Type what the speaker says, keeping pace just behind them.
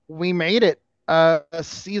we made it.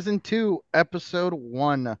 Season 2, episode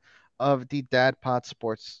 1 of the Dad Pod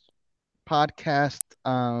Sports podcast.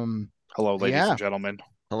 Hello, ladies Yeah, and gentlemen.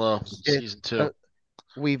 Hello, it season two. uh,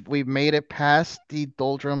 we've made it past the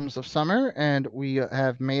doldrums of summer, and we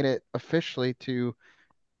have made it officially to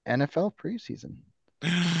NFL preseason.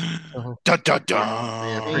 So Dun dun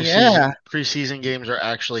Yeah, dun. yeah, preseason games are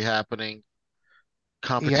actually happening. yeah.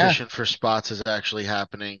 Competition for spots is actually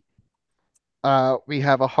happening. We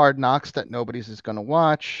have a Hard Knocks that nobody's is going to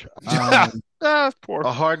watch. Poor.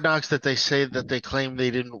 A Hard Knocks that they say that they claim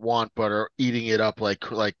they didn't want, but are eating it up like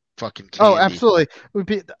fucking Oh, candy. absolutely.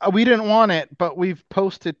 We didn't want it, but we've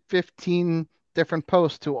posted 15 different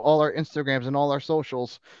posts to all our Instagrams and all our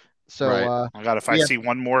socials. So Right. Oh God, if I we have see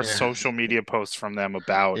one more Yeah. social media post from them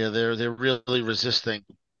about Yeah, they're really resisting.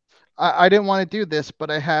 I didn't want to do this, but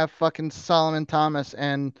I have fucking Solomon Thomas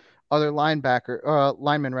and other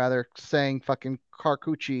linemen rather saying fucking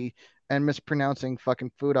Carcucci and mispronouncing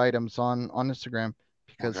fucking food items on Instagram oh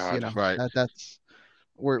because God, Right. that's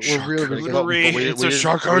we're really But getting charcuterie. but we It's a we we didn't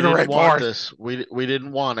charcuterie want board. this. We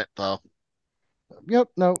didn't want it though. yep,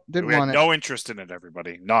 no, didn't We had want it. no interest in it.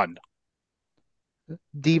 Everybody, none.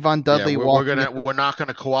 Devon Yeah, Dudley walking we're not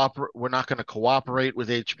gonna cooperate. We're not gonna cooperate with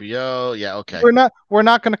HBO. Yeah, okay. we're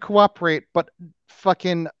not going to cooperate, but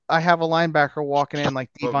fucking I have a linebacker walking in like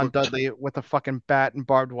But Devon Dudley with a fucking bat and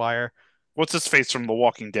barbed wire. What's his face from The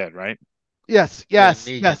Walking Dead, right? Yes, yeah, yes,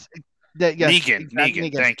 Negan. yes. Yes, exactly. Negan.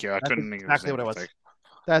 Negan. Thank you. I That's couldn't think of his exactly name what it for a was. thing.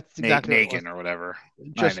 That's exactly what it was. Negan or whatever. I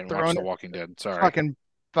Just didn't watch throwing The it Walking Dead. Sorry.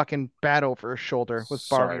 fucking bat over his shoulder with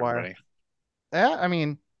barbed Sorry, wire. everybody. Yeah, I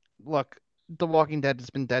mean, look, The Walking Dead has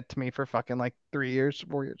been dead to me for fucking like 3 years,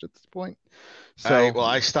 4 years at this point. I So well,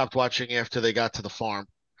 I stopped watching after they got to the farm.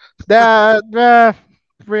 that,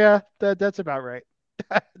 yeah, that's about right.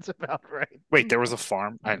 That's about right. Wait, there was a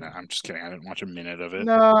farm. I'm just kidding. I didn't watch a minute of it.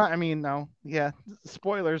 No, I mean, no. Yeah,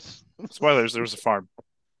 spoilers. Spoilers. There was a farm.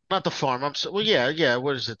 Not the farm. Well, yeah.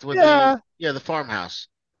 What is it? Yeah, The farmhouse.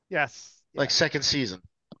 yes, Like yes. second season.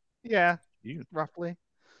 Yeah, You roughly.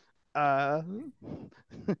 Uh,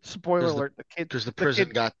 spoiler Because alert, the the prison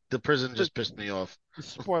kid, the, just pissed me off.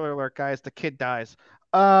 spoiler alert, guys, the kid dies.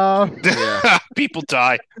 Um, Yeah. people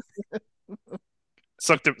die.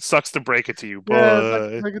 Sucks to break it to you, yeah,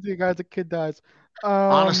 it's like, but look at you guys, the kid dies.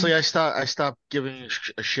 Honestly, Um, I stopped giving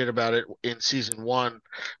a shit about it in season one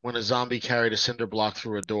when a zombie carried a cinder block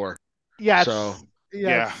through a door. So yes, yeah,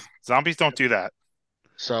 yes. zombies don't do that.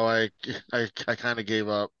 so I kind of gave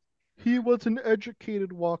up. He was an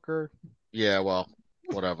educated walker. Yeah, well,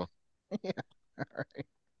 whatever. Yeah, all right.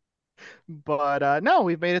 But no,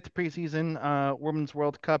 we've made it to preseason. Women's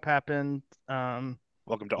World Cup happened.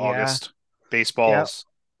 Welcome to Yeah, August. yeah. Baseball's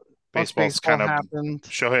Baseball kind of happened.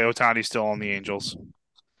 Shohei Ohtani still on the Angels.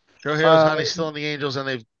 Shohei Uh, Ohtani's still in the Angels,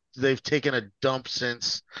 and they've taken a dump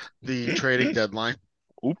since the trading deadline.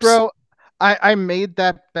 Oops. Bro, I made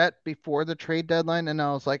that bet before the trade deadline, and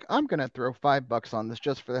I was like, I'm gonna throw $5 on this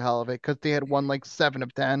just for the hell of it, because they had won like 7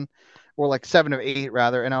 of 10, or like 7 of 8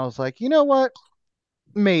 rather, and I was like, you know what?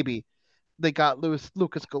 Maybe they got Lucas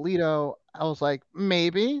Galito. I was like,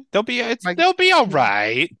 maybe Mike They'll be all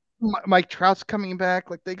right. Mike Trout's coming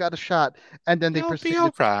back, like they got a shot, and then they They'll be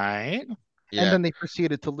all proceeded, right. and Yeah, then they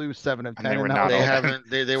proceeded to lose seven of And they ten, were and I not was they all like, right. haven't.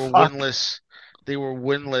 They were fuck, winless. They were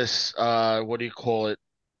winless. What do you call it?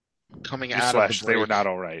 Coming out of the Newsflash, they were break, not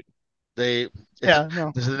all right. they, yeah,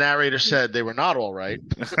 no. as the narrator said, they were not all right.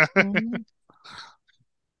 Mhm.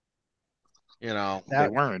 You know, They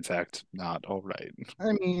That, were, in fact, not all right.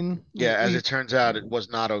 I mean, yeah. As we it turns out, it was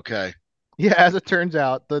not okay. yeah, as it turns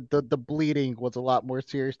out, the bleeding was a lot more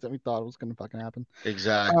serious than we thought it was gonna fucking happen.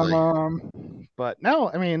 Exactly. But no,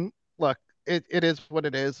 I mean, look, it is what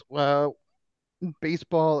it is.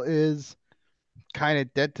 Baseball is kind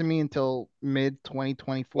of dead to me until mid Well,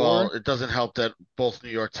 2024. it doesn't help that both New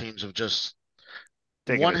York teams have just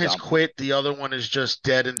Taking one a has dump. quit, the other one is just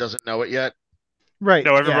dead and doesn't know it yet. Right,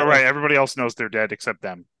 No, yeah, everybody right. right. Everybody else knows they're dead except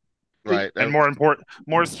them. Right. And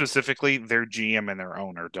more specifically, their GM and their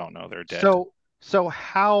owner don't know they're dead. So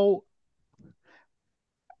how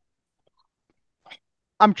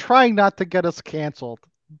I'm trying not to get us canceled,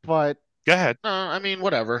 but Go ahead. I mean,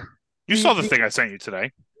 whatever. You the saw the the thing I sent you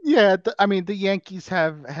today. yeah, I mean the Yankees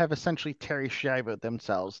have essentially Terry Shiva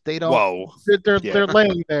themselves. They don't. Whoa. They're Yeah.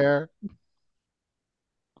 laying there.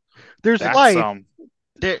 There's That's life.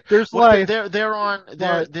 They're There's what life, they're on.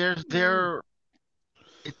 but They're.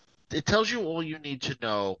 It, it tells you all you need to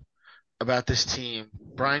know about this team.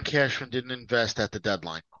 Brian Cashman didn't invest at the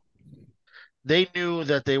deadline. They knew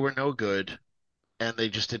that they were no good, and they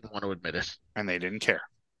just didn't want to admit it. and they didn't care.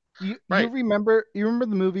 you Right. remember the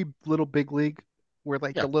movie Little Big League? where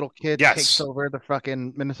like Yeah. the little kid takes Yes. over the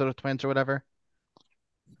fucking Minnesota Twins or whatever.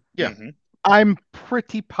 Yeah. Mhm. I'm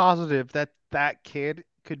pretty positive that that kid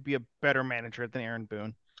could be a better manager than Aaron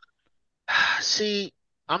Boone. See,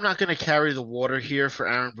 I'm not going to carry the water here for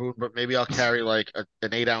Aaron Boone, but maybe I'll carry like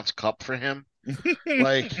an 8-ounce cup for him.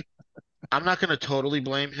 Like, I'm not going to totally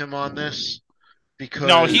blame him on this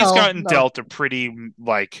No, he's because No, gotten no, dealt a pretty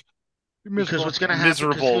like miserable what's going to hand. happen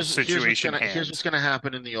because miserable here's situation what's hands. going to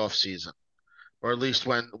happen in the off season, or at least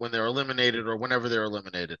when they're eliminated or whenever they're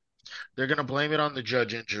eliminated. They're going to blame it on the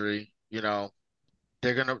Judge injury,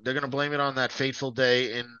 they're going to blame it on that fateful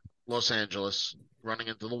day in Los Angeles running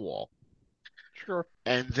into the wall. Sure.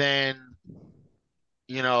 And then,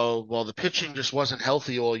 well, the pitching just wasn't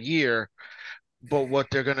healthy all year. But what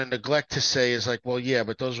they're going to neglect to say is like, well, yeah,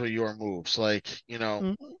 but those were your moves. Like,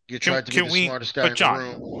 Mhm. you Can tried to be can the we smartest guy but in the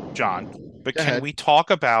room. John, but Go can ahead. we talk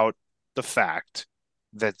about the fact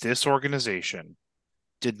that this organization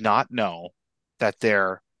did not know that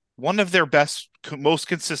one of their most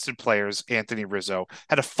consistent players, Anthony Rizzo,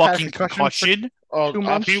 had a Had a fucking concussion for concussion? Oh, 2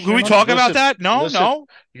 months, Can three we months. talk about listen, that? No, listen. no.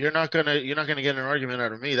 You're not gonna get an argument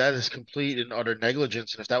out of me. That is complete and utter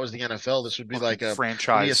negligence. And if that was the NFL, this would be Fucking like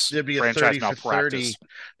there'd be a franchise 30 for malpractice. 30.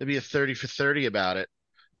 There'd be a 30 for 30 about it.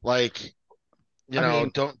 Like, I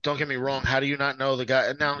mean, don't get me wrong. How do you not know the guy?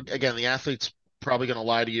 And now again, the athlete's probably gonna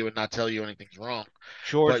lie to you and not tell you anything's wrong.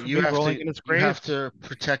 George But would be rolling in his you grave. have to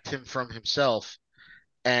protect him from himself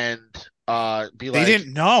and be They like,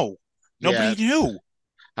 didn't know. yeah, Nobody knew.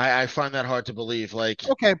 I find that hard to believe. Like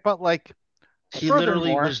Okay, but like he literally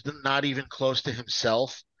furthermore, was not even close to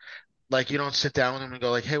himself. Like you don't sit down with him and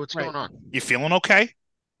go like, hey, what's right. going on? You feeling okay?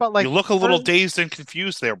 But You like look a little dazed and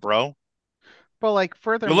confused there, bro.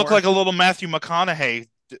 You look furthermore, like a little Matthew McConaughey,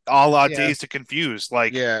 a la yeah. Dazed and Confused.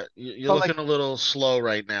 Like, Yeah, you're But like looking a little slow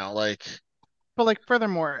right now. Like,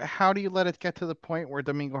 furthermore, how do you let it get to the point where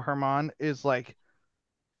Domingo Herman is like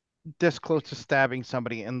this close to stabbing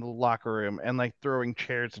somebody in the locker room and like throwing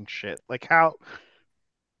chairs and shit? Like uh,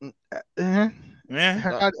 eh.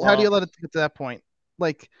 how do you well, let it get to that point?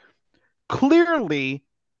 Like clearly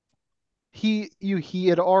he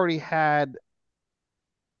had already had,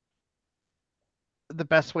 the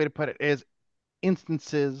best way to put it is,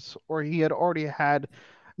 instances, or he had already had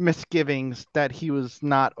misgivings that he was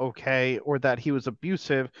not okay or that he was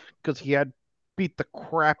abusive because he had beat the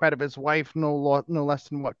crap out of his wife no less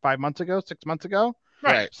than what, 5 months ago, 6 months ago.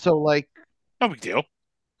 Right. right, So like, No big deal.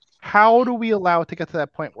 how do we allow it to get to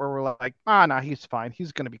that point where we're like, nah, he's fine,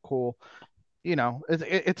 he's gonna be cool,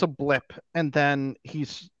 it's a blip, and then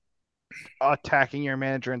he's attacking your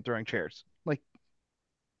manager and throwing chairs like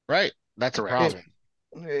right. That's a Correct. it,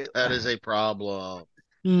 problem. it That is a problem.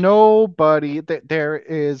 nobody that there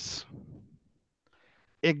is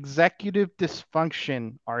executive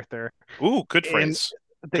dysfunction, Arthur, Ooh, good in phrase.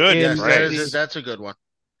 the Good Yes, phrase. that's a good one.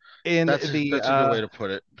 in That's a good way to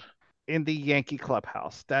put it. in the Yankee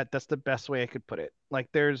clubhouse. That's the best way I could put it. Like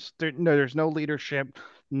there's no leadership.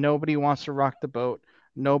 Nobody wants to rock the boat.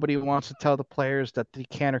 Nobody wants to tell the players that they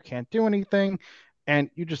can or can't do anything. And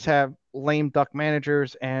you just have lame duck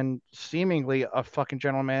managers and seemingly a fucking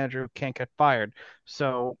general manager who can't get fired.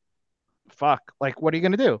 So fuck. Like what are you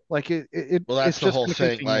gonna do? Like Well, it's that's the just whole gonna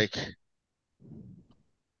thing. continue.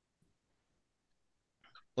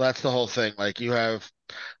 That's the whole thing. Like you have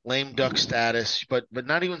lame duck status, but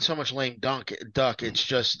not even so much lame duck. It's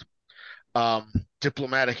just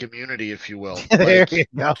diplomatic immunity, if you will. There you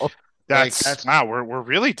go. That's That's wow. We're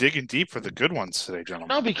really digging deep for the good ones today,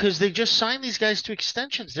 no, gentlemen. because they just signed these guys to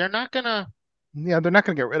extensions. They're not gonna Yeah, they're not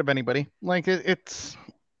gonna get rid of anybody. Like it's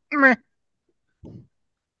meh.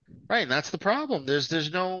 right, and that's the problem.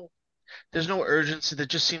 There's no urgency. There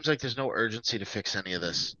just seems like there's no urgency to fix any of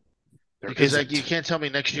this. There Because like you isn't. can't tell me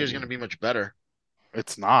next year is gonna be much better.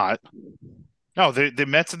 It's not. No, the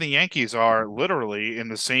Mets and the Yankees are literally in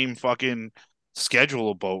the same fucking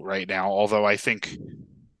schedule boat right now. Although I think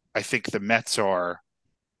the Mets are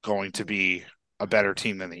going to be a better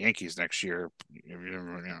team than the Yankees next year.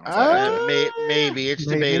 If I had to, Maybe it's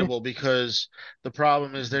Maybe. debatable because the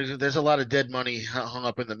problem is there's a lot of dead money hung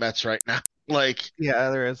up in the Mets right now. Like, Yeah,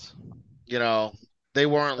 there is. you know, they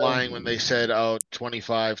weren't So lying when they said, oh,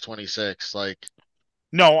 25, 26. Like,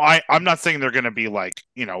 no, I'm not saying they're going to be like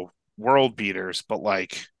world beaters, but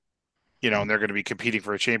like and they're going to be competing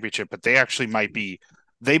for a championship. But they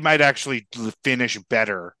might actually finish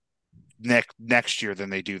better next year than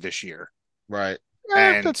they do this year. right.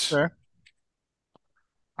 yeah, And that's fair.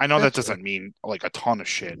 I know that That's doesn't mean like a ton of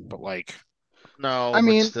shit, but like I No,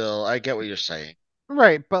 but mean, still, I get what you're saying.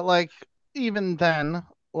 right, but like even then,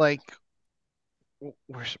 like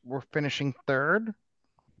we're finishing third.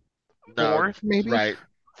 No, fourth, maybe right.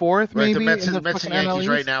 fourth, Right, maybe in the Mets fucking and NL Yankees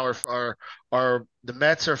right East. now are the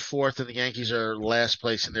Mets are fourth and the Yankees are last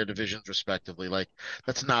place in their divisions respectively. Like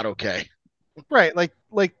that's not okay. Right, like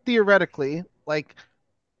theoretically, like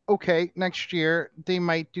okay, next year they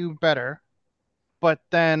might do better, but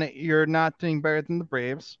then you're not doing better than the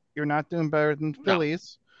Braves. You're not doing better than the No.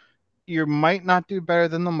 Phillies. You might not do better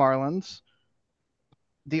than the Marlins.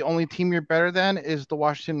 The only team you're better than is the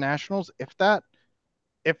Washington Nationals, if that,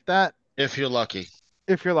 If you're lucky.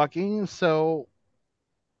 if you're lucky. So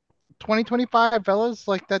 2025, fellas,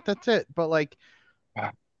 like that's it. But like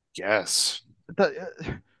Yes.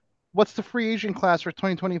 what's the free agent class for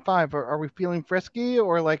 2025? Are we feeling frisky,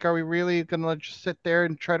 or like are we really gonna just sit there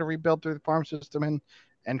and try to rebuild through the farm system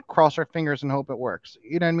and cross our fingers and hope it works?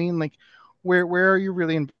 You know what I mean? Like where are you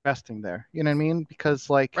really investing there? You know what I mean? Because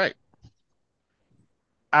like Right.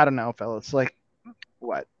 I don't know, fellas. Like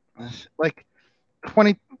what? Like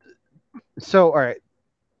 20. So all right,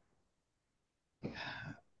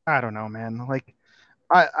 I don't know, man. Like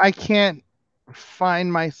I can't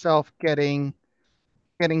find myself getting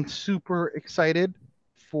super excited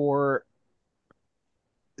for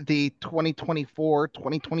the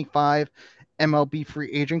 2024-2025 MLB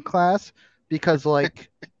free agent class because like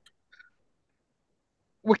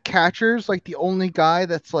with catchers, like the only guy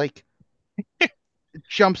that's like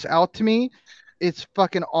jumps out to me is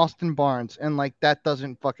fucking Austin Barnes, and like that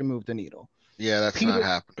doesn't fucking move the needle. Yeah, that's Pete, not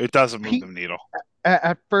happening. It doesn't move the Pete needle.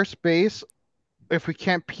 at first base, if we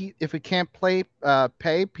can't pay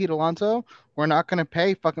Pete Alonso, we're not gonna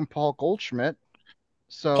pay fucking Paul Goldschmidt.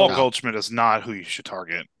 Paul So, No. Goldschmidt is not who you should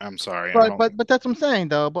target. I'm sorry. I but don't. that's what I'm saying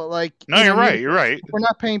though. But like, No, you know you're what I mean? right. You're right. If we're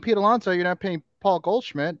not paying Pete Alonso, you're not paying Paul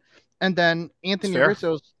Goldschmidt, and then It's Anthony fair.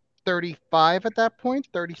 Rizzo's 35 at that point,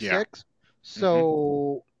 Yeah. 36. Hmm.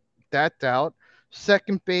 So that's out.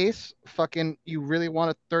 Second base, fucking, you really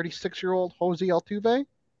want a 36-year-old Jose Altuve?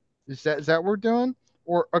 Is that what we're doing?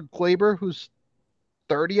 Or a Glaber who's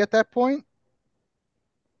 30 at that point?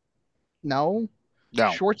 No. No.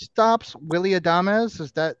 Shortstops, Willie Adames,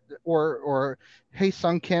 is that or Hey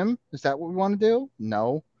Sung Kim? Is that what we want to do?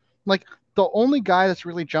 No. Like the only guy that's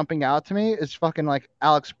really jumping out to me is fucking like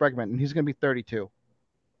Alex Bregman, and he's gonna be 32.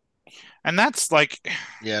 And that's like,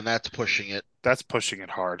 Yeah, and that's pushing it. that's pushing it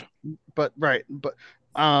hard. But right, but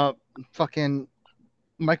uh, fucking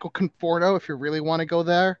Michael Conforto, if you really want to go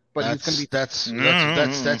there, but he's gonna That's be that's that's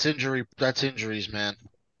that's Mm. that's injury that's injuries, man.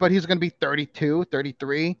 32,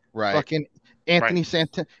 33. Right. Fucking Right.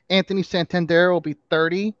 Anthony Santander will be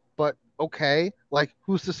 30, but okay. Like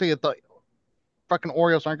who's to say that the fucking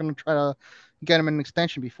Orioles aren't going to try to get him an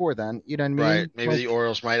extension before then. You know what I Right. mean? Maybe the Like,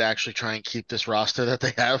 Orioles might actually try and keep this roster that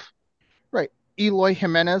they have. right. Eloy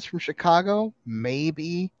Jimenez from Chicago,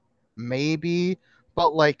 maybe.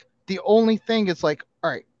 But like, the only thing is like,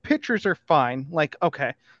 all right, pitchers are fine. Like,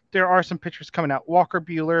 okay, there are some pitchers coming out. Walker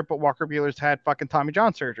Bueller, but Walker Bueller's had fucking Tommy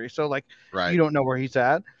John surgery. So like, you Right. don't know where he's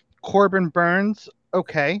at. Corbin Burns,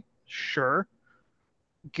 okay, sure.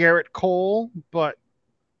 Garrett Cole, but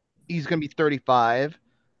he's going to be 35.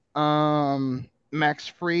 Max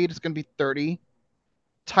Fried is going to be 30.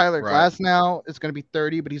 Tyler Right. Glasnow is going to be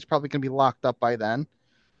 30, but he's probably going to be locked up by then.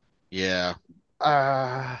 Yeah.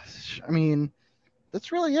 I mean,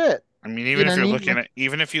 that's really it. I mean, You even know if what I you're mean? looking Like, at,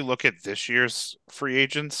 even if you look at this year's free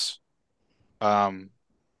agents, um,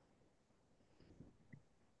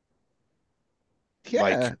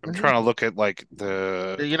 like yeah, I'm trying to look at like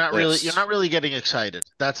the You're list. not really getting excited.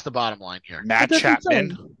 That's the bottom line here. but Matt that's what I'm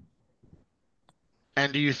Chapman, saying.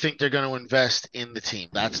 And do you think they're going to invest in the team?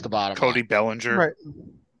 That's the bottom line. Cody Bellinger, Right.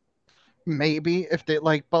 Maybe if they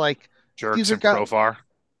like, but like, these are Jurickson guys, Profar.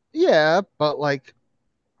 yeah, but like,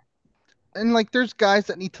 and like, there's guys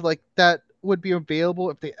that need to like, that would be available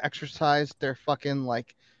if they exercise their fucking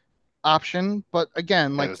like option. But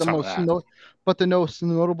again, Yeah, like there's some of that. but the most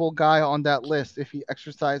notable guy on that list, if he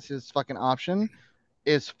exercised his fucking option,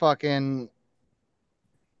 is fucking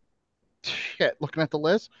shit. Looking at the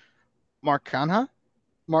list, Mark Canha,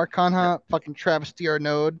 Yep. fucking Travis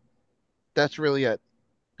D'Arnaud. That's really it.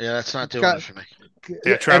 Yeah, that's not doing it Got for me.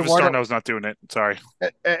 Yeah, Travis Eduardo Darno's not doing it. Sorry.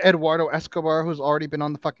 Eduardo Escobar, who's already been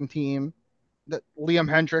on the fucking team. That Liam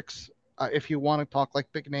Hendricks, if you want to talk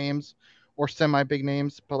like big names or semi big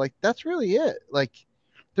names, but like that's really it. Like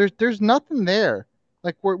there's nothing there.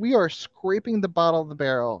 Like we are scraping the bottom of the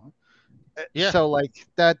barrel. Yeah. So like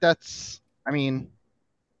that's I mean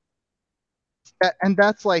and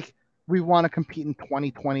that's like we want to compete in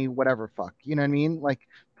 2020 whatever fuck. You know what I mean? Like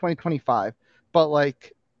 2025. But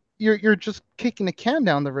like you're just kicking the can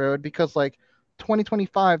down the road because like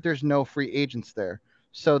 2025 there's no free agents there.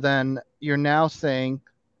 So then you're now saying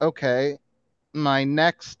okay, my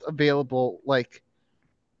next available like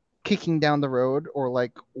kicking down the road or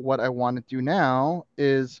like what I want to do now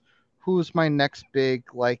is who's my next big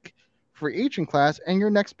like free agent class, and your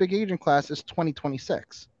next big agent class is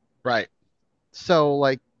 2026. Right. So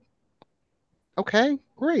like, okay,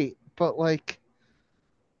 great, but like,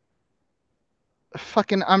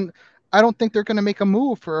 fucking, I don't think they're gonna make a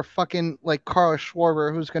move for a fucking like Carl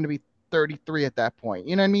Schwarber who's gonna be 33 at that point.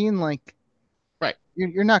 You know what I mean? Like, Right.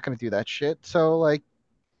 you're not gonna do that shit. So like,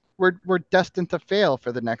 we're destined to fail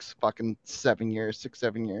for the next fucking 7 years, 6,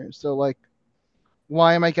 7 years. So like,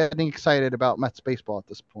 why am I getting excited about Mets baseball at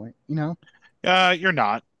this point? You know? You're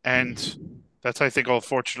not, and that's I think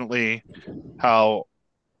unfortunately how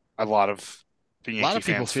a lot of the A lot Yankee of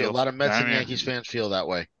people fans feel, a feel. lot of Mets I and Yankees mean, fans feel that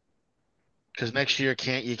way because next year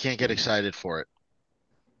you can't get excited for it.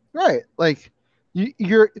 Right. Like,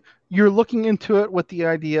 you're looking into it with the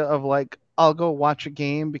idea of like, I'll go watch a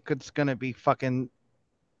game because it's gonna be fucking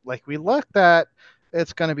like we looked at.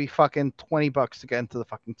 It's gonna be fucking $20 to get into the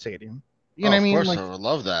fucking stadium. You Oh, know what I of mean? course Like, I would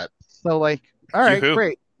love that. so like, all right, yoo-hoo.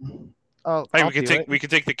 great. Hey, I'll do it. we could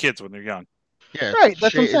take the kids when they're young. Yeah, Right.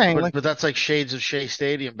 That's what I'm saying. Like, but that's like shades of Shea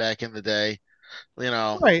Stadium back in the day. You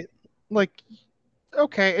know, right. Like,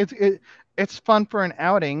 okay, it's fun for an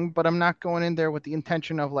outing, but I'm not going in there with the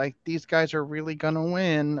intention of like these guys are really gonna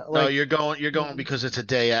win. no, Like, you're going because it's a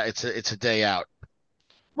day out. It's a day out.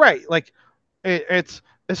 right, like it's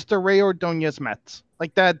the Ray Ordonez Mets.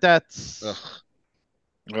 Like that. That's Ugh,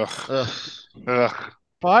 Ugh, ugh. ugh.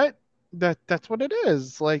 but that's what it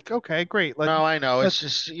is. Like, okay, great. No, I know. Let It's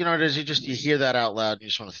just you know it is. You hear that out loud and you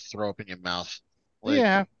just want to throw up in your mouth. Like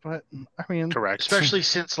yeah, but I mean, Correct. especially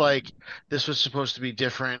since like this was supposed to be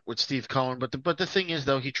different with Steve Cohen, but the thing is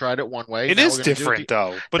though he tried it one way. It is different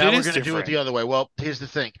though, but it Now we're is gonna do it the different. other way. Well, here's the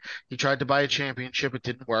thing: he tried to buy a championship, it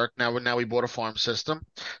didn't work. Now we bought a farm system,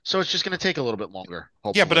 so it's just gonna take a little bit longer,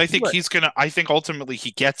 Yeah, but I hopefully. think right, he's gonna. I think ultimately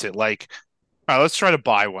he gets it. Like, all right, let's try to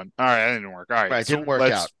buy one. All right, that didn't work. All right, Right? It didn't so work out.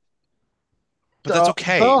 let's. But that's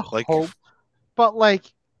okay. the Like, hope, but like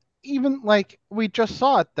even like we just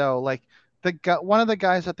saw it though. Like one of the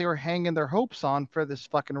guys that they were hanging their hopes on for this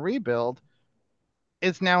fucking rebuild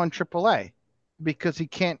is now in AAA because he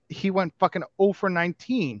can't. He went fucking 0 for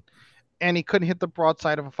 19 and he couldn't hit the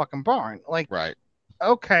broadside of a fucking barn. Like, Right?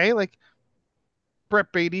 okay, like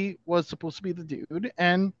Brett Beatty was supposed to be the dude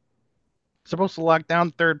and supposed to lock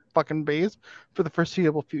down third fucking base for the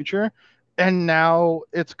foreseeable future, and now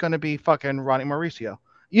it's gonna be fucking Ronnie Mauricio.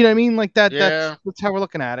 You know what I mean? Like that. Yeah. That's how we're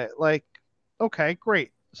looking at it. Like, okay,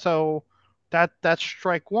 great. So that's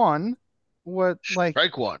strike one. What like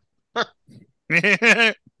Strike one.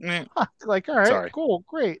 like all right, sorry. cool,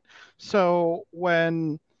 great. So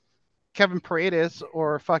when Kevin Paredes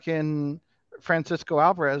or fucking Francisco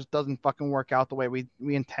Alvarez doesn't fucking work out the way we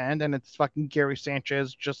intend, and it's fucking Gary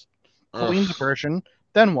Sanchez just Colleen's Ugh. version,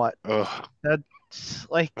 then what? Ugh, That's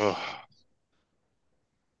like, ugh.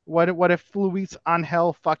 what if Luis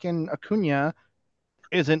Angel fucking Acuna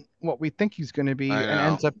isn't what we think he's going to be I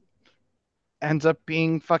and know. ends up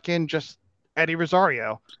being fucking just Eddie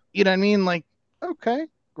Rosario? You know what I mean? Like, okay, He's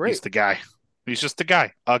great, the guy. He's just the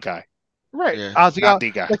guy. A guy, right? Yeah. not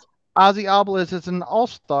the guy. Like Ozzy Alvarez is an all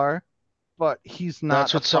star, but he's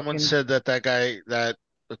not That's a what someone fucking said that guy that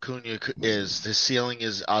is his ceiling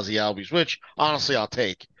is Ozzy Albies, which honestly I'll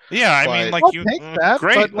take. Yeah, I mean, But like I'll you. take that,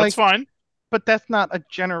 Great, that's fine. but that's not a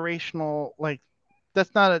generational like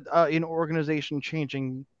that's not an organization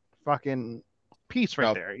changing fucking piece right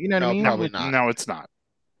no, there. You know what I no, mean? No, probably Like, not. no, it's not.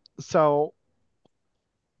 so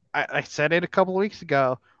I said it a couple of weeks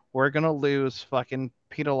ago. We're gonna lose fucking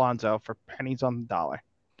Pete Alonso for pennies on the dollar,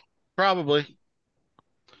 Probably.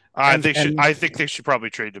 and They should. and I think they should probably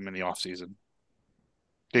trade him in the offseason.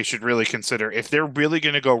 They should really consider if they're really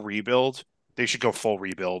going to go rebuild. They should go full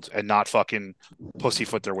rebuild and not fucking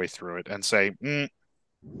pussyfoot their way through it and say,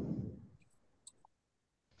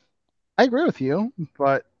 I agree with you,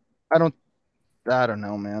 but I don't I don't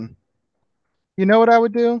know, man. You know what I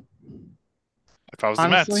would do? if I was the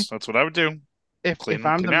Honestly, Mets, that's what I would do. if Clean,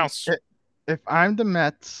 I'm clean the house. if I'm the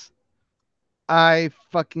Mets, I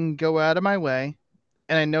fucking go out of my way,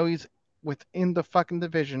 and I know he's within the fucking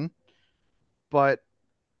division, but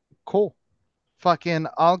cool. Fucking,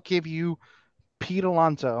 I'll give you Pete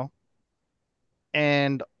Alonso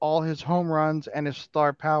and all his home runs and his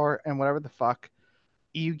star power and whatever the fuck.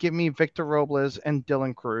 You give me Victor Robles and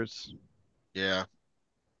Dylan Cruz. Yeah.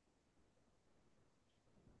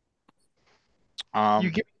 You Um,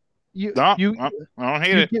 give you no, you I don't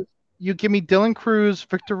hate you it. give you give me Dylan Cruz,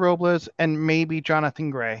 Victor Robles, and maybe Jonathan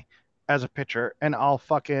Gray as a pitcher, and I'll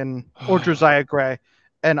fucking or Josiah Gray,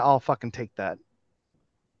 and I'll fucking take that.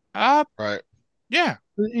 Uh, Right. Yeah.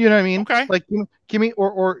 You know what I mean? Okay. Like give me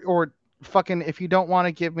or fucking if you don't want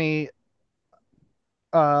to give me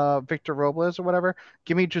Victor Robles or whatever,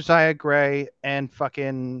 give me Josiah Gray and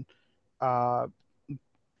fucking uh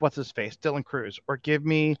what's his face? Dylan Cruz. Or give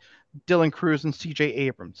me Dylan Cruz and CJ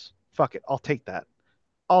Abrams. Fuck it. I'll take that.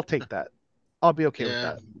 I'll take that. I'll be okay with Yeah.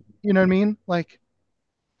 that. You know what I mean? Like,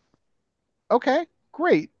 okay,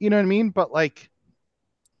 great. You know what I mean? But like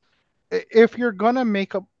if you're gonna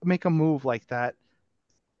make a move like that,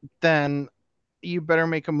 then you better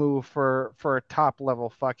make a move for a top level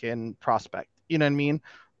fucking prospect. You know what I mean?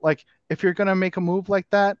 Like if you're gonna make a move like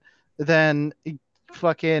that, then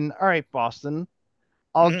fucking all right, Boston.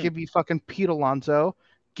 I'll Mhm. give you fucking Pete Alonso.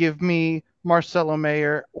 Give me Marcelo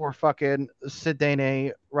Mayer or fucking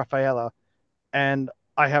Sidene Rafaela, and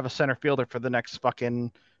I have a center fielder for the next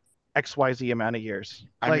fucking XYZ amount of years.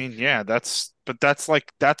 I Like, mean, yeah, that's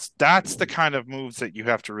like that's the kind of moves that you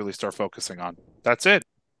have to really start focusing on. That's it.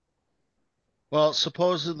 Well,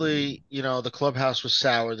 supposedly, the clubhouse was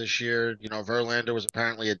sour this year. Verlander was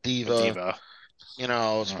apparently a A diva. diva.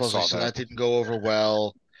 I Supposedly, saw so that. that didn't go over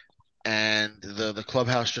well, and the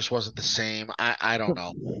clubhouse just wasn't the same. I don't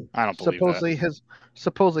know. I don't believe that. supposedly his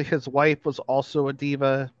supposedly his wife was also a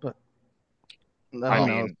diva, but I who Oh,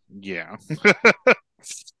 knows? mean, yeah.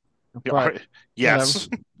 But whatever. Yes,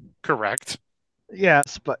 correct.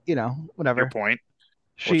 Yes, but Your whatever. point.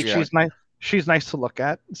 What She you got? she's nice. She's nice to look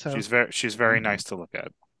at. So She's very nice to look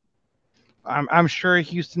at. I'm sure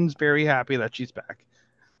Houston's very happy that she's back.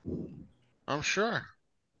 I'm sure.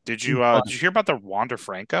 But Did you hear about the Wander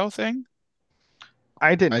Franco thing?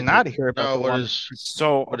 I did I not didn't hear about know the one.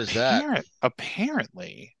 So what is that?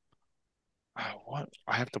 apparently, what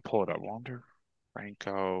I have to pull it up. Wander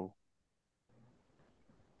Franco.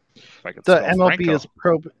 If I can The spell MLB is Franco.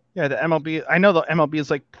 probe. Yeah, the MLB. I know the MLB is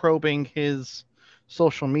like probing his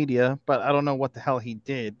social media, but I don't know what the hell he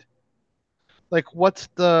did. Like, what's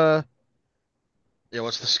the? Yeah,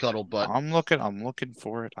 what's the scuttlebutt? I'm looking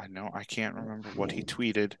for it. I know I can't remember what he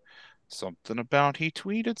tweeted. Something about he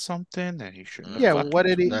tweeted something that he shouldn't have Yeah, Uh, what fucking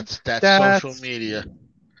did he? tweeted. that's social That's media.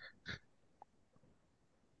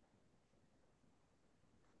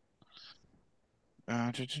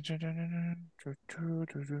 Let's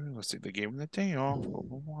see. They gave him the day off. Blah,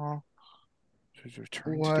 blah, blah.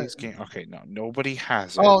 Return what? today's game. Okay, no, nobody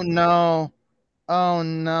has it. Oh no! Oh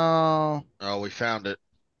no! Oh, we found it.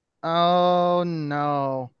 Oh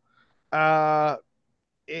no! Uh,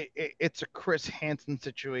 it's a Chris Hansen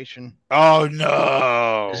situation. Oh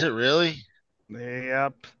Is it no! really?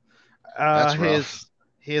 Yep. That's rough.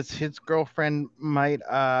 His girlfriend might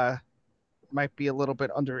be a little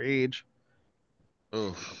bit underage.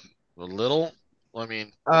 Oof. A little? I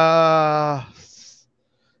mean, Uh,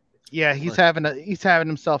 yeah, like, he's having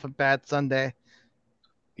himself a bad Sunday.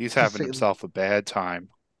 He's To having say, himself a bad time.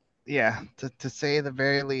 yeah, to say the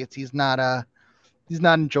very least, he's not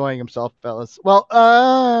enjoying himself, fellas. Well,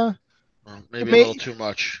 it maybe a little may too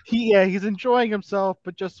much. he's enjoying himself,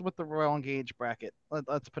 but just with the wrong age bracket.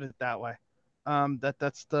 Let's put it that way.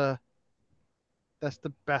 That's the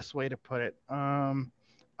best way to put it.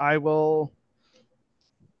 I will.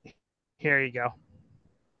 Here you go.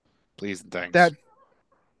 Please and thanks. That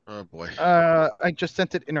Oh boy. I just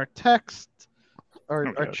sent it in our text or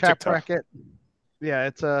our Okay, chat TikTok. bracket. Yeah,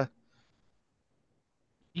 it's a.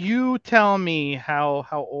 You tell me how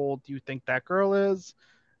old you think that girl is,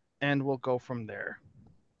 and we'll go from there.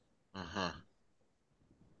 Uh-huh.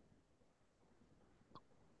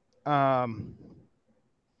 Um,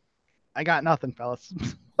 I got nothing, fellas.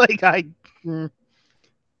 like I. mm,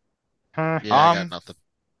 huh. Yeah, I got nothing.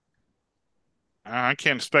 I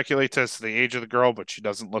can't speculate as to the age of the girl, but she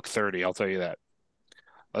doesn't look 30, I'll tell you that.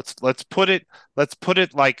 Let's put it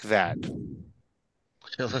like that.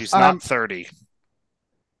 She's not Um. 30.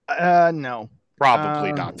 No. Probably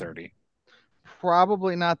Uh. not 30.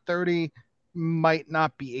 Probably not 30. Might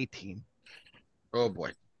not be 18. Oh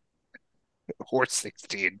boy. Or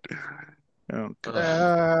 16. Oh god.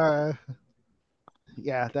 Ugh. Uh.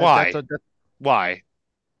 Yeah. That's Why? a. That, Why?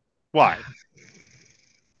 Why?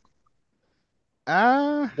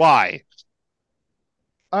 uh. Why?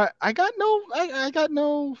 I got no. I got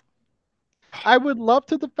no. I would love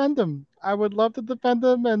to defend him. I would love to defend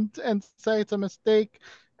him and say it's a mistake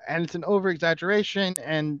and it's an over exaggeration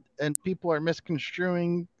and people are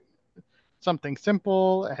misconstruing something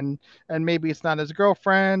simple and maybe it's not his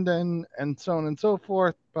girlfriend and so on and so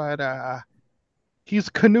forth. But he's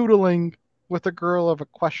canoodling with a girl of a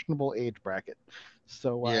questionable age bracket.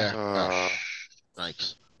 So Yeah. Oh, Uh,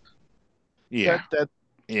 nice. yeah. that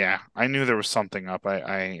Yeah. I knew there was something up.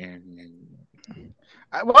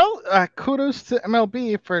 well, kudos to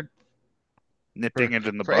MLB for nipping it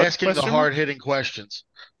in the for bud? asking the Question mark. hard hitting questions.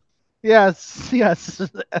 Yes, yes.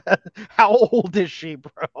 How old is she,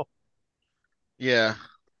 bro? Yeah.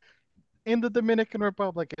 In the Dominican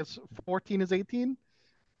Republic, it's 14 is 18.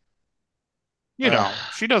 You Uh, know,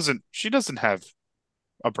 she doesn't have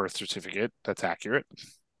a birth certificate that's accurate.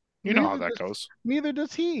 You know how Neither that does goes. neither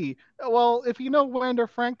does he. Well, if you know Wander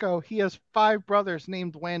Franco, he has five brothers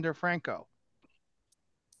named Wander Franco.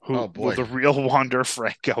 Who oh will boy. the real Wander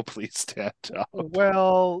Franco please stand up?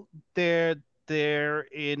 Well,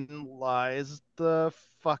 therein lies the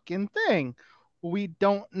fucking thing. We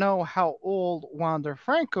don't know how old Wander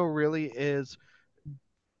Franco really is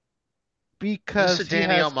Is this because a he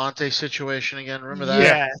Danny has Almonte situation again? Remember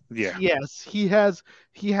that? Yeah, yes, yeah. yes,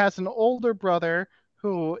 he has an older brother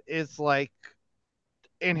who is like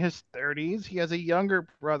in his 30s. He has a younger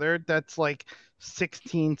brother that's like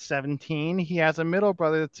 16, 17. He has a middle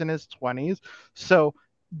brother that's in his 20s. So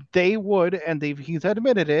they would, and he's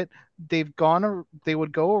admitted it, they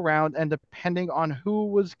would go around, and depending on who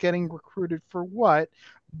was getting recruited for what,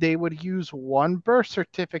 they would use one birth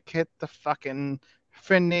certificate to fucking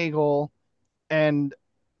finagle and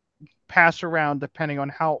pass around depending on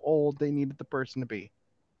how old they needed the person to be.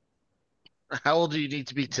 How old do you need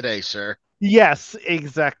to be today, sir? Yes,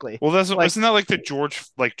 exactly. Well, that's Like, isn't that like the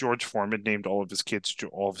George Foreman named all of his kids,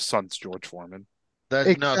 all of his sons George Foreman?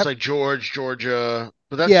 That no, it's except like George, Georgia,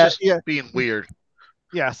 but that's yeah, just yeah, being weird.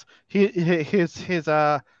 yes. He's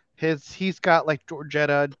got like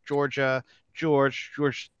Georgetta, Georgia, George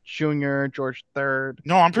Junior, George Third,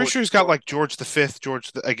 No, I'm pretty George sure he's got Fourth. like George the Fifth,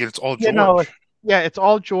 like it's all You know, George. yeah, it's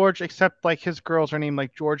all George except like his girls are named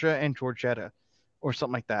like Georgia and Georgetta, or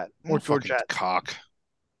something like that, Oh, or fucking Georgette. cock.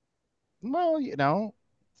 Well,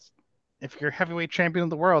 if you're heavyweight champion of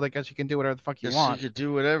the world, I guess you can do whatever the fuck you Guess you want. could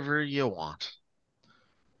do whatever you want.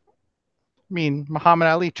 I mean, Muhammad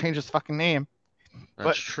Ali changed his fucking name,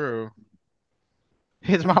 That's but true.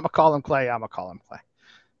 his mama call him Clay. I'ma call him Clay.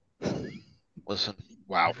 Listen,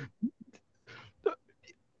 Wow.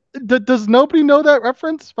 Does nobody know that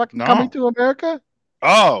reference? Fucking Coming No. to America?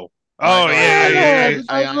 Oh. I Oh know, yeah, yeah, yeah, Yeah, yeah. the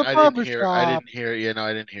guy in the I didn't barber hear, I shop. didn't hear, you know,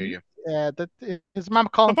 I didn't hear you. Yeah, his mama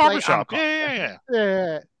call The him barber Clay. I'm shop. calling. Yeah, yeah, yeah.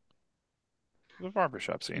 Yeah, The barber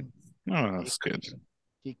shop scene. Oh, he that's good.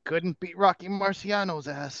 he couldn't beat Rocky Marciano's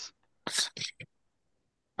ass.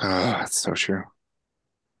 That's so true.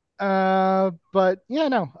 But yeah,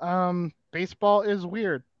 no. Baseball is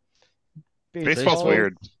weird. Baseball's Baseball is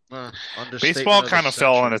Baseball, weird. understatement Baseball of the kind of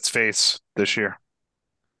fell on century. its face this year.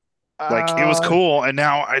 Like it was uh. cool, and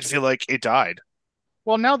now I feel like it died.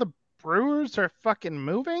 Well, now the Brewers are fucking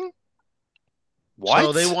moving.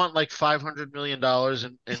 So they What? want like $500 million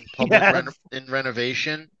in public Yes,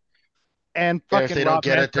 renovation. and And if fucking they don't Rob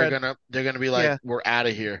get it, Manfred. they're gonna be like, Yeah, we're out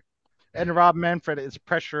of here. and Rob Manfred is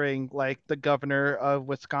pressuring like the governor of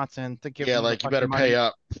Wisconsin to give Yeah, them the like you fucking better pay money,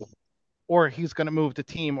 up. or he's going to move the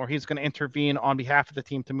team, or he's going to intervene on behalf of the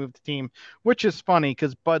team to move the team. Which is funny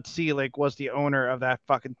because Bud Selig was the owner of that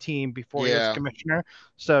fucking team before he was Yeah, commissioner.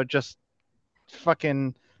 So just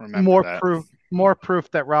fucking Remember more that. proof. More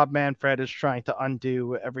proof that Rob Manfred is trying to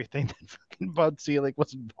undo everything that fucking Bud Selig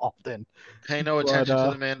was involved in. pay no But attention to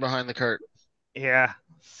the man behind the curtain. yeah,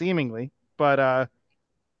 seemingly. But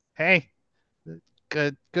hey,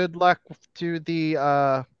 good luck to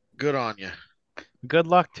the Good on you, good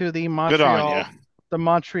luck to the Good on you.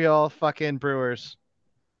 Montreal fucking Brewers.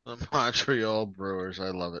 the Montreal Brewers. I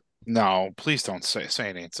love it. No, please don't say it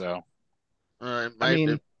ain't so. It I might,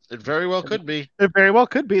 mean, it very well could be. it very well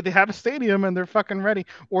could be. They have a stadium and they're fucking ready.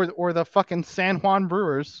 Or the fucking San Juan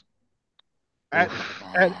Brewers at Oof.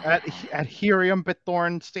 at Helium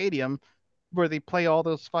Bithorn Stadium, where they play all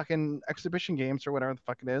those fucking exhibition games or whatever the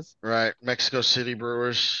fuck it is. Right, Mexico City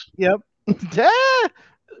Brewers. Yep. Yeah.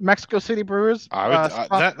 Mexico City Brewers, I would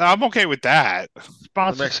that I'm okay with that.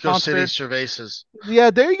 The Mexico City sponsored. Cervezas.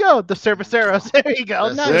 Yeah, there you go. The Cerveceros. There you go.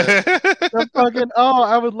 That's Nice. it. The fucking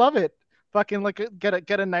I would love it. Fucking like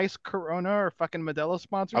get a nice Corona or fucking Modelo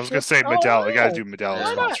I was gonna sponsorship. say Oh Modelo. You gotta yeah. do Modelo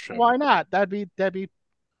Why Yeah. not? sponsorship. Why not? That'd be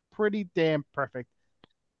pretty damn perfect.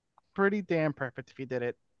 Pretty damn perfect if you did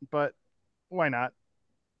it. But why not?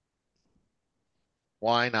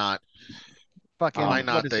 Why not? Why Fucking what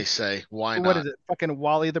not? is They it? say. Why What not? is it? Fucking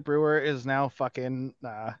Wally the Brewer is now fucking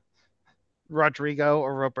Rodrigo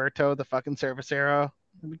or Roberto the fucking Cervecero.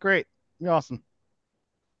 It'd be great. It'd be awesome.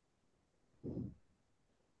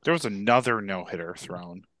 There was another no hitter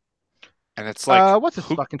thrown, and it's like What's his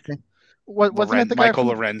who fucking thing? Wasn't it the guy Michael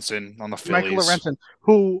from Lorenzen on the Michael Phillies. Lorenzen,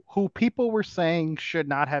 who people were saying should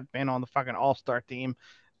not have been on the fucking All Star team,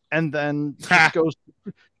 and then Ha!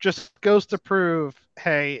 just goes to prove,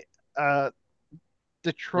 hey, uh,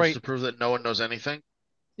 Just Detroit. to prove that no one knows anything.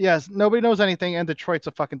 Yes, nobody knows anything, and Detroit's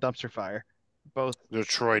a fucking dumpster fire. Both.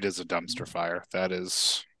 Detroit is a dumpster fire. That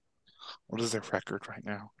is, what is their record right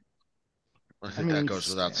now? I I think that mean, goes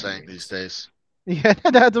without saying these Standings. days. yeah,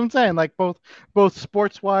 that's what I'm saying. Like both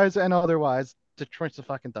sports wise and otherwise, Detroit's a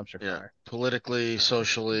fucking dumpster Yeah, fire. politically,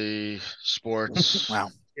 socially, sports. Wow,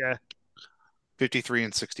 Yeah. 53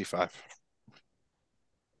 and 65.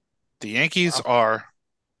 The Yankees Wow. are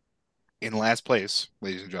in last place,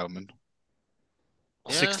 ladies and gentlemen.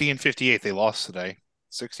 Yeah, 60 and 58. They lost today.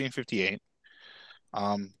 60 and 58.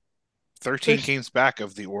 Um, 13 There's games back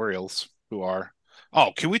of the Orioles, who are.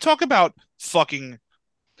 Oh, can we talk about fucking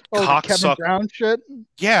the Kevin cocksuck? Brown shit.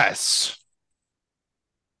 Yes.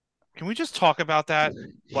 Can we just talk about that?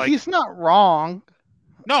 Like, He's not wrong.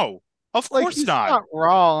 no, of Like course he's not. not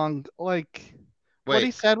wrong. Like what he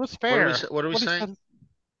wait. said was What are we? fair. What are we What he saying? said.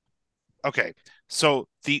 Okay, so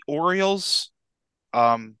the Orioles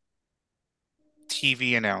um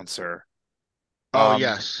TV announcer, Oh um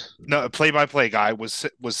yes, no, play-by-play guy was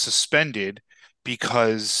suspended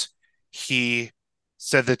because he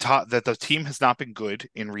said that the team has not been good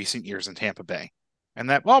in recent years in Tampa Bay. And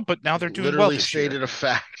that, well, but now they're doing well literally this year. stated a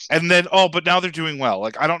fact. And then, oh, but now they're doing well.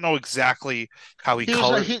 Like, I don't know exactly how he He was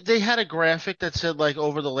colored. they had a graphic that said like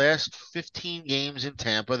over the last 15 games in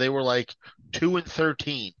Tampa, they were like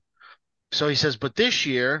 2-13. So he says, but this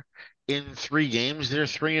year in 3 games, they're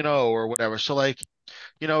 3-0 or whatever. So like,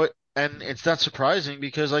 and it's not surprising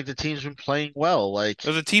because like the team's been playing well. Like,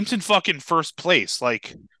 The team's in fucking first place.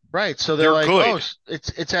 Like, right. So they're they're like, oh, good.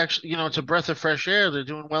 it's actually, it's a breath of fresh air. They're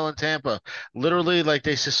doing well in Tampa. Literally, like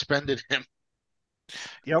they suspended him.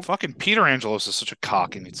 Yep. Fucking Peter Angelos is such a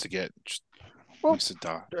cock. He needs to get just Well, needs to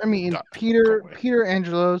die. I mean, Die. Go Peter away. Peter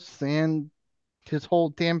Angelos and his whole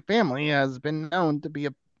damn family has been known to be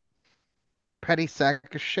a petty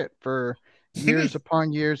sack of shit for years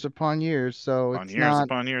upon years upon years. So On it's years not.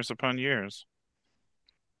 upon years upon years.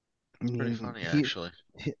 I Pretty mean, funny, actually.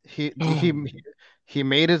 he he he he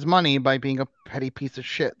made his money by being a petty piece of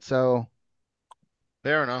shit. So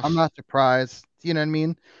Fair I'm enough. not surprised. You know what I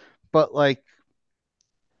mean? But like,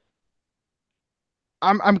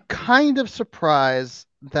 I'm kind of surprised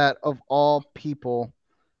that of all people,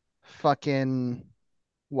 fucking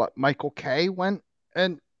what Michael K went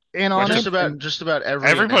and in on Went to him, and Just about every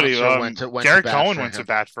everybody. announcer went to Gary bat Cohen for went to him.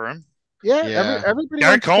 bat for him. yeah, Yeah. everybody Gary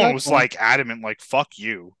went to Cohen bat was for him. like adamant, like "fuck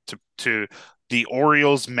you" to the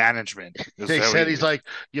Orioles management. Is They how he said he's used, like,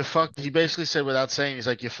 you fucked. He basically said without saying, he's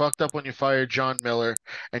like, you fucked up when you fired John Miller,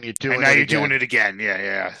 and you're and doing now it you're doing again. it again. Yeah,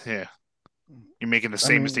 yeah, yeah. You're making the I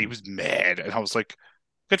same mistake. He mean, was mad, and I was like,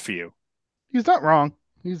 "Good for you." he's not wrong.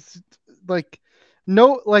 He's like,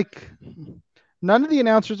 no, like, none of the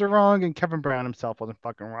announcers are wrong, and Kevin Brown himself wasn't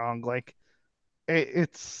fucking wrong. Like,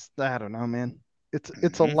 it's I don't know, man. It's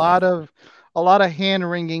Hmm. a lot of hand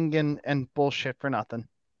wringing and bullshit for nothing.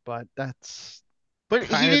 But that's But he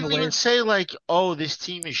kind of the didn't way. even say like, "Oh, this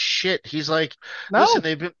team is shit." He's like, "Listen,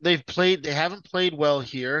 No, they haven't played well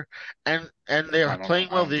here, and they're I don't know. playing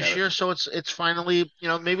I well don't get this it. year, so it's finally,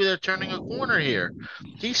 maybe they're turning a corner here."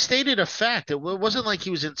 He stated a fact. It wasn't like he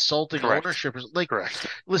was insulting Correct. ownership. Like, Correct.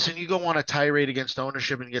 listen, you go on a tirade against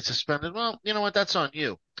ownership and get suspended. Well, you know what? That's on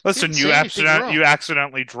you. He Listen, didn't say anything you wrong.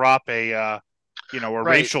 accidentally drop a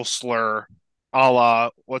Right. racial slur, a la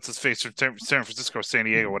what's his face from San Francisco, San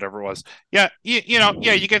Diego, whatever it was. Yeah, yeah,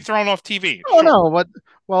 you get thrown off TV. oh Sure. no. What?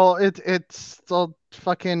 Well, it's still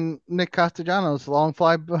fucking Nick Castellanos, long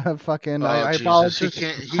fly. Fucking. Oh, I Jesus.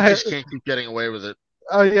 apologize. He I just can't keep getting away with it.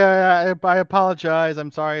 Oh yeah, yeah. I apologize.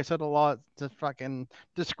 I'm sorry. I said a lot. It's a fucking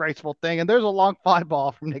disgraceful thing. And there's a long fly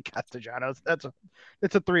ball from Nick Castellanos.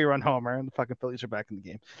 It's a 3-run homer, and the fucking Phillies are back in the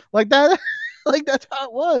game. Like that. Like that's how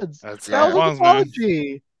it was. That's That how was it his was, man.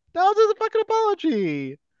 apology. That was his fucking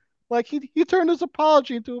apology. Like he turned his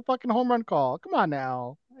apology into a fucking home run call. Come on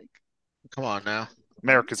now. Come on now.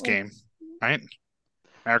 America's Like, game, right?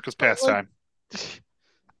 America's like pastime.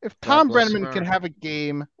 if God Tom bless Brenneman can America. have a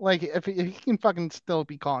game, like if he can fucking still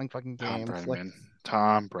be calling fucking Tom games, like Brenneman.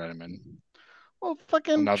 Tom Brenneman. well,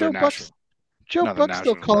 fucking Another national Joe another Buck's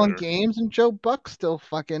still national calling treasure. games, and Joe Buck's still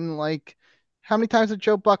fucking like, how many times had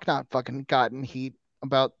Joe Buck not fucking gotten heat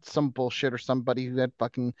about some bullshit or somebody who had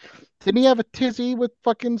fucking, didn't he have a tizzy with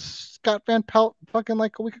fucking Scott Van Pelt fucking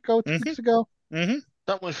like a week ago, 2 weeks Mm-hmm. ago? Mm-hmm.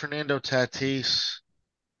 Something with Fernando Tatis.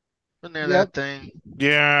 Wasn't there Yep, that thing?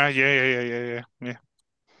 Yeah, yeah.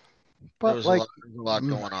 but like, There was a lot mm,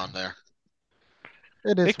 going on there.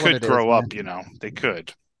 it They is what could it is, grow man. up, They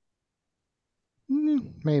could.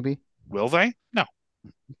 Maybe, Will they? No.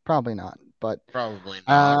 probably not, but Probably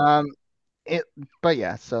not. um, it, but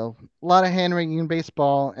yeah, so a lot of hand wringing in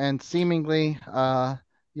baseball, and seemingly,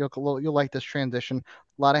 you'll like this transition.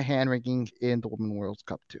 A lot of hand wringing in the Women's World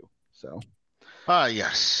Cup too. So,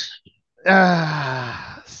 Yes.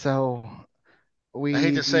 so I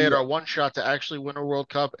hate to say it, we our one shot to actually win a World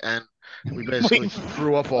Cup, and we basically wait,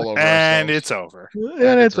 threw up all over And ourselves. it's over. and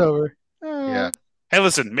And it's it's over. over. Yeah, Hey,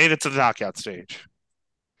 listen, made it to the knockout stage.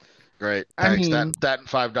 great. I Thanks. That mean, that and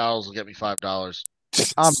 $5 will get me $5.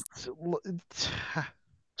 um,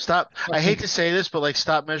 Stop. I fucking hate to say this, but like,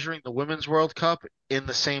 stop measuring the Women's World Cup in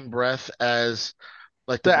the same breath as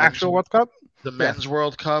like the actual World Cup. the men's Yes,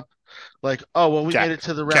 World Cup. Like, oh well, we made Jack, it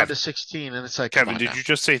to the round Kevin, of 16, and it's like, come Kevin, on did now. you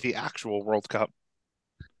just say the actual World Cup?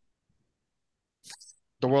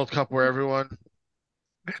 The World Cup where everyone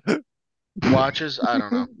watches. I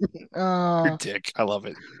don't know. You're uh, dick. I love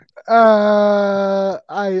it. I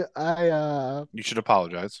You should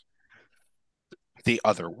apologize. The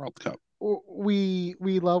other World Cup. we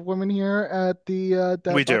love women here at the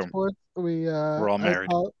We Dad Bod do. Sports. We're all married.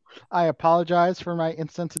 I apologize for my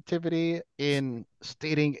insensitivity in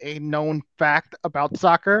stating a known fact about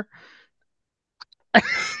soccer.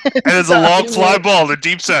 And it's And a I long fly will, ball to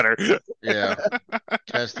deep center. Yeah,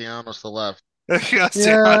 Castellanos the left.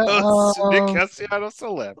 yeah. Nick Castellanos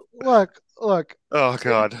to left. Look. Oh It,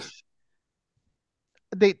 God.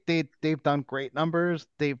 they've done great numbers.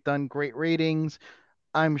 They've done great ratings.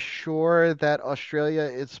 I'm sure that Australia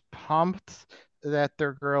is pumped that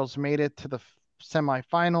their girls made it to the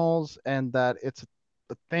semifinals and that it's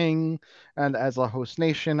a thing. And as a host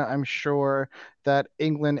nation, I'm sure that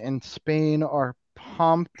England and Spain are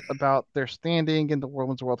pumped about their standing in the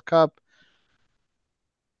Women's World Cup.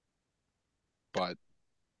 But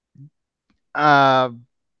Uh,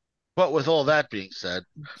 But with all that being said,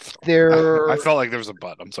 I they're felt like there was a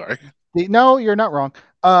but. I'm sorry. No, you're not wrong.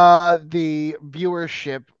 The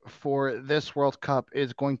viewership for this World Cup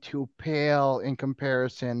is going to pale in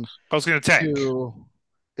comparison I was gonna tank. to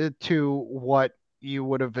to what you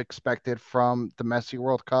would have expected from the Messi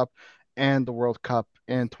World Cup and the World Cup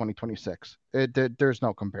in 2026. There's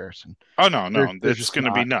no comparison. Oh no, no, There's it's just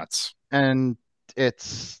gonna be not. nuts. And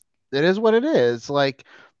it's it is what it is. Like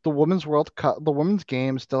the Women's World Cup, the women's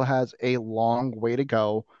game still has a long way to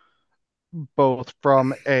go, both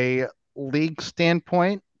from a league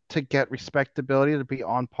standpoint to get respectability to be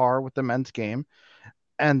on par with the men's game,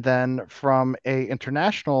 and then from a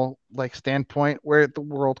international like standpoint where the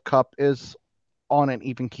World Cup is on an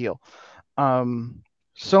even keel.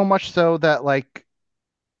 So much so that like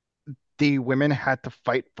the women had to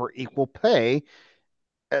fight for equal pay.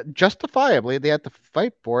 Justifiably, they had to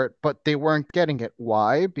fight for it, but they weren't getting it.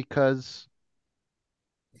 Why? Because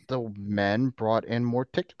the men brought in more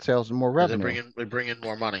ticket sales and more yeah, revenue. they bring in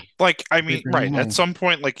more money. Like, I They mean, bring in right. At money. some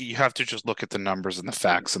point, like you have to just look at the numbers and the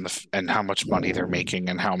facts and and how much money they're making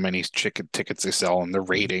and how many chicken tickets they sell and the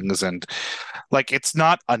ratings and like it's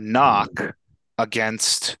not a knock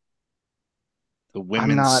against the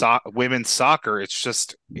I'm not women's soccer. It's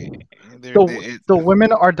just the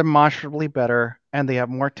women are demonstrably better and they have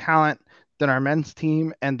more talent than our men's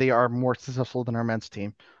team and they are more successful than our men's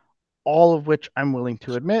team. All of which I'm willing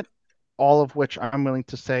to admit, all of which I'm willing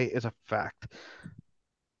to say is a fact.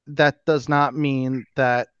 That does not mean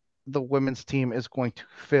that the women's team is going to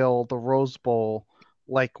fill the Rose Bowl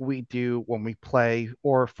like we do when we play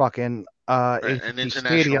or fucking An ATT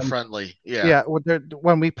international Stadium. friendly. Yeah, Yeah,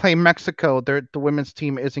 when we play Mexico, the women's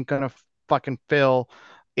team isn't going to fucking fill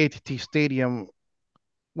ATT Stadium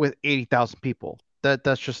with 80,000 people.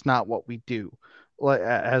 That's just not what we do. Like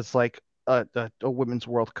as like a women's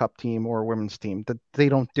World Cup team or a women's team, that they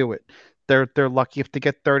don't do it. They're lucky if they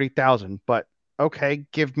get 30,000. But okay,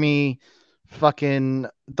 give me fucking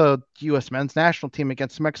the U.S. men's national team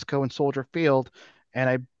against Mexico in Soldier Field, and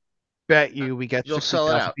I bet you we get you'll sell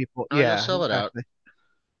it 60,000 out. people. No, you'll Yeah, sell it out. exactly.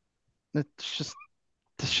 It's just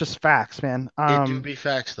it's just facts, man. It do be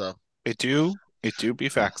facts though. it do be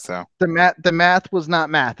facts though. The math was not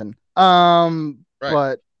mathing. Right.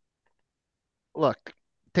 But look,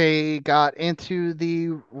 they got into the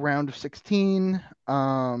round of 16.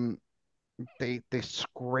 They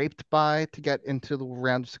scraped by to get into the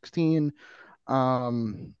round of 16.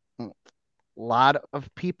 A lot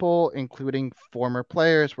of people, including former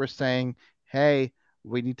players, were saying, "Hey,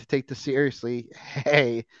 we need to take this seriously.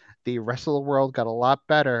 Hey, the rest of the world got a lot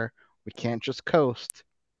better. We can't just coast."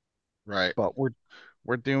 Right. But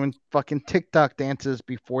we're doing fucking TikTok dances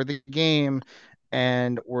before the game,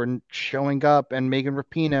 and we're showing up, and Megan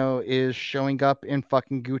Rapinoe is showing up in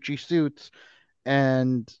fucking Gucci suits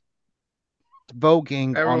and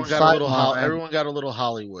voguing on the sideline. Everyone got a little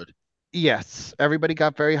Hollywood. Yes, everybody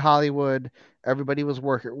got very Hollywood. Everybody was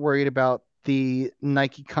worried about the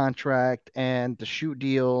Nike contract and the shoe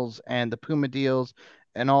deals and the Puma deals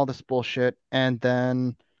and all this bullshit. And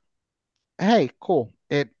then, hey, cool.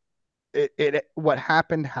 What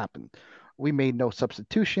happened happened. We made no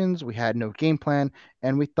substitutions, we had no game plan,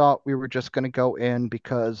 and we thought we were just going to go in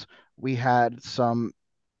because we had some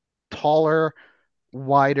taller,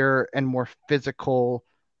 wider, and more physical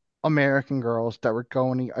American girls that were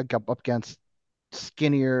going up against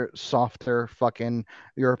skinnier, softer fucking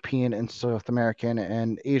European and South American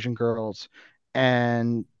and Asian girls.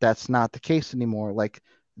 And that's not the case anymore. Like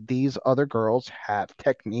these other girls have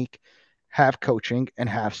technique, have coaching, and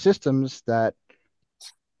have systems that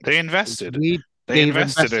They invested. we They they've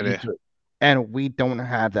invested invested in it. into it. And we don't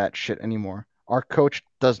have that shit anymore. Our coach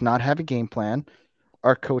does not have a game plan.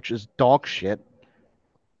 Our coach is dog shit,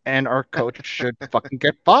 and our coach should fucking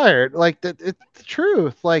get fired. Like that, it's the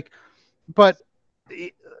truth. Like, but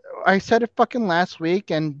I said it fucking last week,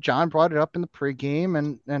 and John brought it up in the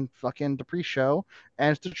pregame and fucking the pre-show,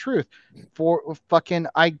 and it's the truth. For fucking,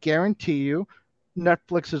 I guarantee you,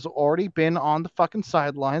 Netflix has already been on the fucking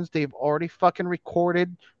sidelines. They've already fucking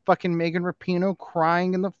recorded fucking Megan Rapinoe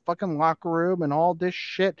crying in the fucking locker room and all this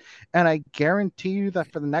shit. And I guarantee you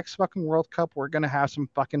that for the next fucking World Cup, we're gonna have some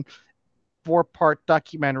fucking four-part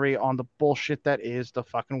documentary on the bullshit that is the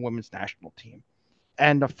fucking women's national team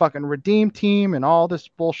and the fucking Redeem team and all this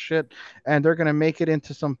bullshit, and they're gonna make it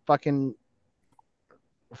into some fucking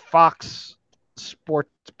Fox Sports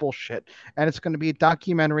bullshit, and it's gonna be a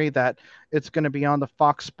documentary that it's gonna be on the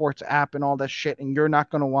Fox Sports app and all that shit, and you're not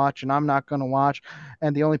gonna watch, and I'm not gonna watch,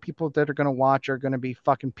 and the only people that are gonna watch are gonna be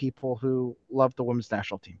fucking people who love the women's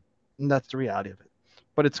national team, and that's the reality of it.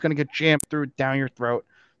 But it's gonna get jammed through down your throat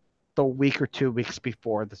the week or 2 weeks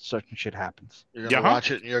before the certain shit happens. You're gonna Yeah, watch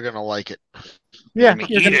it and you're gonna like it. you're Yeah, gonna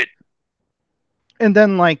you're eat gonna it. and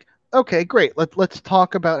then like, okay, great. Let's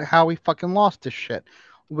talk about how we fucking lost this shit.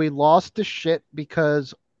 We lost this shit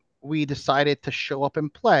because we decided to show up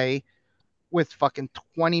and play with fucking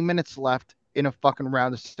 20 minutes left in a fucking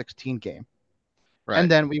round of 16 game. And Right.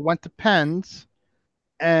 then we went to Pens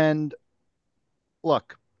and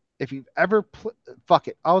look, if you've ever fuck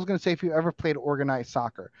it. I was going to say if you ever played organized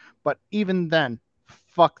soccer, but even then,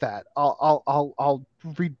 fuck that. I'll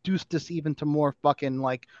reduce this even to more fucking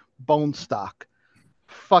like bone stock.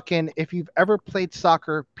 Fucking if you've ever played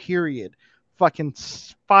soccer, period. Fucking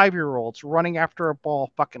 5-year-olds running after a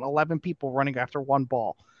ball, fucking 11 people running after one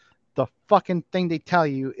ball. The fucking thing they tell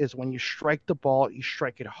you is when you strike the ball, you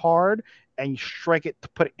strike it hard and you strike it to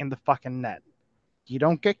put it in the fucking net. You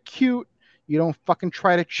don't get cute. You don't fucking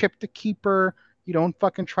try to chip the keeper. You don't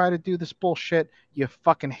fucking try to do this bullshit. You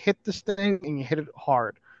fucking hit this thing and you hit it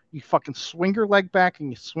hard. You fucking swing your leg back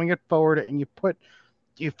and you swing it forward and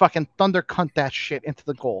you fucking thunder cunt that shit into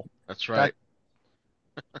the goal. That's That right.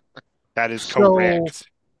 That is so correct.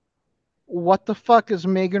 what the fuck is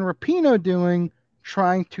Megan Rapinoe doing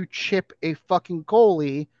trying to chip a fucking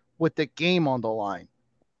goalie with the game on the line?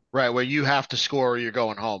 Right, where you have to score or you're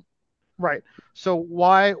going home. Right. So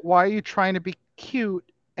why are you trying to be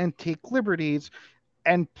cute and take liberties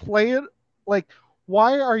and play it like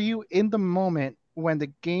why are you in the moment when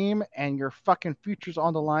the game and your fucking future's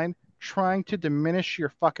on the line trying to diminish your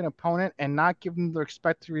fucking opponent and not give them the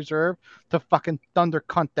respect to reserve to fucking thunder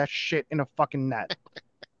cunt that shit in a fucking net?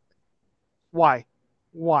 Why?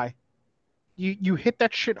 Why? You hit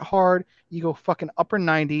that shit hard, you go fucking upper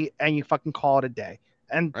 90 and you fucking call it a day.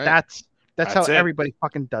 And Right. that's how That's it. everybody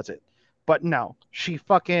fucking does it. But no, she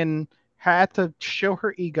fucking had to show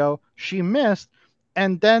her ego. She missed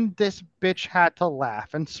and then this bitch had to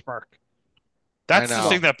laugh and smirk. I That's the know.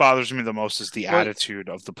 thing Look, that bothers me the most is the Well, attitude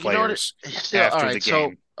of the you know what? players Still, all after the right. So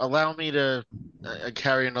game. allow me to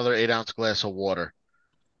carry another 8 ounce glass of water.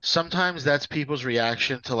 Sometimes that's people's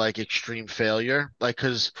reaction to like extreme failure. Like,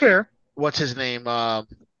 cause fair. what's his name?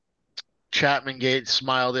 Chapman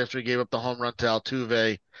smiled after he gave up the home run to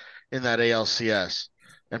Altuve in that ALCS.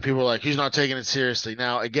 And people were like, he's not taking it seriously.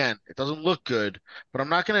 Now, again, it doesn't look good, but I'm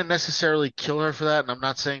not going to necessarily kill her for that. And I'm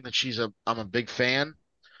not saying that I'm a big fan.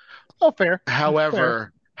 Oh, fair.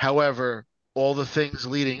 Fair. However, all the things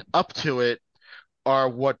leading up to it are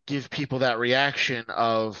what give people that reaction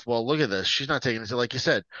of, well, look at this. She's not taking it. Like you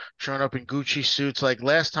said, showing up in Gucci suits. Like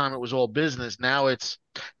last time it was all business. Now it's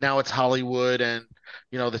Hollywood and,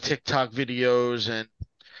 the TikTok videos and,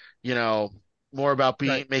 you know, more about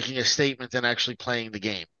Right. making a statement than actually playing the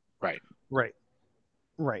game. Right. Right.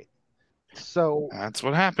 Right. So That's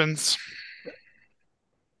what happens.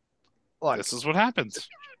 look, This is what happens.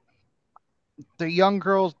 the young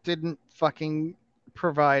girls didn't fucking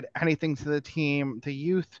provide anything to the team. The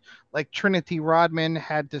youth, like Trinity Rodman,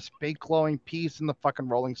 had this big glowing piece in the fucking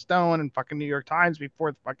Rolling Stone and fucking New York Times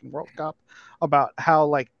before the fucking World Cup about how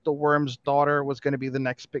like the Worm's daughter was going to be the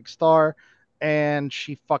next big star, and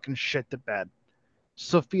she fucking shit the bed.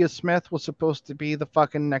 Sophia Smith was supposed to be the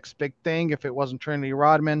fucking next big thing if it wasn't Trinity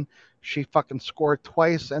Rodman. She fucking scored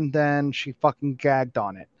twice and then she fucking gagged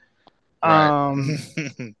on it.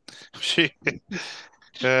 Right. she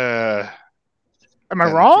uh Am I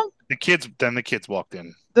then wrong? the kids walked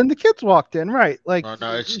in. Then the kids walked in, right? Like, No,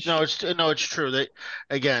 no, it's true. They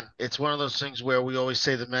again, it's one of those things where we always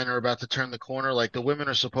say the men are about to turn the corner. Like the women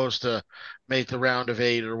are supposed to make the round of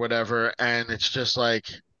 8 or whatever, and it's just like,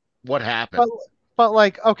 what happened? but, but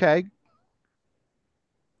like, okay,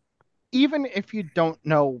 even if you don't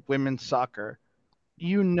know women's soccer,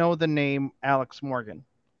 you know the name Alex Morgan.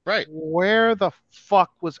 Right. Where the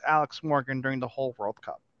fuck was Alex Morgan during the whole World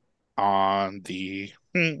Cup? On the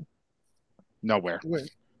nowhere.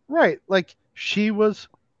 Right, like she was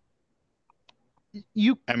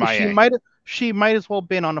you MIA. she might as well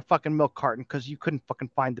been on a fucking milk carton because you couldn't fucking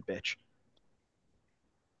find the bitch.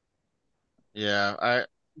 Yeah, I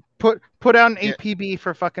Put out an yeah, APB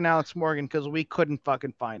for fucking Alex Morgan because we couldn't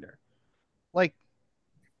fucking find her. Like,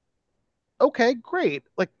 okay, great.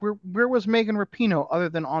 Like, where was Megan Rapinoe other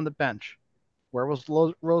than on the bench? Where was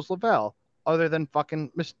Rose Lavelle other than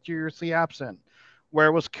fucking mysteriously absent?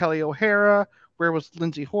 Where was Kelly O'Hara? Where was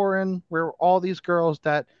Lindsay Horan? Where were all these girls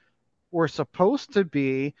that were supposed to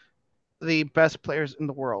be the best players in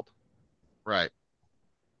the world? right.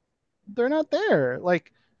 They're not there.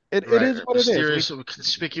 Like, it Right. is what it is. We Mysterious,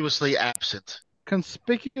 conspicuously absent.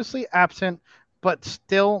 conspicuously absent, but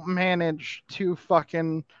still manage to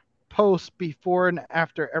fucking post before and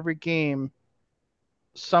after every game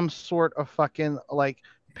some sort of fucking like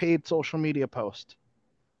paid social media post.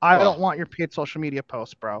 I don't Well, want your paid social media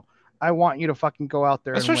post, bro. I want you to fucking go out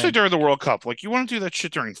there and Especially win. during the World Cup. Like you want to do that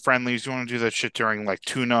shit during friendlies, you want to do that shit during like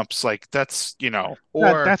tune-ups, like that's,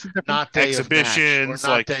 or That's a different not day of match, or exhibitions,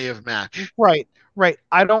 not like day of match. right, right.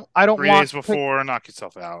 I don't 3 days before, knock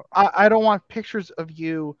yourself out. I don't want pictures of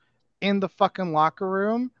you in the fucking locker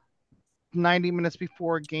room 90 minutes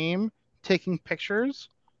before a game taking pictures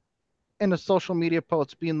in a social media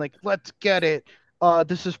post being like, let's get it.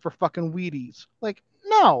 This is for fucking Wheaties. Like,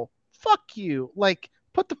 no, fuck you. Like,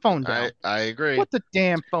 put the phone down. I agree. Put the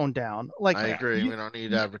damn phone down. Like, I agree. you, We don't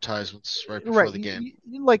need advertisements right before right. the game.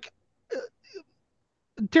 Like,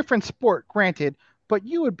 different sport, granted, but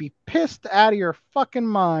you would be pissed out of your fucking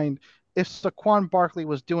mind if Saquon Barkley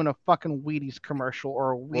was doing a fucking Wheaties commercial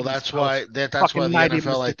or a Well, Wheaties post that's why fucking the 90 NFL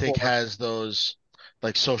minutes I think before. has those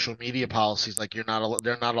like social media policies. Like they're not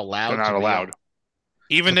They're allowed not to be allowed. to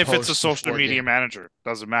Even if it's a post social before a media game. manager,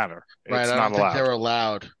 doesn't matter. Right. It's I not don't think allowed. they're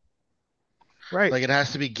allowed. Right. Like it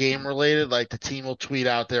has to be game related. Like the team will tweet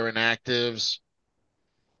out their inactives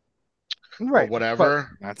or Right.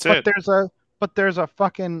 whatever. That's But it. there's a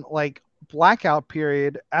fucking like blackout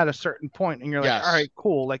period at a certain point and you're like, all Yes. right,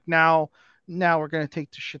 cool. Like now we're gonna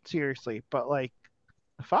take the shit seriously. But like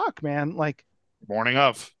fuck, man. Like Morning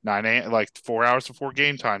of 9 a.m., like 4 hours before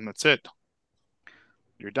game time. That's it.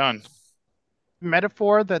 You're done.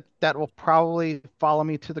 metaphor that will probably follow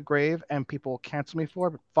me to the grave and people will cancel me for,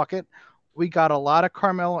 but fuck it. We got a lot of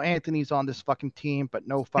Carmelo Anthony's on this fucking team, but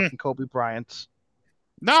no Hmm. fucking Kobe Bryant's.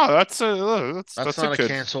 No, That's that's a not a good.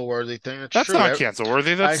 cancel worthy thing. It's That's true. not cancel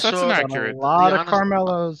worthy. I That's saw Got a inaccurate. the lot of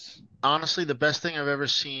Carmelos. honestly, the best thing I've ever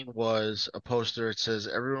seen was a poster. It says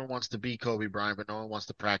everyone wants to be Kobe Bryant, but no one wants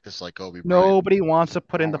to practice like Kobe Bryant. Nobody wants to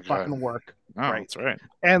put in Oh the my god. fucking work. No, Right. that's right.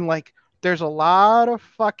 And like there's a lot of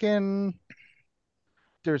fucking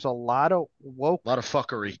there's a lot of woke A lot of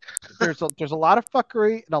fuckery. there's a lot of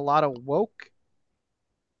fuckery and a lot of woke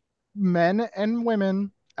men and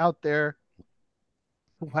women out there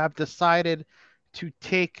who have decided to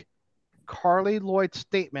take Carly Lloyd's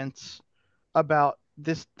statements about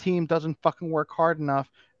this team doesn't fucking work hard enough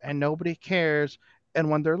and nobody cares. And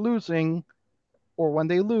when they're losing or when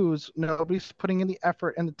they lose, nobody's putting in the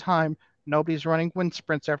effort and the time. Nobody's running wind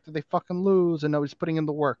sprints after they fucking lose and nobody's putting in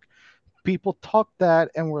the work. People talk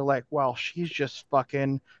that and we're like, well, she's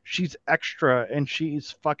extra and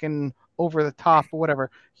she's fucking over the top or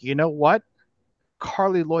whatever. You know what?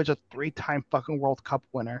 Carly Lloyd's a 3-time fucking World Cup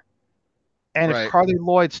winner. And if Right. Carly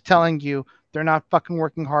Lloyd's telling you they're not fucking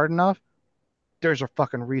working hard enough, there's a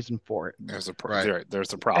fucking reason for it. Right.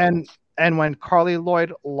 There's a problem. And when Carly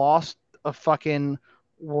Lloyd lost a fucking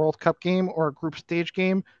World Cup game or a group stage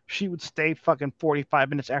game, she would stay fucking 45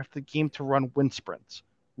 minutes after the game to run wind sprints.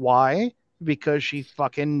 Why? Because she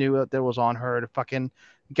fucking knew that it was on her to fucking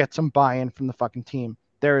get some buy-in from the fucking team.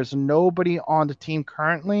 There is nobody on the team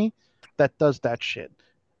currently that does that shit.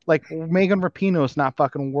 Like Megan Rapinoe is not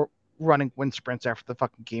fucking running wind sprints after the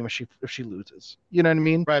fucking game if she loses. You know what I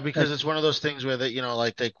mean? Right, Like, because it's one of those things where that,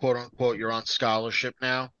 like they quote unquote you're on scholarship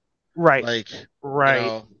now. right, Like, you right.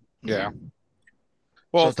 know, Yeah. so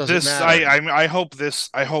Well, it doesn't matter.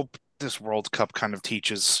 I hope this World Cup kind of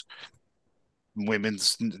teaches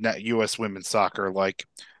U.S. women's soccer, like,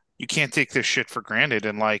 you can't take this shit for granted,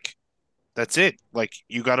 and like that's it. Like,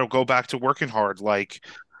 you got to go back to working hard, like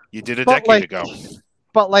you did a But decade like, ago.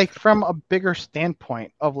 from a bigger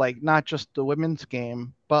standpoint of like not just the women's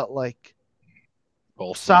game, but like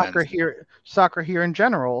Both the men. soccer here in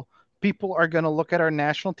general, people are going to look at our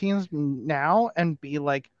national teams now and be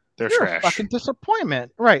like, They're you're a trash. fucking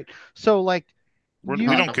disappointment. Right. So like We don't you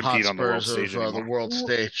Tottenham compete on the world Hotspurs stage of the anymore. world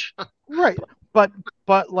stage. right.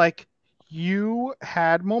 But like you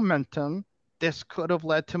had momentum. This could have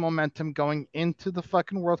led to momentum going into the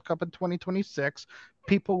fucking World Cup in 2026.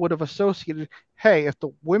 People would have associated, hey, if the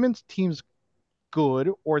women's team's good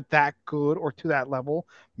or to that level,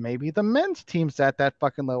 maybe the men's team's at that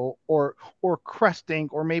fucking level or cresting,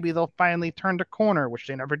 or maybe they'll finally turn the corner, which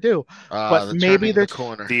they never do. But The maybe turning the they're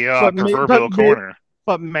corner. The but may, proverbial corner.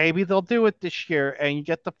 but maybe they'll do it this year, and you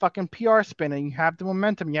get the fucking PR spin, and you have the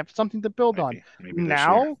momentum, you have something to build on. Maybe this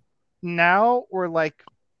year. Now we're like,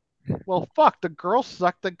 well, fuck, the girls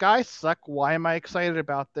suck, the guys suck. Why am I excited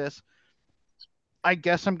about this? I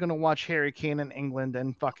guess I'm gonna watch Harry Kane in England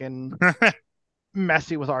and fucking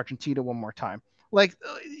Messi with Argentina one more time. Like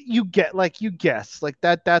you guess like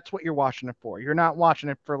that's what you're watching it for. You're not watching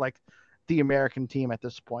it for like the American team at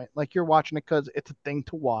this point. Like you're watching it because it's a thing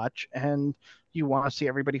to watch and you want to see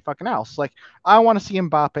everybody fucking else. Like I want to see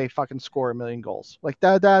Mbappe fucking score a million goals. Like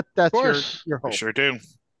Of that's your course. your We hope. sure do.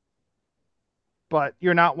 But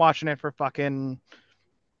you're not watching it for fucking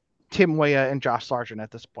Tim Weah and Josh Sargent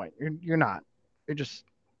at this point. You're not. You're just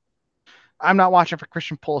I'm not watching for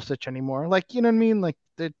Christian Pulisic anymore. Like you know what I mean? Like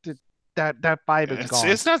that vibe is gone.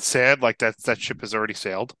 It's not sad, like that ship has already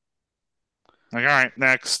sailed. Like, all right,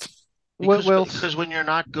 next. What will Because when you're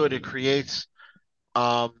not good, it creates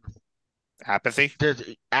um Apathy.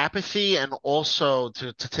 the apathy, and also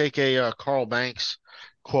to take a Carl Banks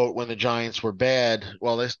quote when the Giants were bad.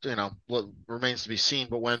 Well, this what remains to be seen.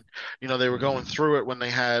 But when they were going through it when they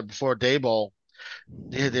had before Dayball,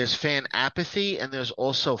 there's fan apathy and there's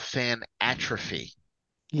also fan atrophy.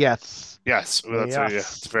 yes. Yes, yeah, it's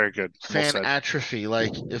Yes. very good. Well Fan said. atrophy.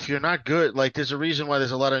 Like if you're not good, like there's a reason why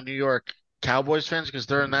there's a lot of New York Cowboys fans because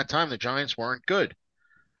during that time the Giants weren't good.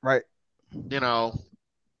 Right. You know,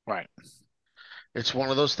 Right. it's one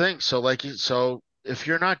of those things. So if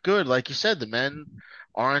you're not good, like you said, the men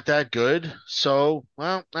aren't that good. So,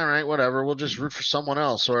 well, all right, whatever. We'll just root for someone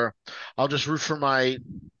else, or I'll just root for my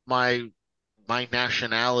my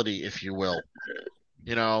nationality, if you will.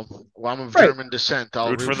 Well, I'm of Right. German descent.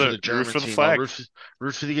 I'll root for the Root German for the team. I'll flag.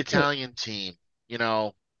 root for the Italian team. You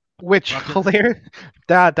know, Which fucking hilarious.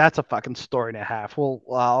 That's a fucking story and a half.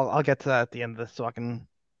 Well, I'll get to that at the end of this fucking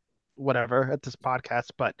whatever at this podcast.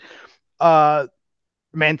 But uh,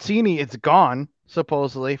 Mancini is gone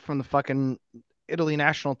supposedly from the fucking Italy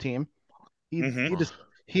national team. He Hmm. he just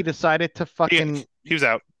he decided to fucking He was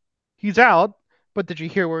out. he's out. But did you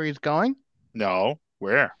hear where he's going? No.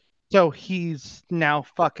 Where? So he's now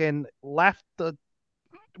fucking left the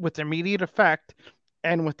with immediate effect,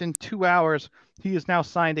 and within 2 hours, he has now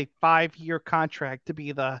signed a 5-year contract to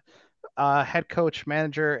be the head coach,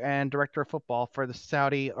 manager, and director of football for the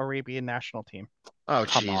Saudi Arabian national team. oh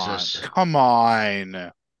Come on. Jesus. Come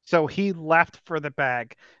on. So he left for the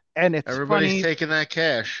bag, and it's Everybody's funny, taking that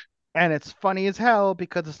cash. as hell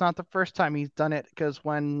because it's not the first time he's done it. Because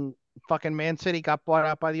when fucking Man City got bought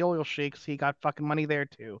out by the oil sheiks, he got fucking money there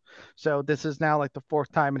too. So this is now like the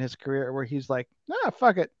fourth time in his career where he's like,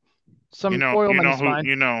 fuck it, some oil money's fine.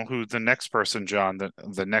 You know who the next person, John,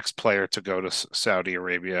 the next player to go to Saudi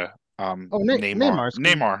Arabia, Oh, Neymar's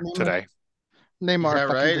Neymar today. Is Neymar that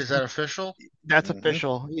fucking right? just Is that official? that's Hmm.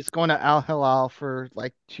 official. He's going to Al Hilal for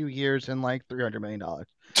like 2 years and like $300 million.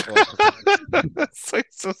 Awesome. It's like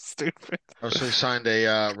so stupid. Oh, so he signed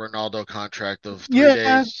a Ronaldo contract of three Yeah.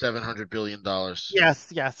 days, $700 billion.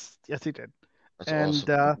 Yes, he did. That's And awesome.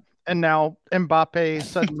 uh, and now Mbappe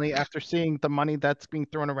suddenly, after seeing the money that's being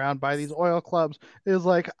thrown around by these oil clubs, is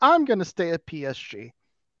like, I'm gonna stay at PSG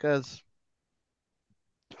because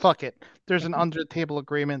fuck it. There's an under the table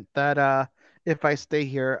agreement that if I stay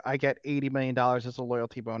here, I get $80 million as a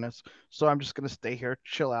loyalty bonus. So I'm just gonna stay here,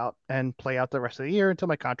 chill out, and play out the rest of the year until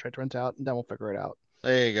my contract runs out, and then we'll figure it out.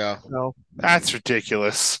 There you go. So That's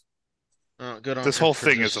ridiculous. Oh, good on This him whole for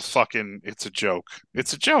thing is just. it's a joke.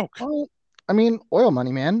 It's a joke. well, I mean, oil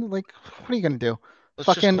money, man. Like, what are you gonna do?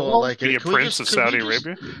 Let's just Fucking call it well, like Be it. a prince of Saudi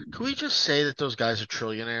Arabia. Can we just say that those guys are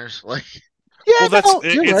trillionaires? Like, yeah, Well, that's no,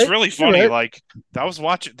 you're it's right. really You're funny. right. Like I was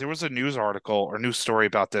watching, there was a news article or news story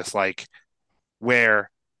about this, like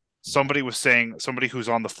where somebody was saying somebody who's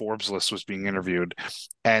on the Forbes list was being interviewed,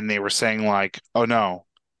 and they were saying like, "Oh no,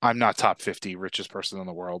 I'm not top 50 richest person in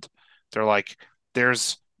the world." They're like,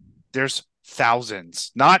 "There's there's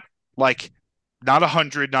thousands, not like not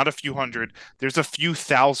 100, not a few hundred. There's a few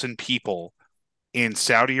thousand people in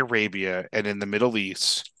Saudi Arabia and in the Middle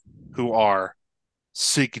East who are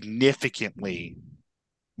significantly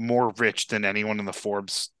more rich than anyone in the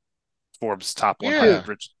Forbes top Dude, 100 yeah,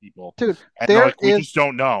 richest people." dude, And they're there like, "We is just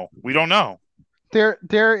don't know. We don't know."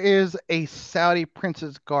 there is a Saudi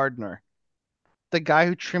prince's gardener, the guy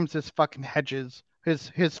who trims his fucking hedges,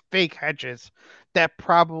 his fake hedges, that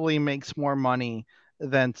probably makes more money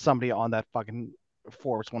than somebody on that fucking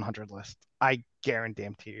Forbes 100 list. I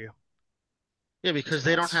guarantee you. yeah, It's because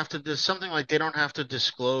they don't nuts. have to. There's something like they don't have to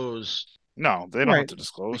disclose No, they don't have Right. to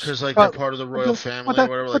disclose. because like they're But part of the but royal the, but, family or that,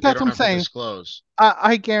 whatever. but Like they that's don't what I'm have to saying. disclose.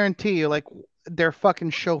 I guarantee you, like their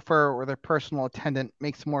fucking chauffeur or their personal attendant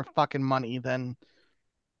makes more fucking money than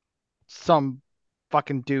some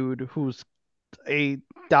fucking dude who's a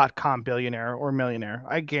 .com billionaire or millionaire.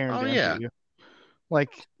 I Oh guarantee yeah. you.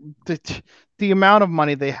 Like the amount of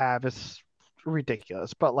money they have is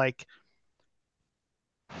ridiculous. But like,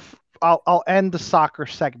 I'll end the soccer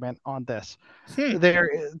segment on this. Hmm.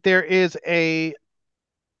 There is a,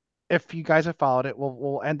 if you guys have followed it,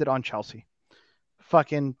 we'll end it on Chelsea.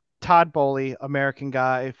 Fucking Todd Bowley, American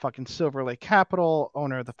guy, fucking Silver Lake Capital,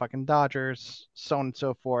 owner of the fucking Dodgers, so on and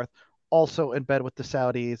so forth. Also in bed with the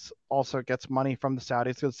Saudis, also gets money from the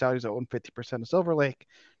Saudis because the Saudis own 50% of Silver Lake.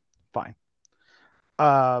 Fine.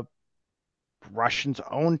 Uh, Russians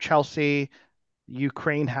own Chelsea.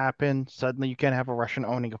 Ukraine happened. Suddenly you can't have a Russian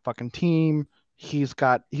owning a fucking team. He's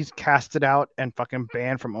casted out and fucking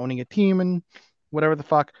banned from owning a team and whatever the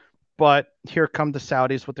fuck. But here come the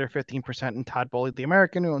Saudis with their 15% and Todd Bowley, the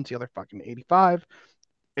American, who owns the other fucking 85.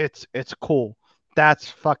 It's cool. That's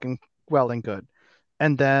fucking well and good.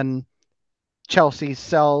 And then Chelsea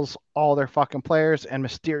sells all their fucking players and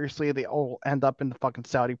mysteriously they all end up in the fucking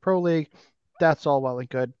Saudi Pro League. That's all well and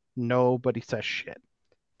good. Nobody says shit.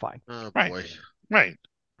 Fine. Oh Right. boy. Right.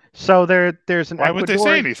 So there's an Why would they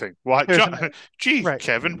say Ecuadorian anything? Why, there's an gee, right.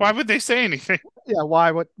 Kevin, why would they say anything? Yeah,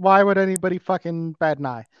 why would anybody fucking bat an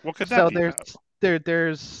eye? What could that So be about?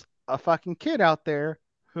 there's a fucking kid out there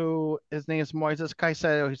who his name is Moises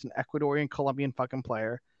Caicedo. He's an Ecuadorian Colombian fucking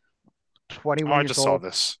player, Oh, 21 I years just saw old,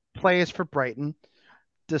 this. plays for Brighton.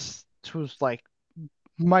 This who's like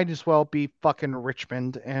might as well be fucking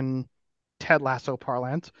Richmond in Ted Lasso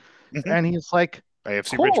parlance. Hmm. And he's like,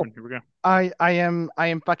 AFC cool. Richmond. Here we go. I am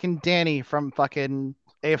fucking Danny from fucking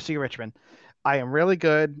AFC Richmond. I am really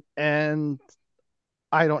good and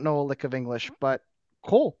I don't know a lick of English, but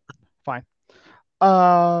cool. Fine.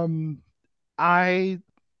 Um I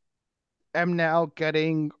am now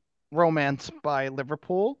getting romanced by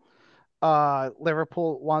Liverpool.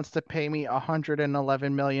 Liverpool wants to pay me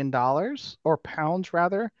 $111 million or pounds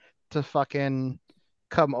rather to fucking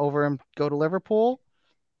come over and go to Liverpool.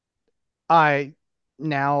 I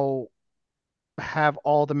now have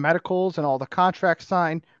all the medicals and all the contracts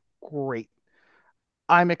signed. Great.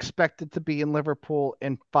 I'm expected to be in Liverpool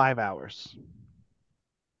in 5 hours.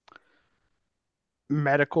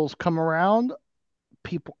 Medicals come around,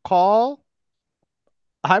 people call.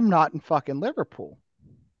 I'm not in fucking Liverpool.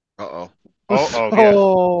 Uh-oh. Oh, oh yeah.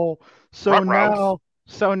 So so Ruh-roh. now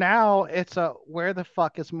so now it's a where the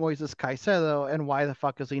fuck is Moises Caicedo and why the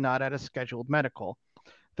fuck is he not at a scheduled medical?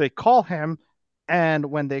 They call him, and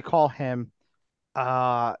when they call him,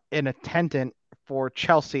 an attendant for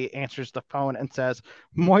Chelsea answers the phone and says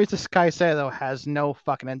Moises Caicedo has no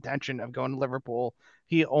fucking intention of going to Liverpool.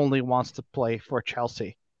 He only wants to play for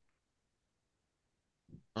Chelsea.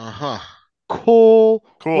 Uh-huh. Cool,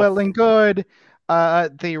 Cool. well and good.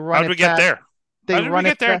 They run How'd we it get back. there? They How did we run it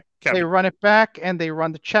get there, back. They Kevin? run it back, and they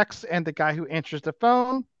run the checks. And the guy who answers the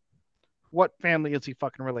phone, what family is he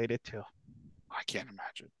fucking related to? I can't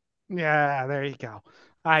imagine. Yeah, there you go.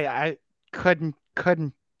 I couldn't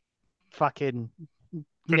fucking Couldn't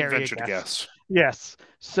nary a venture to guess. guess. Yes.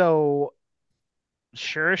 So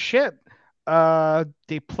sure as shit.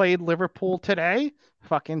 They played Liverpool today,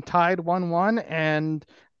 fucking tied 1-1, and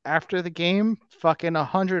after the game, fucking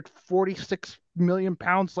 146 million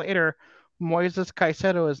pounds later, Moises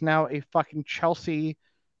Caicedo is now a fucking Chelsea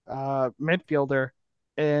midfielder,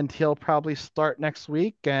 and he'll probably start next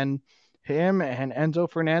week. And him and Enzo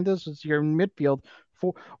Fernandez is your midfield.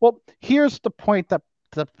 For well, here's the point that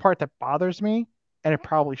the part that bothers me, and it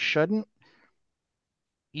probably shouldn't.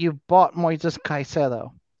 You bought Moises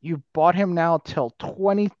Caicedo. You bought him now till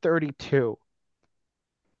 2032.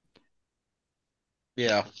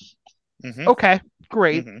 Yeah. Hmm. Okay,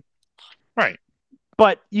 great. Hmm. Right.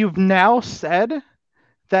 But you've now said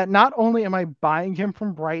that not only am I buying him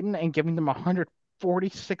from Brighton and giving them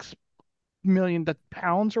 146 million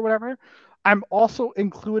pounds or whatever, I'm also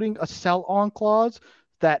including a sell on clause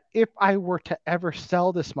that if I were to ever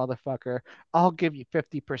sell this motherfucker, I'll give you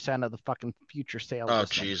 50% of the fucking future sale of Oh, this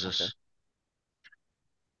motherfucker. Jesus.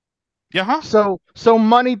 Yeah. Huh? So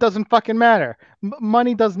money doesn't fucking matter.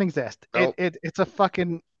 Money doesn't exist. Nope. It's a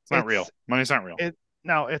fucking It's not real. Money's not real. it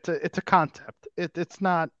no, it's a concept. It's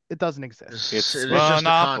not, it doesn't exist. It's It is just a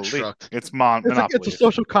monopoly. construct. It's It's a monopoly.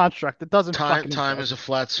 social construct. It doesn't fucking Time exist. is a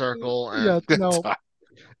flat circle, Yeah, and no.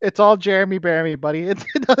 It's all Jeremy Bearimy, buddy. It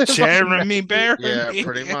doesn't fucking matter. Jeremy yeah, Bearimy.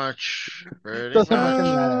 pretty much. Pretty Doesn't fucking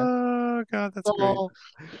much. matter. Oh God, It's that's great. all,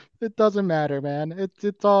 it doesn't matter, man.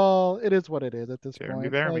 It's all, it is what it is at this Jeremy point.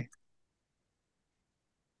 Bearimy.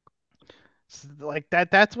 Like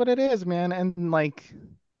that's what it is, man. And like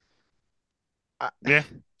I, Yeah.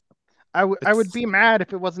 I would It's be mad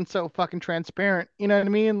if it wasn't so fucking transparent. You know what I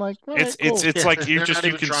mean? Like, all right, cool. it's Yeah, like they're not you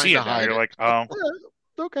even can trying see to it now. hide You're it. like, oh,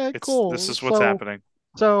 Yeah, okay, this cool. is what's happening.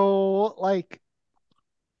 So like,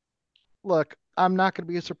 look, I'm not gonna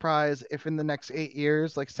be surprised if in the next 8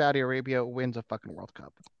 years, like Saudi Arabia wins a fucking World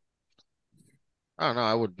Cup. I don't know.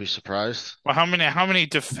 I would be surprised. Well, how many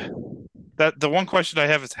that the one question I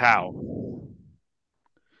have is how.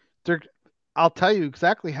 They're, I'll tell you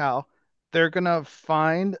exactly how. They're gonna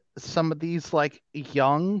find some of these like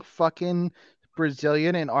young fucking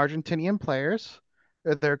Brazilian and Argentinian players.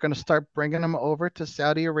 They're gonna start bringing them over to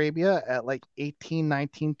Saudi Arabia at like 18,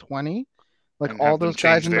 19, 20. Like And all have them those guys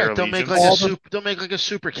change in their the Right, they'll make like a all allegiance. the they'll make like a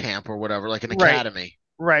super camp or whatever, like an right, academy.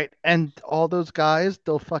 right, and all those guys,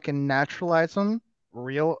 they'll fucking naturalize them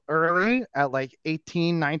real early at like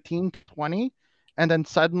 18, 19, 20, and then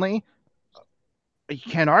suddenly you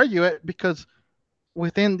can't argue it because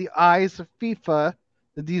within the eyes of FIFA,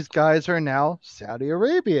 these guys are now Saudi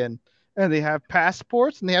Arabian and they have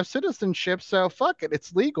passports and they have citizenship. So fuck it,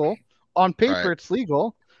 it's legal. On paper, Right. it's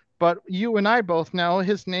legal. But you and I both know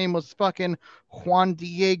his name was fucking Juan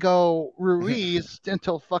Diego Ruiz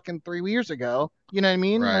until fucking 3 years ago. You know what I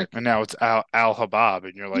mean? Right. Like, And now it's Al Habab,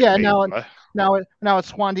 and you're like, yeah, wait, what? now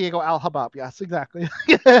it's Juan Diego Al Habab. Yes, exactly.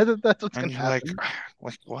 Yeah, that's what's And gonna you're like,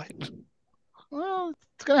 happen. what? Well,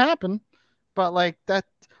 it's gonna happen. But like that,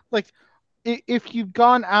 like if you've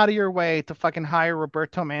gone out of your way to fucking hire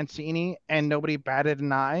Roberto Mancini and nobody batted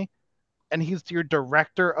an eye, and he's your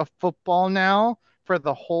director of football now for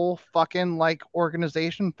the whole fucking like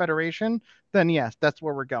organization federation, then yes, that's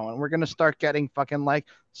where we're going. We're gonna start getting fucking like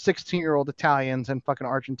 16-year-old Italians and fucking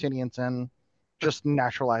Argentinians and just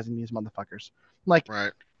naturalizing these motherfuckers. Like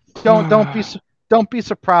Right. don't be don't be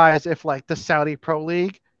surprised if like the Saudi Pro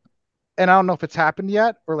League, and I don't know if it's happened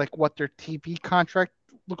yet or like what their TV contract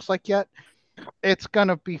looks like yet, it's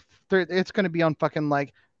gonna be it's gonna be on fucking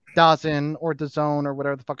like Dazn or DAZN or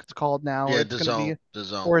whatever the fuck it's called now, or Yeah, it's gonna be the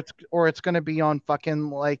zone. or it's gonna be on fucking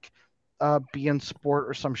like BN Sport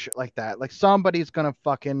or some shit like that. Like somebody's gonna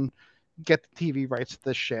fucking get the TV rights to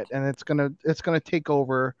this shit, and it's gonna take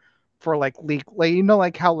over for like league, like you know,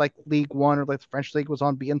 like how like League One or like the French league was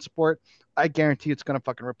on BN Sport. I guarantee it's gonna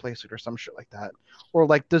fucking replace it or some shit like that, or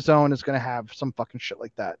like the Zone is gonna have some fucking shit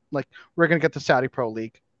like that. Like we're gonna get the Saudi Pro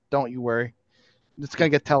League. Don't you worry. It's gonna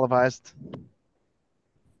get televised.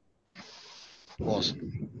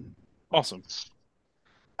 Awesome. Awesome.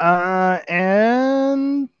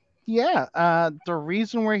 And yeah, the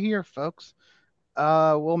reason we're here, folks,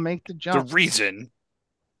 we'll make the The jump reason.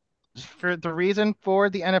 for the reason for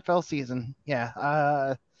the NFL season.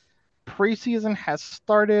 Yeah, preseason has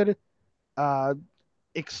started. Uh,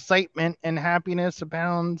 excitement and happiness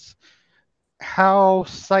abounds. How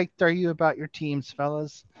psyched are you about your teams,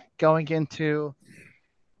 fellas, going into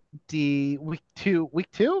the week two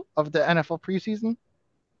of the NFL preseason?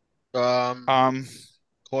 Um, Um,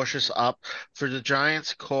 cautious for the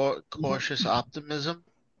Giants, cautious optimism.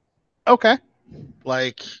 Okay.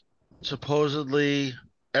 Like supposedly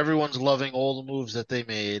everyone's loving all the moves that they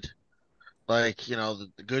made. Like, the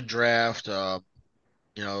good draft. They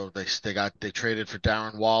traded for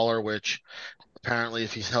Darren Waller, which apparently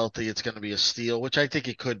if he's healthy, it's going to be a steal, which I think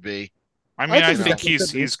it could be. I I mean, I think it think definitely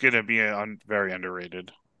could be. he's gonna be very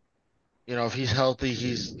underrated. If he's healthy,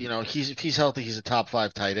 if he's healthy, he's a top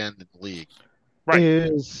five tight end in the league. Right.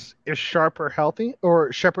 Is Sharper healthy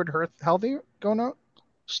or Shepard healthy going out?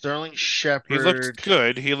 Sterling He looked Shepard,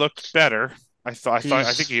 good. He looked better. I think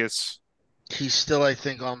he's he is. He's still, I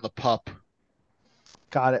think, on the pup.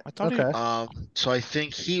 Got it. I thought he. Okay. So I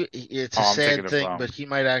think it's a Oh, I'm thinking sad of thing, but he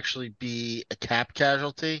might actually be a cap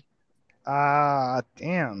casualty. Ah,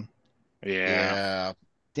 damn. yeah. Yeah,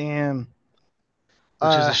 Damn.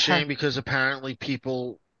 which is a Ha- shame because apparently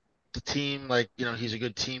the team, like, he's a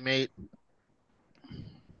good teammate, he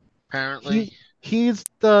apparently. he's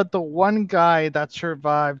the one guy that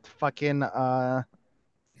survived fucking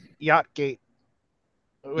Yachtgate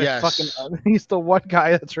with fucking Yes. he's the one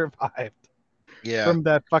guy that survived Yeah. from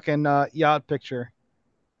that fucking yacht picture.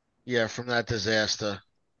 Yeah, from that disaster,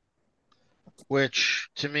 which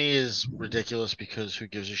to me is ridiculous because who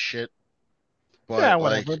gives a shit? Yeah, But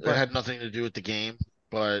like, whatever, it but had nothing to do with the game.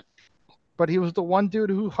 But he was the one dude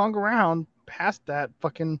who hung around past that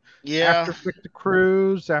fucking yeah, after Victor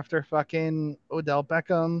Cruz, after fucking Odell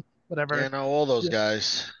Beckham, whatever. no, all those Yeah.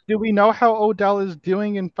 guys. Do we know how Odell is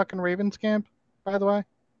doing in fucking Ravens camp, by the way?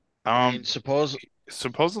 I mean, Um,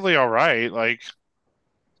 supposedly all right. Like,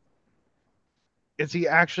 Is he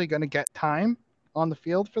actually going to get time on the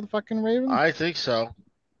field for the fucking Ravens? I think so.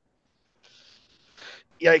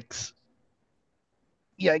 Yikes.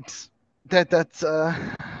 Yikes. That's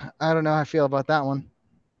I don't know how I feel about that one.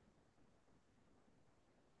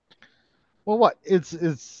 Well, what?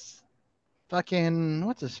 It's fucking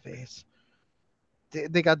what's his face?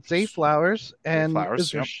 They got Zay Flowers Zay and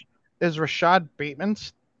Flowers. Yep. Is Rashad Bateman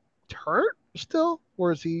hurt still,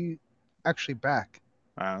 or is he actually back?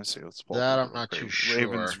 Let's see. Let's pull up That I'm not too sure.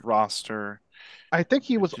 Ravens roster. I think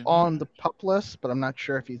he was on the No, pup list, but I'm not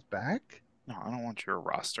sure if he's back. I don't want your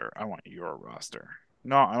roster. I want your roster.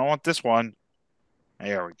 No, I don't want this one.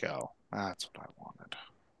 There we go. That's what I wanted.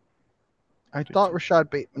 I thought Rashad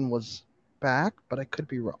Bateman was back, but I could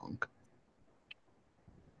be wrong.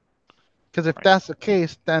 Because if Right. that's the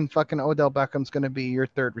case, then fucking Odell Beckham's going to be your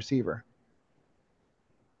third receiver.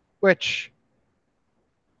 Which,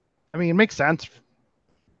 I mean, it makes sense.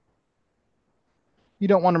 You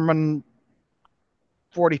don't want to run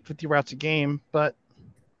 40, 50 routes a game, but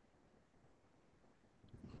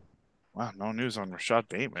Wow, no news on Rashad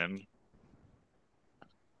Bateman.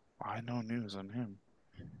 Why no news on him?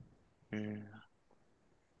 Yeah.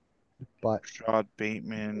 but Rashad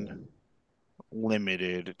Bateman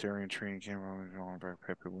limited during training camp by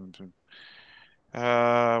Pepe Williamson.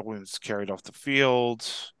 Was carried off the field.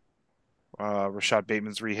 Rashad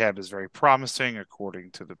Bateman's rehab is very promising,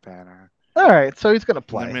 according to the banner. all right, so he's going to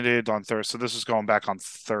play. Limited on Thursday. So this is going back on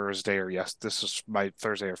Thursday, or yes, this is my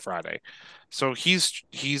Thursday or Friday. So he's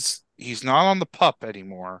not on the pup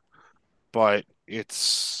anymore, but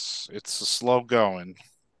it's a slow going.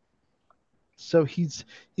 So he's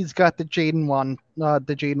got the Jaden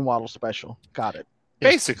Waddle special. Got it.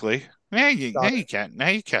 Basically, Got it. now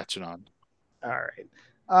you catching on. All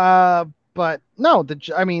right. But no,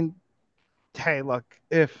 I mean, hey, look,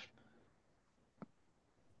 if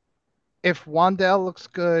Wandell looks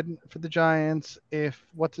good for the Giants, if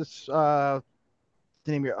what's his the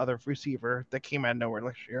name of your other receiver that came out of nowhere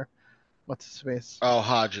last year? What's his face? Oh,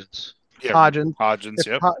 Hodgins. Yeah, Hodgins. Hodgins. If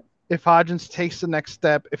Yep. if Hodgins takes the next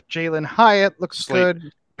step, if Jalen Hyatt looks Slate.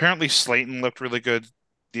 good, Apparently, Slayton looked really good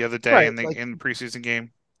the other day right? in the preseason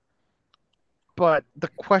game. But the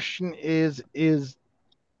question is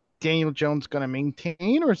Daniel Jones going to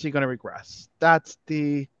maintain or is he going to regress? That's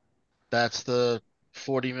the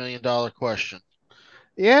 $40 million question.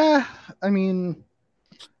 Yeah. I mean,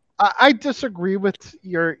 I disagree with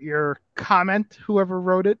your comment, whoever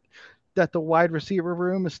wrote it, that the wide receiver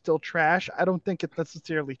room is still trash. I don't think it's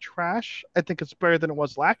necessarily trash. I think it's better than it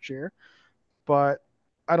was last year, but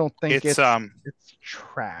I don't think It's it's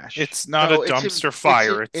trash. it's not a No, dumpster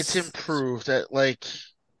fire. it's improved. That like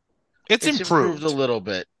It's it's improved a improved. little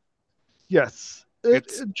bit. Yes.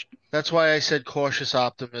 It's That's why I said cautious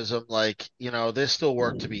optimism. Like, there's still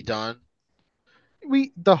work to be done.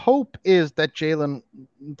 The hope is that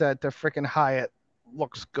that the freaking Hyatt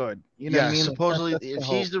looks good. You know what I Yeah, mean? Like supposedly that's the if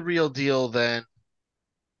hope. he's the real deal, then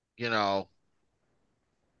you know,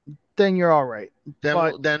 Then you're all right.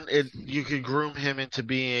 But then you could groom him into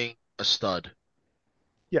being a stud.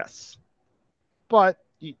 yes, but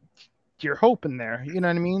you're hoping there. You know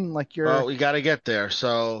what I mean? Like Well, you're we got to get there.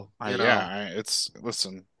 So, yeah. It's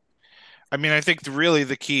listen. I mean, I think really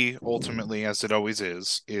the key, ultimately, as it always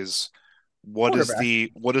is quarterback.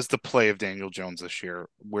 what is the play of Daniel Jones this year?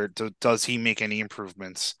 Does he make any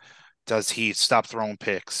improvements? Does he stop throwing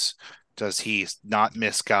picks? Does he not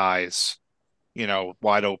miss guys?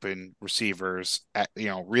 Wide open receivers at,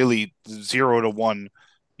 really 0 to 1,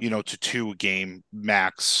 to 2 game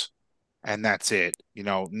max, and that's it.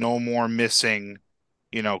 No more missing,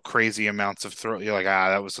 crazy amounts of throw. You're like,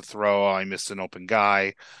 that was a throw. I missed an open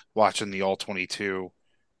guy. Watching the all 22,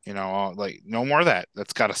 like no more of that.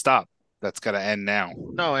 That's got to stop. That's got to end now.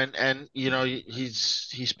 No, and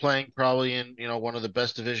he's playing probably in one of the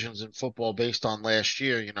best divisions in football based on last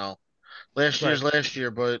year. Last Right. year's last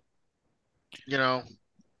year, but you know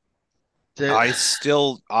that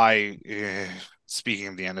Speaking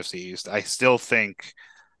of the NFC East, I still think,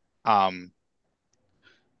 um,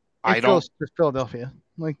 I It don't, goes to Philadelphia.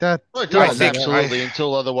 Like that. well, it We I all does knew think that. I absolutely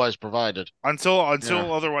until otherwise provided. Yeah.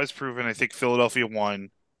 until otherwise proven, I think Philadelphia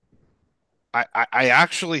won. I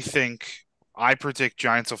actually think I predict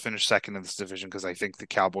Giants will finish second in this division because I think the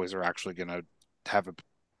Cowboys are actually going to have a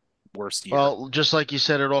worse year. Well, just like you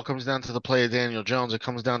said, it all comes down to the play of Daniel Jones. It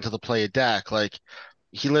comes down to the play of Dak. Like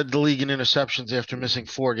he led the league in interceptions after missing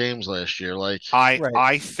 4 games last year. Like, Right.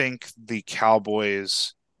 I think the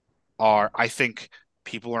Cowboys I think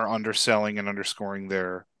people are underselling and underscoring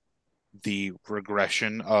the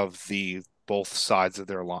regression of the both sides of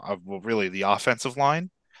their line, of, well, really the offensive line.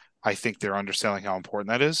 I think they're underselling how important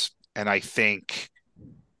that is, and I think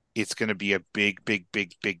it's going to be a big, big,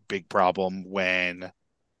 big, big, big problem when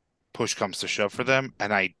push comes to shove for them.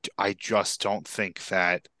 And I just don't think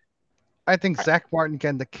that. I think I, Zach Martin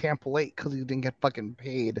getting the camp late because he didn't get fucking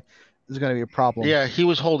paid is going to be a problem. yeah, he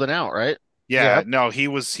was holding out, right? yeah, Yep. no, he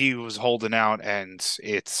was holding out, and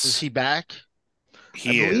Is he back?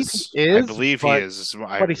 I he believe he is. I is, believe he is.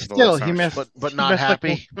 but he The still last time I checked, But he not missed like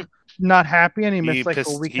happy. not happy and he missed like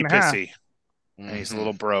a week he and a half. pissy, and he's a Hmm.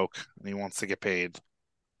 little broke, and he wants to get paid.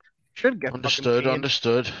 Should get fucking Understood. paid.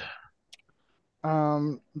 Understood.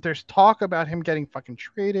 There's talk about him getting fucking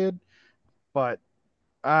traded, but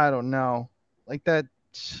I don't know. Like that,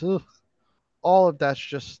 ugh, all of that's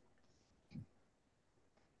just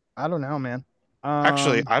I don't know, man.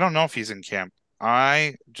 Actually, Um, I don't know if he's in camp.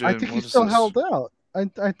 I think What he's is still this? held out.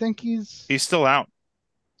 I think he's He's still out.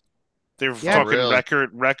 They're Oh, yeah, talking really?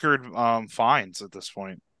 record fines at this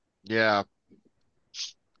point. Yeah,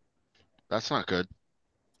 that's not good.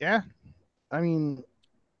 yeah. I mean,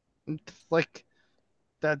 it's like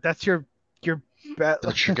that's your bet.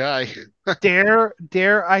 That's your guy.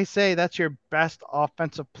 Dare I say that's your best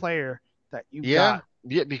offensive player that you Yeah, got.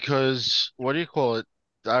 yeah, because what do you call it?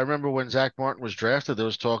 I remember when Zach Martin was drafted, there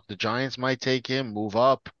was talk the Giants might take him, move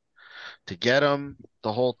up to get him,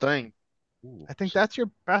 the whole thing. Ooh, I think that's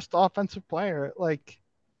your best offensive player. Like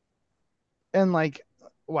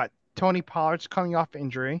what? Tony Pollard's coming off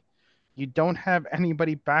injury. You don't have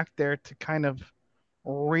anybody back there to kind of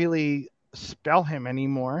really spell him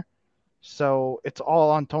anymore. So it's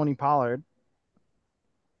all on Tony Pollard.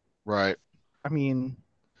 right. I mean,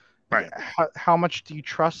 Right. how much do you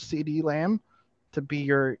trust CD Lamb to be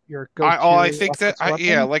your I go-to think that offensive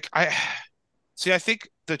weapon? I see. I think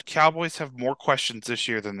the Cowboys have more questions this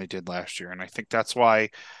year than they did last year, and I think that's why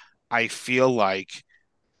I feel like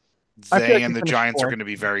I feel they like he and the finished Giants are fourth. going to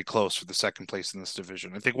be very close for the second place in this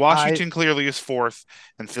division. I think I Washington clearly is fourth,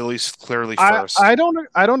 and Philly's clearly first.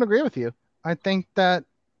 I don't agree with you. I think that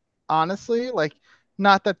honestly, like,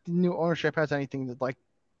 not that the new ownership has anything to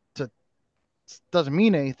to doesn't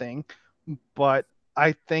mean anything, but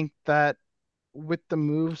I think that with the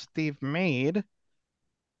moves they've made,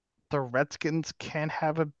 the Redskins can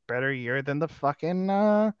have a better year than the fucking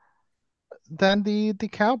than the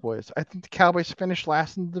Cowboys. I think the Cowboys finished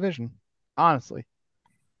last in the division. Honestly,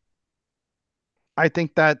 I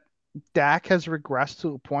think that Dak has regressed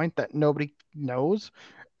to a point that nobody knows,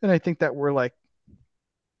 and I think that we're like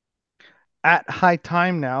at high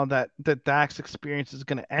time now that Dak's experience is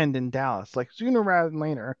going to end in Dallas, like sooner rather than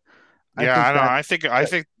later. I Yeah, think I don't know. that I that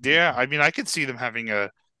think yeah. I mean, I could see them having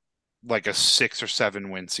a 6 or 7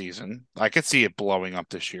 win season. I could see it blowing up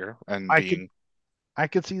this year and I could being. I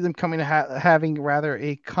could see them coming to having rather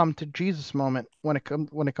a come to Jesus moment when it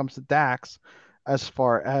comes to Dax, as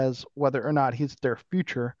far as whether or not he's their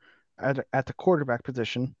future at the quarterback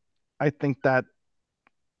position. I think that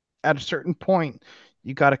at a certain point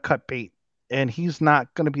you got to cut bait, and he's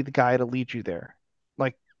not going to be the guy to lead you there.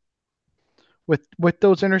 Like with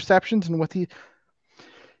those interceptions and with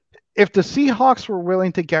if the Seahawks were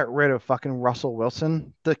willing to get rid of fucking Russell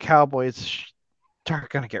Wilson, the Cowboys are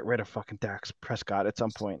going to get rid of fucking Dax Prescott at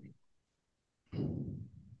some point.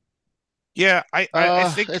 Yeah, I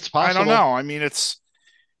think It's I don't possible. know. I mean, it's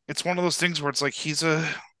one of those things where it's like he's a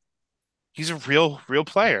real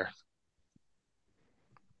player.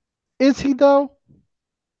 Is he though?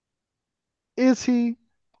 Is he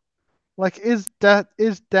like is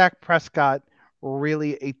Dak Prescott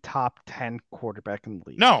really a top 10 quarterback in the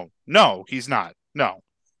league? No, no, he's not. No,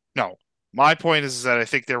 no. My point is that I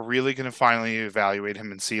think they're really going to finally evaluate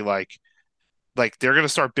him and see like like they're gonna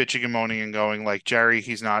start bitching and moaning and going like Jerry,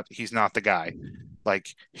 he's not the guy. Like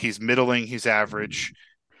he's middling, he's average,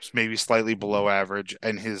 maybe slightly below average,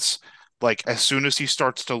 and his like as soon as he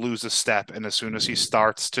starts to lose a step and as soon as he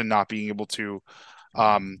starts to not being able to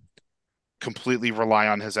um completely rely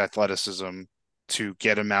on his athleticism to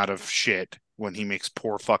get him out of shit when he makes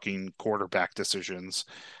poor fucking quarterback decisions.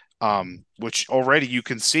 Which already you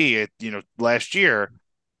can see it, last year,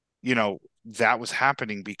 that was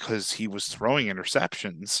happening because he was throwing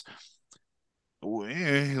interceptions.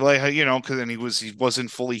 Like, because then he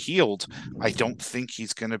wasn't fully healed. I don't think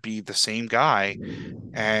he's going to be the same guy.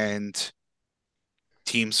 And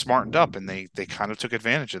teams smartened up and they kind of took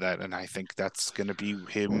advantage of that. And I think that's going to be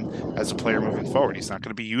him as a player moving forward. He's not going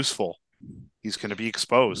to be useful. He's going to be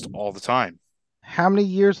exposed all the time. How many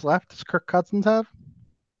years left does Kirk Cousins have?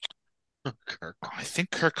 Kirk. I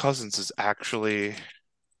think Kirk Cousins is actually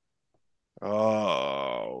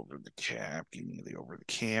over the cap. Give me the over the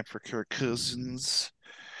cap for Kirk Cousins.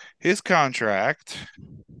 His contract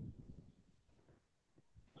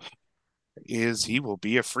is he will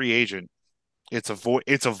be a free agent. It's a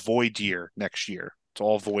void year next year. It's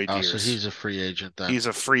all void Oh, so years. he's a free agent then. He's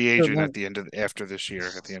a free So agent at then, the end of after this year,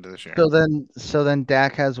 at the end of this year. so then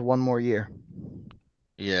Dak has one more year.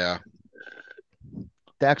 Yeah,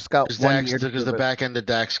 Dak's got because 1 year to because prove the it. back end of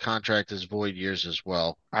Dak's contract is void years as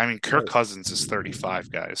well. I mean, Kirk Right. Cousins is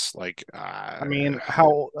 35, guys. Like, I mean,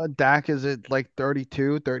 how Dak is it like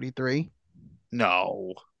 32, 33?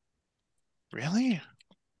 no. Really?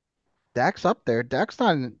 Dak's up there. Dak's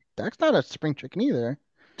not a spring chicken either.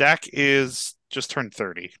 Dak is just turned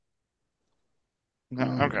 30. No,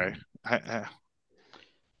 okay. Mm. I, I,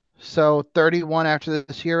 So 31 after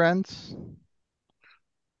this year ends.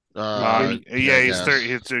 You're Yeah, I yeah, he's 30.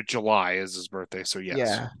 guess. It's July is his birthday, so yes.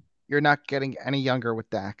 Yeah, you're not getting any younger with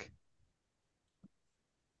Dak.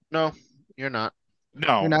 No, you're not. You're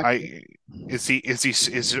No, not.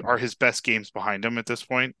 are his best games behind him at this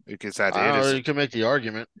point? Is that I it? don't Is know. it? You can make the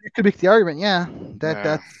argument. You could make the argument, yeah, that Uh,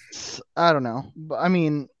 that's I don't know, but I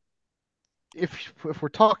mean, if we're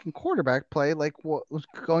talking quarterback play, like what was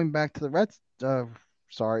going back to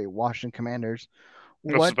the Washington Commanders,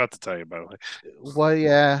 I was what about to tell you, by the way.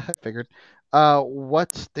 yeah, I figured.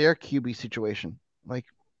 What's their QB situation? Like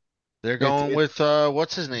They're it's going it's with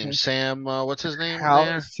what's his name? Sam. What's his name How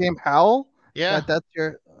there? Sam Howell? Yeah, That's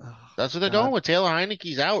your oh, that's what they're God. going with. Taylor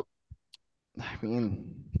Heineke's out. I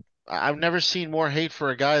mean, I've never seen more hate for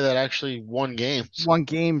a guy that actually won games. won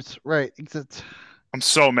games, right? I'm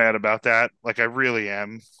so mad about that. Like, I really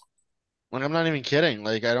am. Like I'm not even kidding.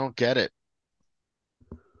 Like I don't get it.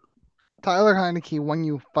 Tyler Heineke won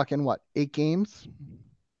you fucking what? 8 games?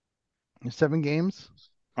 7 games?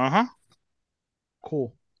 Uh-huh.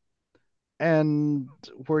 Cool. And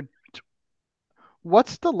we're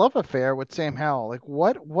what's the love affair with Sam Howell? Like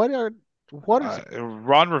what is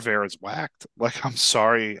Ron Rivera's whacked. Like, I'm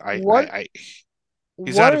sorry. what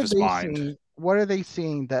He's what out of are his they mind. seeing? What are they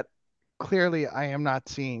seeing that clearly I am not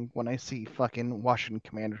seeing when I see fucking Washington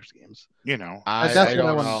Commanders games? You know, That's I what I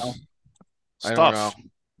don't want to know. know. I don't know. stuff,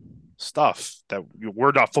 stuff that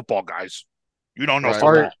we're not football guys. You don't know Right.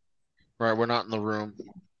 We're football. right. We're not in the room.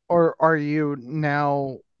 Or are you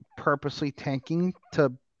now purposely tanking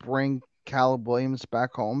to bring Caleb Williams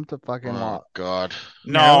back home to fucking Oh what? God.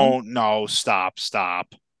 Maryland? No, no, stop,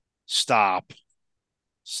 stop, stop,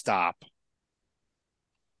 stop,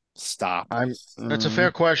 stop. I'm That's a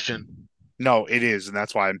fair question. No, it is, and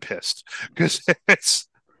that's why I'm pissed because it's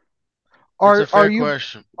It's a are fair you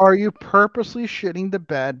question. are you purposely shitting the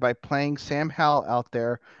bed by playing Sam Howell out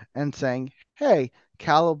there and saying, "Hey,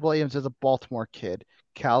 Caleb Williams is a Baltimore kid.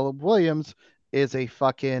 Caleb Williams is a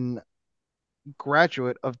fucking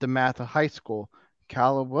graduate of DeMatha High School.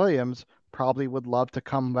 Caleb Williams probably would love to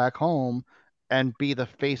come back home and be the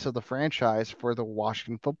face of the franchise for the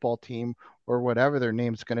Washington football team or whatever their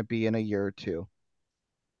name's going to be in a year or two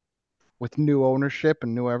with new ownership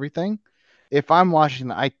and new everything." If I'm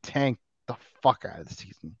Washington, I tank the fuck out of the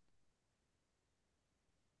season.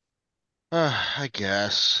 I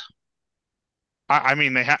guess. I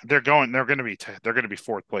mean they're going to be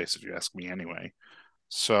fourth place if you ask me anyway.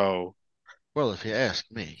 So Well, if you ask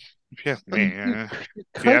me. if you ask me, You if you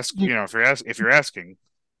could ask, if you're asking,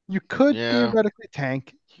 you could Yeah. theoretically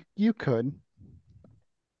tank. You could.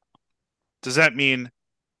 does that mean?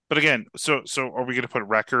 But again, so are we going to put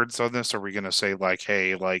records on this? Are we going to say like,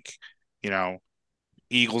 hey, like, you know,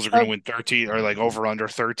 Eagles are going to Oh, win 13 or like over under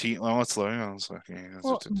 13? Well, let's look. Let's look.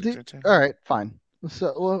 well, all right, fine.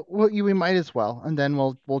 So we might as well, and then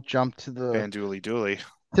we'll jump to the Bandooly dooly.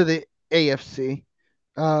 AFC,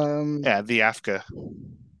 um, Yeah, the AFCA.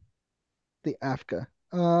 the AFCA.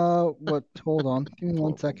 What? Hold on. Give me Pull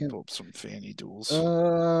one up, second. pull up some fanny duels.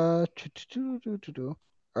 All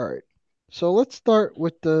right. So let's start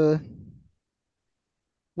with the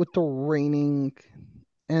reigning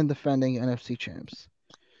and defending NFC champs.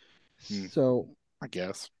 Hmm, So I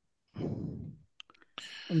guess.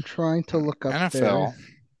 I'm trying to look up NFL there.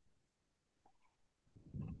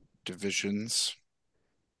 divisions.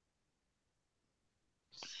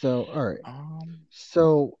 So all right. Um,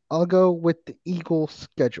 So I'll go with the Eagles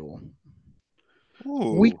schedule.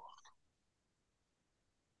 Week.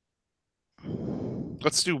 ooh,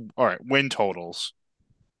 let's do all right. Win totals.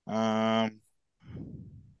 Um,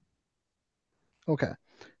 Okay. okay,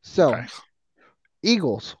 So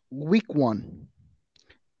Eagles week one.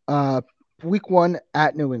 Uh, week one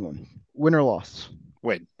at New England. Win or loss.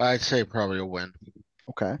 win, I'd say probably a win.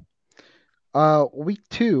 Okay. Week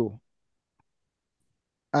two.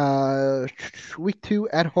 Uh, week two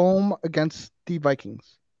at home against the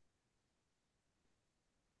Vikings.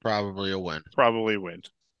 Probably a win. probably win,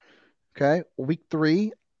 Okay. Week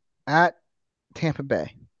three at Tampa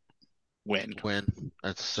Bay. win. Win. So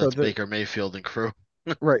That's the Baker Mayfield and crew.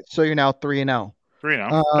 right. So you're now 3-0.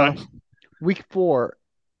 3-0. Uh, Okay, week four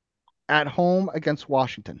at home against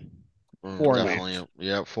Washington. 4-0. sweep. Definitely.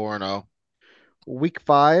 Yeah, 4-0. Week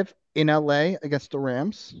five in LA against the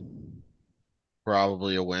Rams.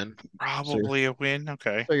 Probably a win. So you're Probably a win.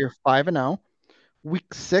 Okay. so you're 5-0.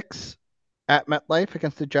 Week six at MetLife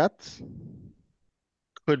against the Jets.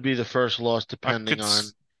 Could be the first loss I depending could, on.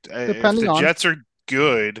 if Depending the on, Jets are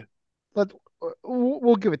good, let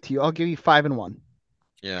we'll give it to you. I'll give you 5-1.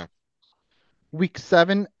 Yeah. Week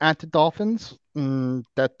seven at the Dolphins.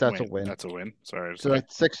 That's a win. win. That's a win. Sorry to So say.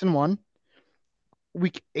 that's 6-1.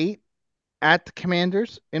 Week eight at the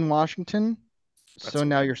Commanders in Washington. That's So a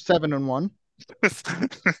now win. you're 7-1.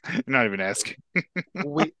 Not even asking.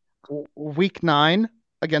 Week week nine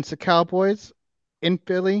against the Cowboys in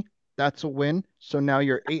Philly. That's a win. So now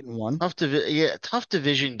you're 8-1. Yeah, tough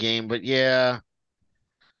division game, but yeah,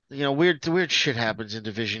 weird shit happens in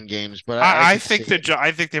division games, but I I could think see it.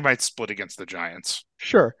 I think they might split against the Giants.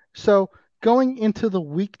 Sure. So going into the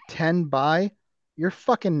week 10 bye, you're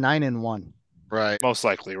fucking 9-1. Right. Most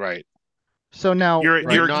likely, right. So now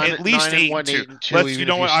Right. You're Nine at least nine and eight and one, two. 8-2, Let's, you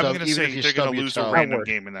know what? I'm gonna even if say you they're gonna stub your lose a toe. at random work.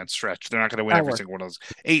 game in that stretch. They're not gonna win At every work. single one of those.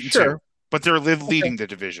 8-2. Sure. But they're Okay. leading the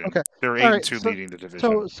division. Okay. They're All eight and right. two So leading the division.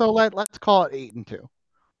 so so let's call it 8-2.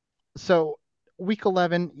 So week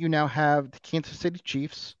 11, you now have the Kansas City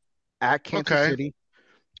Chiefs at Kansas Okay. City.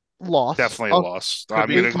 Loss. Definitely a Oh, loss. Could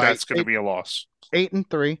be a eight fight. That's gonna eight be a loss.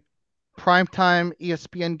 8-3. Primetime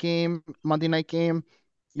ESPN game, Monday night game.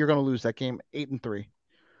 You're gonna lose that game. 8-3.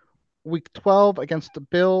 Week 12 against the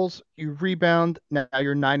Bills, you rebound. Now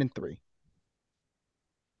you're 9-3.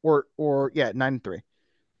 Or yeah, 9-3.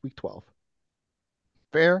 Week 12.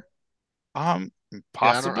 Fair? Yeah,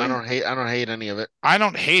 Possibly. I don't hate any of it. I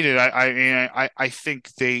don't hate it. I mean, I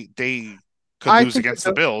think they could I lose think against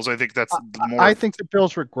the Bills. I think that's I, more I of think the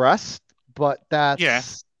Bills regressed, but yeah,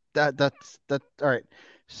 that's all right.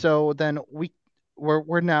 So then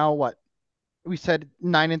we're now what? We said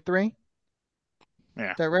 9-3. Is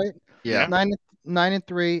yeah, that right? Yeah. yeah.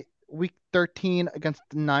 9-3. Week 13 against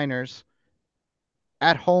the Niners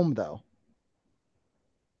at home though.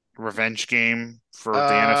 Revenge game for the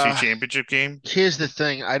NFC Uh, Championship game. Here's the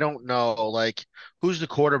thing. I don't know. Like, who's the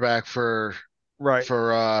quarterback Right.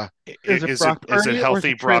 for Is it Brock Is it Purdy or is healthy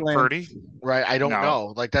it Trey Brock Lance? Purdy? right? I don't No.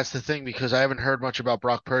 know. Like, that's the thing because I haven't heard much about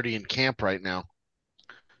Brock Purdy in camp right now.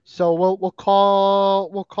 So we'll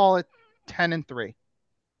call it 10-3.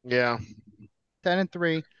 Yeah.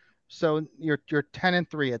 10-3. So you're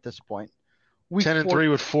 10-3 at this point. Week 10 and four, 3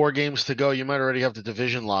 with 4 games to go. You might already have the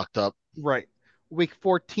division locked up. right. Week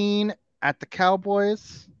 14 at the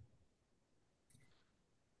Cowboys.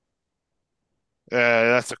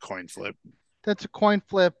 That's a coin flip. That's a coin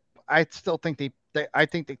flip. I still think I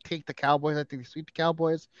think they take the Cowboys. I think they sweep the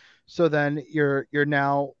Cowboys. So then you're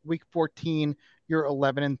now week 14, you're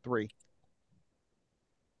 11-3.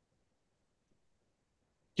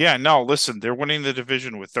 Yeah, no, listen, they're winning the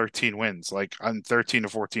division with 13 wins. Like I'm 13 to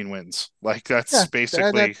 14 wins. Like Yeah, that's that, that,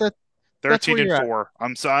 basically that that's 13 where and you're at. 4.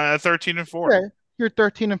 I'm sorry, 13 and 4. Yeah, you're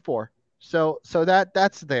 13-4. So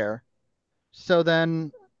that's there. So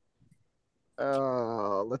then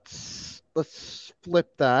let's flip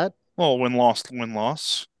that. Well, win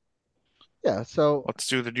loss. Yeah, so Let's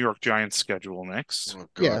do the New York Giants schedule next. Oh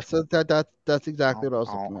yeah, God. so that's exactly what I was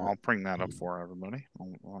looking at. I'll bring that up for everybody.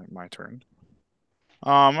 My turn.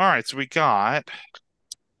 All right, so we got.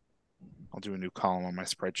 I'll do a new column on my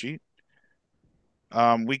spreadsheet.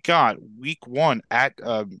 We got week 1 at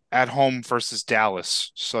home versus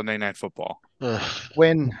Dallas, Sunday Night Football. Ugh.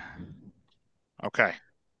 Win. Okay.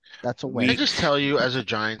 That's a I win. just Week tell you, as a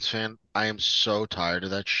Giants fan, I am so tired of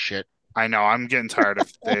that shit. I know I'm getting tired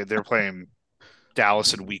of they're playing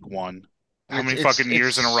Dallas in week 1. How It's many it's fucking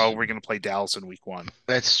years in a row it's are we gonna play Dallas in week 1?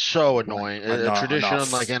 it's so One. annoying. A Enough, tradition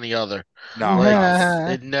unlike enough. any other. No, Like enough.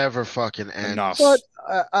 it never fucking ends. But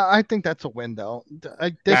Enough. I think that's a win, though. This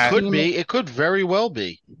It At could team, be. It could very well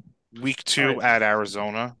be. week all 2 right, at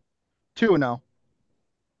Arizona. 2-0.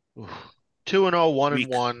 Oof. 2-0, one and Week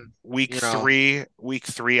one. week You know, 3, week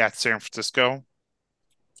 3 at San Francisco.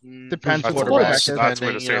 who's Depends the who the That's a quarterback? quarterback loss. is. That's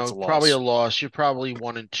where to Depending. You say it's a know, probably a loss. loss. You're probably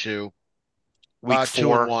 1-2. Week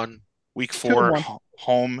Two and 4, one. week Two and 4 one.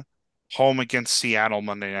 home against Seattle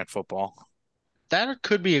Monday Night Football. That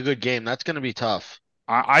could be a good game. That's going to be tough.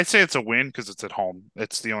 I'd say it's a win because it's at home.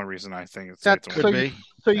 It's the only reason I think it's say That it's a Could win. be.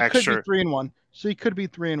 so you could be Extra 3-1. So you could be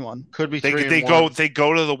 3-1. Could be they three and they go one. they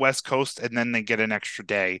go to the West Coast and then they get an extra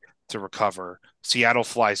day to recover. Seattle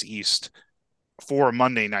flies east for a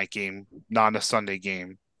Monday night game, not a Sunday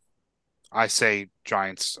game. I say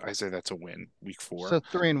Giants. I say that's a win. Week 4. So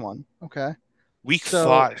 3-1. Okay. Week So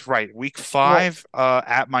 5, right? Week well, 5,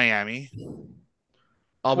 at Miami.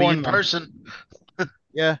 I'll be four in and one. person.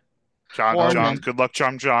 Yeah, John, four I'll and John. be one. Good luck,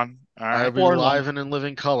 John. All I'll right. be 4-1. live and in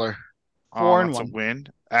living color. Four and That's a one. win.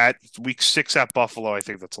 At week 6 at Buffalo, I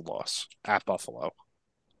think that's a loss. At Buffalo.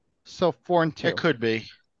 So 4 and It 2. could be.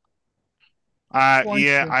 4 and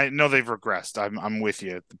Yeah, 2. I know they've regressed. I'm with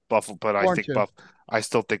you, Buffalo, but 4 and 2. I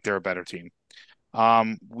still think they're a better team.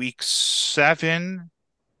 Week 7,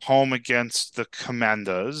 home against the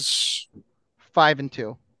Commanders. 5 and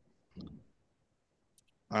 2.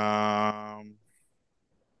 Um,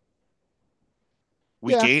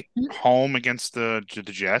 week Yeah. 8, home against the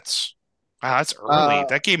Jets. Ah, that's early. Uh.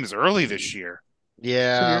 That game is early this year. So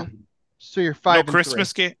Yeah. you're No 5 and 3.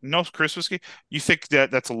 Christmas game. No Christmas game. You think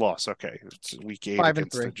that's a loss? Okay, it's week 8 5 and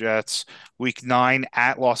against the 3. Jets. Week 9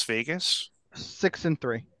 at Las Vegas. 6 and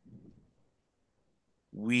 3.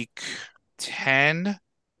 Week 10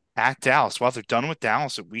 at Dallas. Wow, they're done with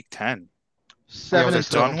Dallas at week 10. Yeah, Seven but They're they and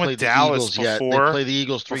still three. done haven't with played the Dallas Eagles yet. They before play the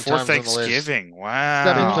Eagles three before times in the last. Thanksgiving. They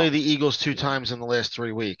Seven. play Wow. the Eagles 2 times in the last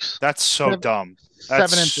 3 weeks. That's so Seven. dumb.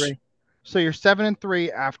 Seven and That's three. So you're 7 and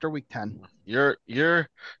 3 after week 10. You're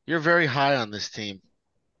very high on this team.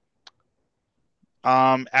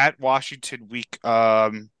 at Washington week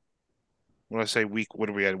what do I say what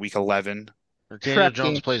are we at? Week 11. Daniel Trap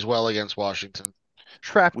Jones game. plays well against Washington.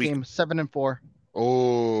 Trap Week game. 7 and 4.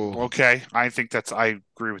 Oh, Okay, I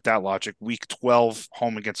agree with that logic. Week 12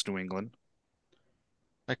 home against New England.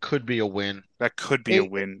 that could be a win. That could be a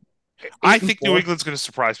Eight. win. I Eight and think New four. England's going to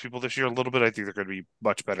surprise people this year a little bit. I think they're going to be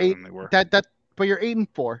much better Eight. than they were. That. But you're 8 and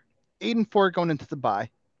 4. 8 and 4 going into the bye.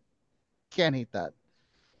 Can't hate that.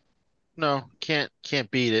 No, can't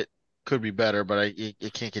beat it. Could be better, but you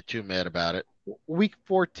can't get too mad about it. Week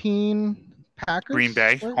 14. Green Packers.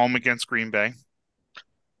 Bay, Right? home against Green Bay.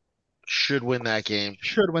 Should win that game.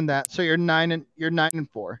 Should win that. So you're 9 and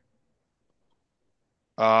 4.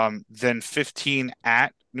 Then 15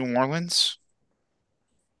 at New Orleans.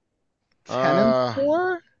 10 and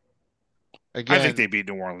 4. I think Again, they beat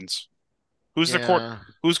New Orleans. Who's the court? yeah.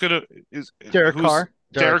 Who's gonna is Derek who's Carr.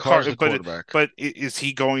 Derek Derek Carr? Carr's the But quarterback. is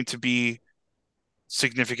he going to be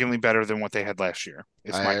significantly better than what they had last year?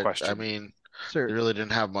 Is my I question. mean, So they really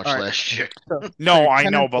didn't have much all right. last year. So No, you're I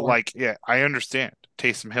 10 know, and but 4. like, yeah, I understand.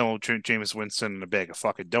 Taysom Hill, Jameis Winston, and a bag of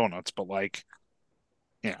fucking donuts, but like,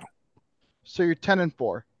 you know, So you're 10 and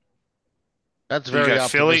 4. That's you very got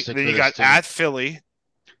Philly, optimistic then for you this got team. at Philly,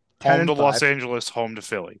 10 home and to Los 5. Angeles, home to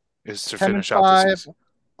Philly is to 10 and finish out the 5. season.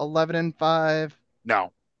 11 and 5.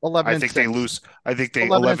 No, 11 I and think they 6. lose. I think they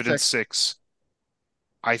 11 and 11 and 6. 6.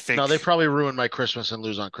 I No, they think probably ruined my Christmas and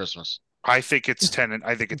lose on Christmas. I think it's 10 and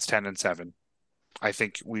I think it's 10 and 7.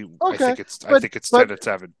 Okay, I but think it's but 10 and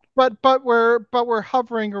 7. but we're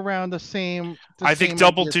hovering around the same I think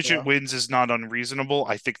double ideas digit though. wins is not unreasonable.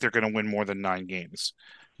 I think they're going to win more than 9 games.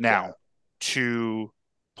 Yeah. Now, to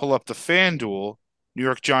pull up the FanDuel, New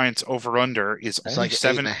York Giants over under is It's only like eight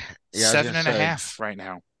and seven a. Yeah, I was seven gonna and a say. half right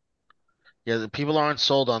now. Yeah, the people aren't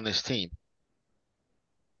sold on this team.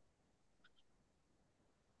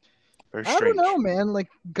 Very I don't know, strange. man. Like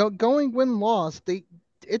going win loss,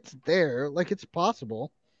 it's there. Like it's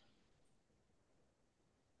possible.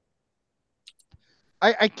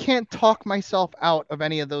 I can't talk myself out of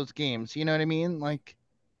any of those games. You know what I mean? Like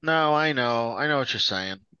No, I know. I know what you're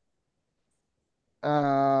saying.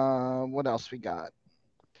 what else we got?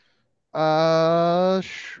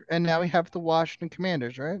 And now we have the Washington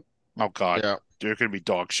Commanders, right? Oh God, Yeah. they're going to be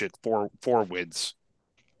dog shit. Four wins.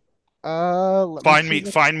 Let me see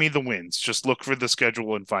what. Find me the wins. Just look for the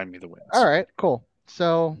schedule and find me the All wins. right, cool.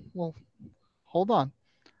 So, well, hold on.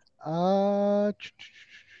 Uh,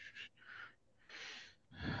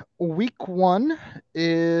 week 1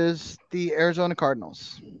 is the Arizona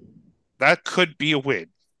Cardinals. That could be a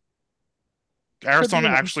win. Could be Arizona a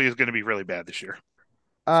win. actually is going to be really bad this year.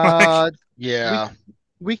 Like, Uh, week Yeah.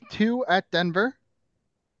 week 2 at Denver.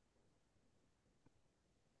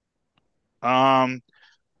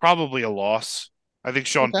 probably a loss. I think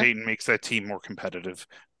Sean Okay. Payton makes that team more competitive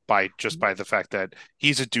by the fact that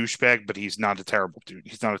he's a douchebag, but he's not a terrible dude.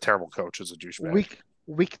 He's not a terrible coach as a douchebag.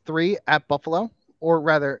 Week 3 at Buffalo, or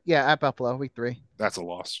rather, yeah, at Buffalo. Week 3. That's a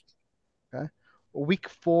loss. Okay. Week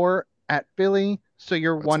 4 at Philly. So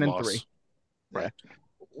you're That's a 1-3. loss. Yeah. Right.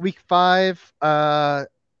 Week 5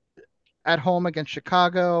 at home against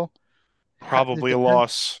Chicago. It Probably a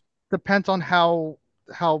loss. depends on how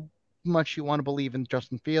much you want to believe in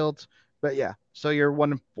Justin Fields, but yeah, so you're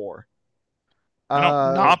 1-4. I don't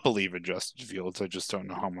Uh, not believe in Justin Fields. I just don't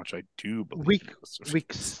know how much I do believe in week Justin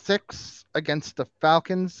week Fields. 6 against the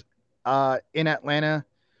Falcons, in Atlanta.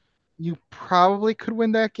 You probably could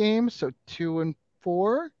win that game, so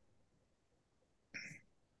 2-4.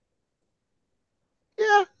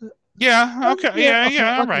 Yeah, Yeah. Okay. yeah, Yeah. okay,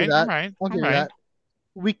 Yeah. All I'll give you right. All that. right. I'll All give you right. that.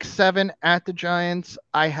 Week 7 at the Giants,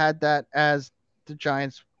 I had that as the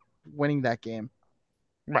Giants winning that game.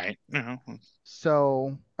 Right. You know.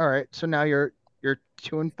 So, all right, so now you're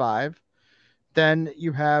 2-5. Then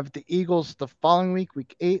you have the Eagles the following week,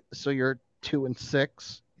 week 8, so you're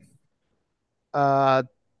 2-6. Uh,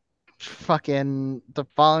 fucking the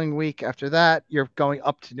following week after that, you're going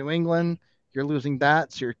up to New England. You're losing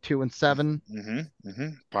that, so you're 2-7.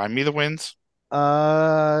 Find me the wins.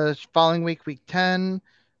 Following week, week 10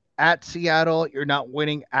 at Seattle, you're not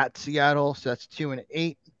winning at Seattle, so that's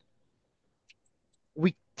 2-8.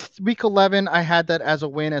 Week week 11, I had that as a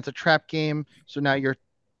win as a trap game, so now you're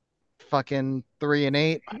fucking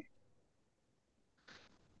 3-8.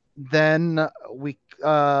 Then week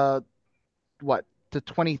what the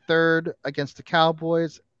 23rd against the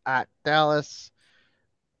Cowboys at Dallas.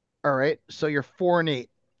 All right, so you're 4-8,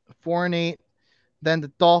 4-8. Then the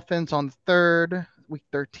Dolphins on the third, week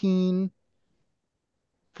 13,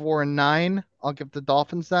 4-9. I'll give the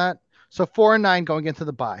Dolphins that. So 4-9 going into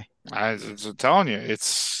the bye. I'm telling you,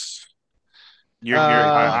 it's you're Uh,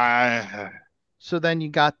 I so then you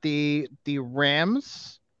got the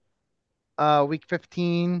Rams, week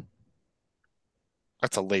 15.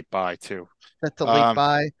 that's a late buy too. That's a late Um,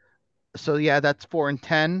 bye. So yeah, that's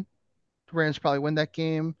 4-10. The Rams probably win that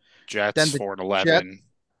game. Jets Then the 4-11,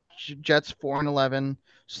 Jets 4-11.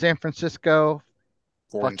 San Francisco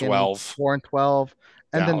 4 and fucking 12. 4-12,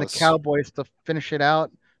 and then the Dallas. Cowboys to finish it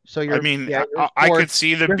out. So I you're mean, yeah you're I four. could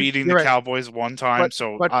see them beating You're the right, Cowboys one time, but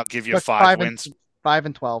so but I'll give you but 5 wins.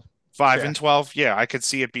 5-12. So 5 yeah, and 12. Yeah, I could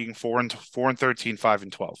see it being 4 and 13, 5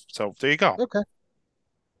 and 12. So there you go. okay.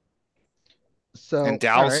 And So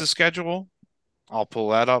all right, Dallas's schedule, I'll pull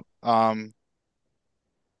that up.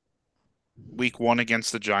 Week 1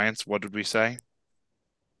 against the Giants, what did we say?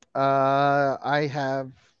 I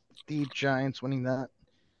have the Giants winning that.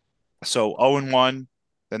 So 0 and 1.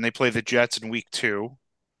 Then they play the Jets in week 2.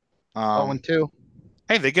 Oh and Um, two.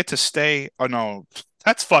 hey, they get to stay. Oh no,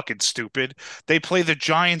 that's fucking stupid. They play the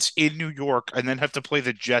Giants in New York and then have to play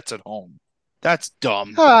the Jets at home. That's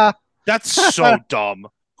dumb. Ha! That's so dumb.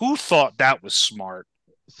 Who thought that was smart?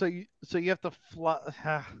 So you have to fly.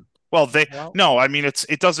 Well, they Well, no, I mean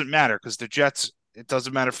it doesn't matter because the Jets. It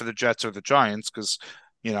doesn't matter for the Jets or the Giants because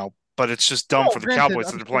but it's just dumb no, for the granted, Cowboys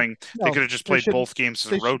that I'm they're sure. playing. They No, could have just they played should. both games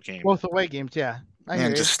as a They should road game both away games. Yeah, I hear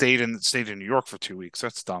and you. just stayed in New York for 2 weeks.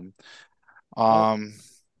 That's dumb. Well, Um,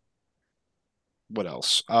 what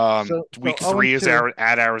else? so Week 0 and three is 2,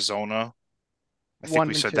 at Arizona. I think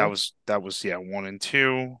we one and said two. that was yeah 1 and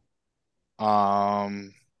 2.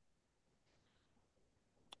 Um,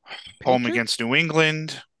 home against Patriots New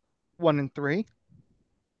England, 1-3,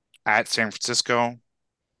 at San Francisco,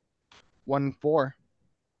 1-4,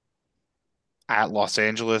 at Los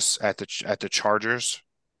Angeles, at the Chargers.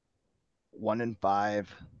 1-5.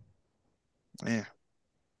 Yeah,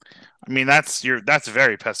 I mean that's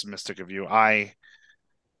very pessimistic of you. I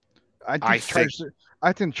I think the think Chargers.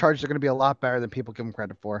 I think the Chargers are going to be a lot better than people give them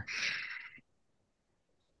credit for.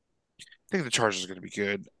 I think the Chargers are going to be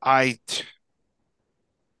good.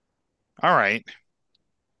 All right.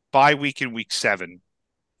 Bye week in week 7,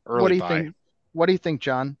 What early do you bye. think? What do you think,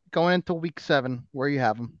 John? Going into week 7, where you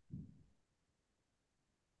have them?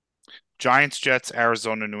 Giants, Jets,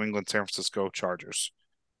 Arizona, New England, San Francisco, Chargers.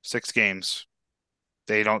 6 games.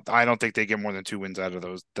 They don't. I don't think they get more than 2 wins out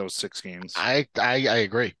of those 6 games. I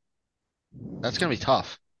agree. That's gonna be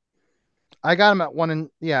tough. I got them at one and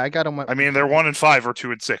yeah, I got them at. I mean, they're 1-5 or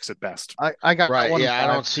 2-6 at best. I got Right. one and Yeah, I five.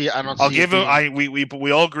 don't see I don't I'll see it give them. being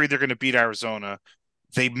We all agree they're going to beat Arizona.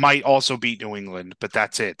 They might also beat New England, but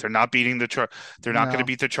that's it. They're not beating They're not going to No,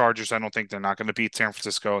 beat the Chargers. I don't think they're not going to beat San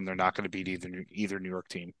Francisco, and they're not going to beat either New York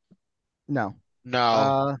team. no.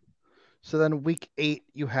 no. Uh, so then week 8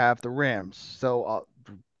 you have the Rams. So I'll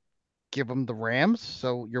give them the Rams.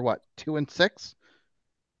 So you're what 2-6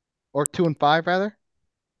 or 2-5 rather?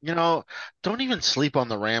 You know, don't even sleep on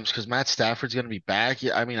the Rams because Matt Stafford's gonna be back.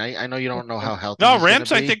 Yeah, I mean, I know you don't know how healthy No, he's gonna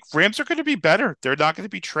Rams. I be. think Rams are going to be better. They're not going to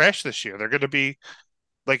be trash this year. They're going to be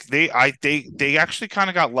like they actually kind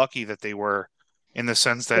of got lucky that they were in the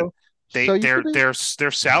sense that So so you could be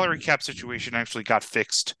their salary cap situation actually got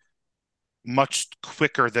fixed much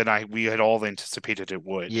quicker than we had all anticipated it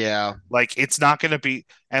would. Yeah. Like it's not going to be,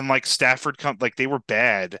 and like Stafford like they were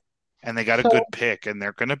bad and they got a so good pick and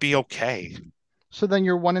they're going to be okay. so then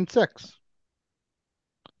you're 1-6.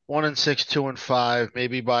 1-6, 2-5,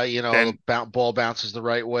 maybe by the Then ball bounces the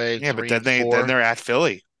right way, yeah, but three then and four. they're at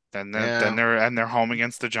Philly. Yeah. They're home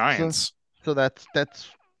against the So Giants. so that's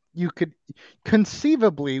you could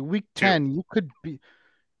conceivably week Two, 10 you could be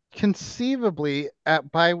conceivably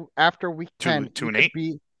at by after week two, 10 two you and could eight,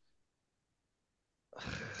 be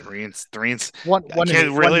 3 and 3 and. one and eight,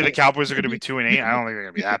 one Really, and the eight. Cowboys You are going could to be be 2 and you 8. I could be don't think they're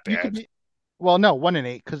going to be you could that you could bad. be well no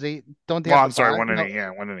 1-8 because they Well, have the I'm sorry, bye 1 and no 8. Yeah,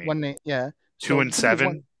 1 and 8. 1-8 yeah Two so and you could be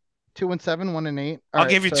seven. 2-7 1-8 all I'll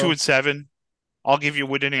right give you two so and seven. I'll give you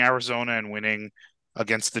winning Arizona and winning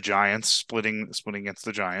against the Giants, splitting against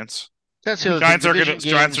the Giants. That's the other week thing. Division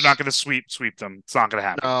Giants are not games, gonna sweep them. It's not gonna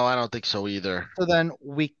happen. no, I don't think so either. so then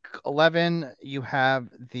week 11 you have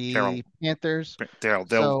They'll the Panthers they'll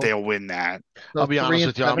they'll so they'll win that. I'll so be three honest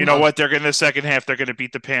and with you. You I'm, seven know I'm what? They're gonna the second half. They're gonna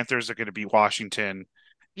beat the Panthers. They're gonna beat Washington.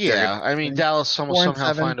 They're gonna yeah, I mean okay, Dallas will four and somehow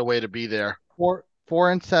seven find a way to be there.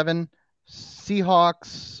 4-7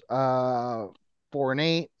 Seahawks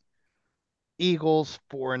 4-8 Eagles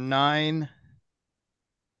 4-9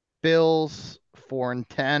 Bills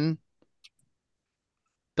 4-10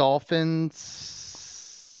 Dolphins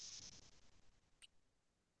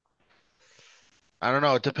I don't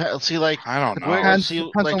know. It depends. See, like I don't where know. see,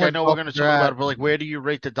 depends on like where I the know we're going to Dolphins are talk about at. it, but like where do you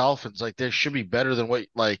rate the Dolphins? Like they should be better than what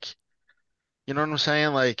you know what I'm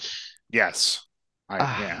saying? Like Yes, I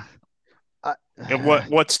yeah. Uh, uh,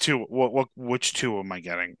 What's two? Which two am I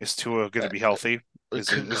getting? Is Tua going to be healthy? Is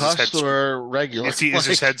his head concussed or regular? is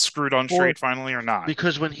his Like head screwed on for straight finally or not?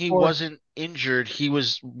 because when he for wasn't injured, he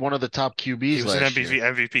was one of the top He QBs was an last year.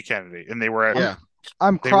 MVP candidate, and I'm Yeah.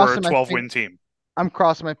 I'm they were a crossing my 12 fingers. win team. I'm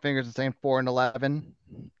crossing my fingers and saying 4-11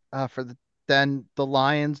 for then the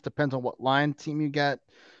Lions depends on what Lion team you get.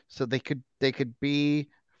 So they could be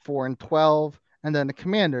 4-12 and then the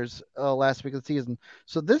Commanders last week of the season.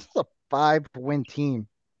 So this is a 5-win team.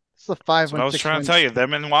 This is a That's five what I win was six trying to win tell you.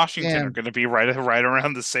 Them and Washington are damn. going to be right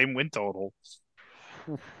around the same win total.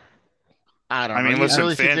 I I don't know. mean, You listen,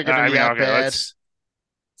 really think they're going to I be mean, that okay, bad? let's.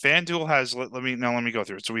 FanDuel has let me go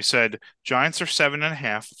through it. So we said Giants are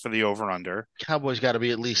 7.5 for the over under, Cowboys got to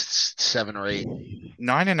be at least 7 or 8.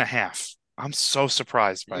 9.5. I'm so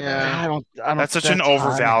surprised by that. Yeah. I don't That's such an that's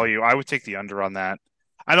high. overvalue. I would take the under on that.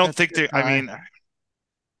 I don't think That's they. I high. mean,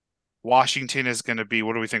 Washington is going to be.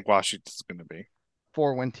 What do we think Washington's going to be?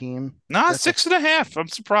 4-win team. Nah, That's a 6.5. I'm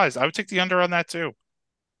surprised. I would take the under on that too.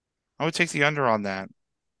 I would take the under on that.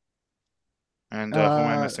 And who am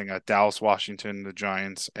I uh missing? Dallas, Washington, the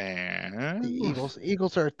Giants, the and Eagles.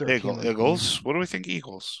 Eagles are a 13-win Eagles. team. What do we think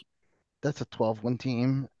Eagles? That's a 12-win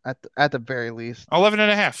team at the very least.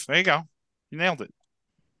 11.5. There you go. You nailed it.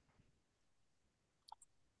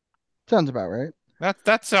 Sounds about right. That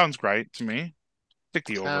sounds great to me. Take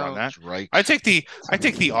the over on that. Sounds right. I take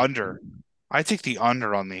the under. I take the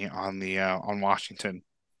under on Washington.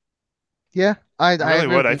 Yeah, I I I really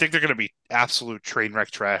agree would. with I you. think they're going to be absolute train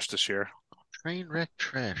wreck trash this year. Train wreck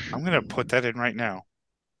trash. I'm going to put that in right now.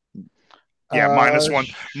 Yeah, Uh,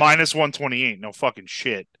 minus 128. No fucking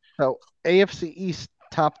shit. so AFC East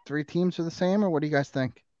top three teams are the same, or what do you guys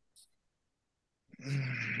think?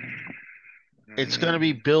 It's going to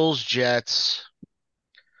be Bills, Jets,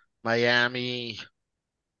 Miami,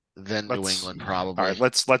 then New Let's England, all right.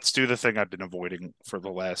 probably. Let's do the thing I've been avoiding for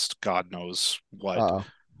the last God knows what. Uh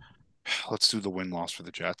Let's do the win loss for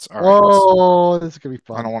the Jets. All right. oh, this is gonna be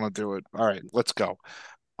I don't fun. want to do it. All right. Let's go.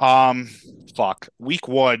 Um, fuck. Week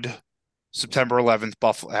 1, September 11th,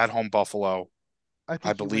 Buffalo at home Buffalo. I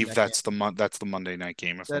I think you win believe that game. that's the Monday night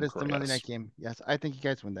game if That I'm is the correct. Monday Yes. night game. Yes, I think you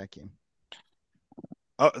guys win that game.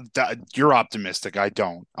 You're optimistic. I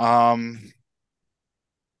don't.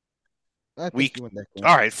 I think Week. you win that game.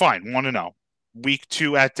 All right, fine. 1-0. Week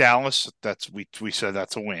 2 at Dallas. We said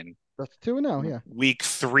that's a win. That's 2-0, yeah. Week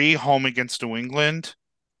 3 home against New England.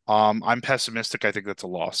 I'm pessimistic. I think that's a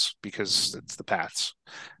loss because it's the Pats,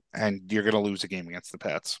 and you're going to lose a game against the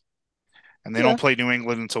Pats. And they Yeah. don't play New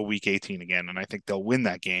England until week 18 again, and I think they'll win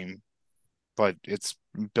that game. But it's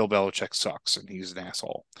Bill Belichick sucks, and he's an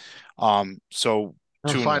asshole. So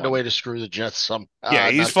He'll two and find a one. way to screw the Jets some. Yeah,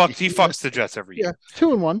 he's Not fucked. He fucks the Jets every Yeah. year.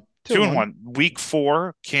 2-1. Two Two and and one. one. Week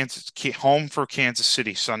 4, Kansas home for Kansas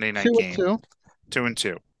City Sunday night Two and game. two.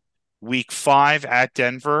 2-2. Week 5 at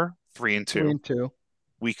Denver. 3-2. 3-2.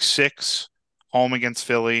 Week 6 home against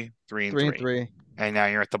Philly. Three and 3-3. three. And now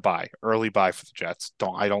you're at the bye. Early bye for the Jets.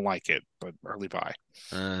 I don't like it, but early bye.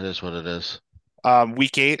 It is what it is.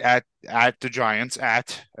 Week 8 at the Giants.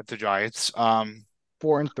 At the Giants.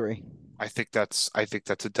 4-3. I think that's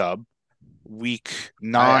a dub. Week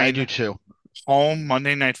I do 9 too. home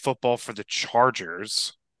Monday Night Football for the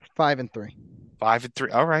Chargers. 5-3.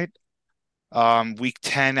 5-3. All right. Week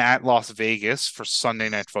 10 at Las Vegas for Sunday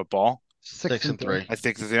Night Football. 6-3. I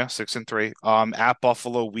think 6-3. At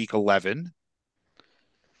Buffalo week 11.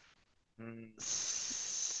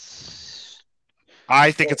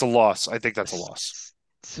 I think it's a loss. I think that's a loss.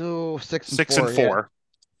 So 6-4.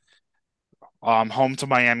 6-4. Home to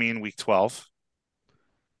Miami in week 12.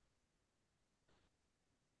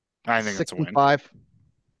 I think that's a win. 6-5.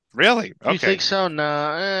 Really? Do you Okay. think so?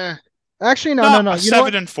 Nah. Actually, no. You know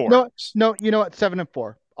 7-4. No, you know what?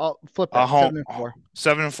 7-4. I'll flip that. Home 7-4.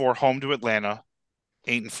 7-4. Home to Atlanta.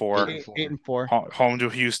 8-4. 8-4. Home to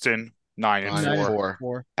Houston. 9-4.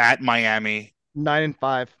 9-4. At Miami.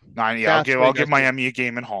 9-5. 9. Yeah, That's I'll give Miami a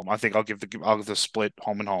game at home. I think I'll give the split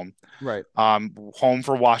home and home. Right. Home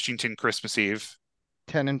for Washington Christmas Eve.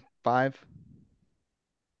 10-5.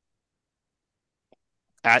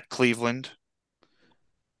 At Cleveland.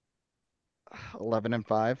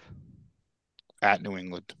 11-5. At New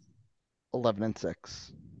England.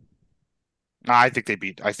 11-6. I think they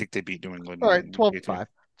beat New England. All right, 12-5.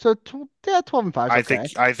 So 12-5. Okay.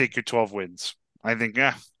 I think your 12 wins. I think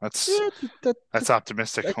that's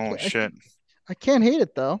optimistic. Holy shit! I can't hate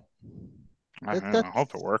it though. I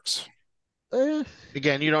hope it works.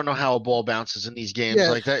 Again, you don't know how a ball bounces in these games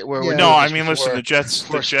like that. No, I mean, listen, the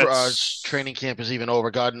Jets. Training camp is even over.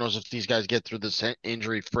 God knows if these guys get through this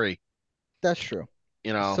injury free. That's true.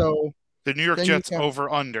 So the New York Jets over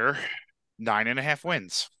under 9.5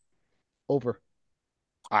 wins. Over.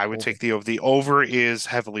 I would take the over. The over is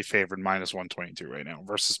heavily favored, -122 right now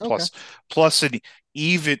versus plus an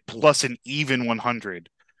even 100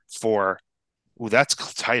 for. Ooh, that's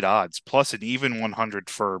tight odds. Plus an even 100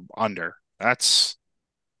 for under. That's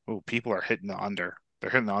people are hitting the under.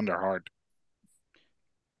 They're hitting the under hard.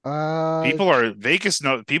 People are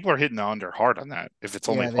hitting the under hard on that. If it's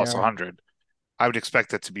only plus 100, I would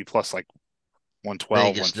expect it to be plus like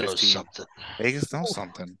 112, Vegas 115. knows something. Vegas knows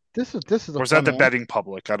something. This is or is that the betting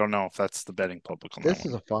public? I don't know if that's the betting public on this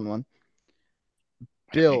is a fun one.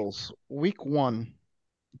 Bills week 1.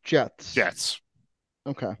 Jets.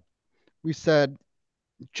 Okay. We said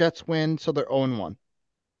Jets win, so they're 0-1.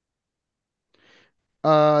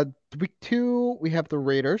 Week 2 we have the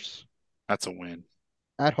Raiders. That's a win.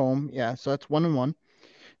 At home, yeah. So that's 1-1.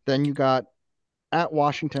 Then you got at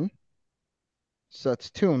Washington. So that's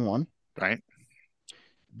 2-1. Right.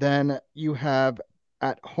 Then you have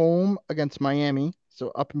at home against Miami, so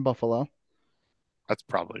up in Buffalo. That's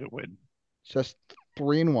probably a win. Just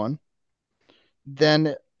 3-1.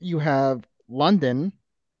 Then you have London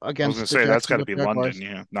against I was gonna say that's got to be Jaguars. London,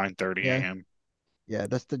 yeah, 9:30 a.m. Yeah,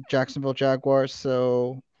 that's the Jacksonville Jaguars.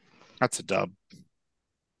 So that's a dub.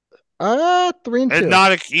 3-2. And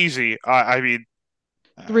not easy. I mean,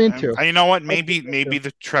 3-2. You know what? Maybe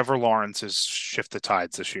the Trevor Lawrences shift the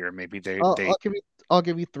tides this year. Maybe they. I'll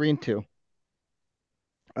give you 3-2.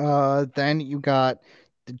 Then you got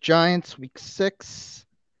the Giants week 6.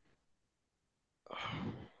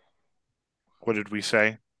 What did we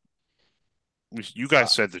say? You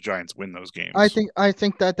guys said the Giants win those games. I think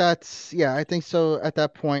that's I think so. At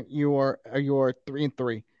that point, you're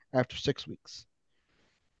 3-3 after 6 weeks.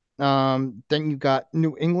 Then you got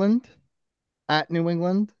New England at New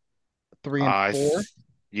England, 3-4.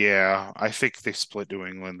 Yeah, I think they split New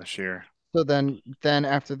England this year. So then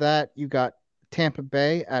after that, you got Tampa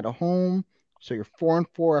Bay at a home, so you're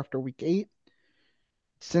 4-4 after week 8.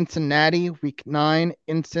 Cincinnati week 9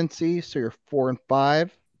 in Cincy, so you're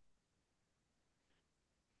 4-5.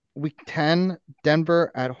 Week 10,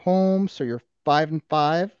 Denver at home, so you're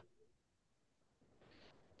 5-5.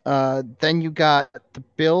 Then you got the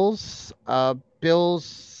Bills. The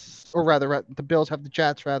Bills have the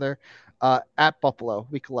Jets at Buffalo,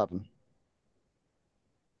 week 11.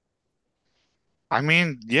 I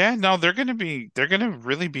mean, yeah, no, they're gonna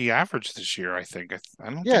really be average this year, I think. I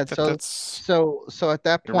don't Yeah, think so that's at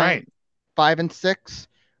that you're point, right. 5 and 6.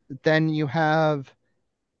 Then you have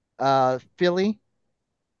Philly.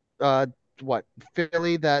 Uh, what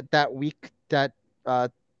Philly that week that uh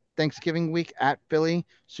Thanksgiving week at Philly.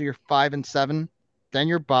 So you're 5 and 7. Then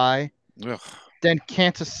you're bye. Ugh. Then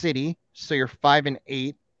Kansas City. So you're 5 and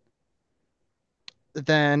 8.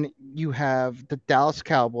 Then you have the Dallas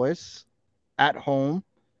Cowboys at home.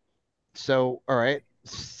 So all right,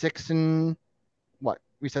 6 and what?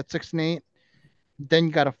 We said 6 and 8. Then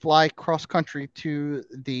you got to fly cross country to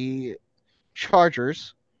the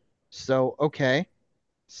Chargers. So okay,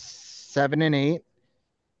 7 and 8.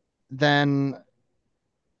 Then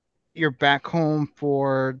you're back home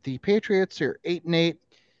for the Patriots. You're 8 and 8,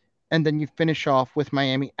 and then you finish off with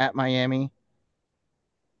Miami at Miami.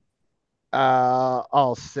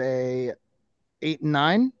 I'll say 8 and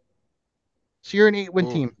 9. So you're an 8-win Ooh,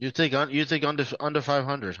 team. you think under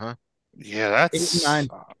 500, huh? Yeah, Eight and that's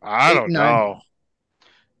nine. I Eight don't and nine. know.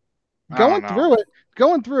 I don't Going know. through it.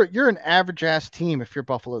 Going through it. You're an average ass team if you're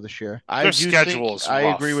Buffalo this year. I Their do think schedule is I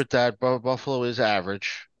agree rough. with that. Buffalo is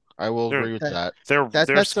average. I will Their agree with That that. their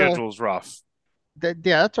that's a schedule is rough.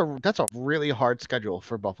 yeah, that's a really hard schedule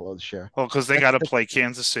for Buffalo this year. Well, because they got That's to that's play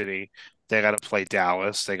Kansas City, they got to play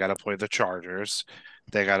Dallas, they got to play the Chargers,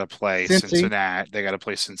 they got to play Cincy, Cincinnati, they got to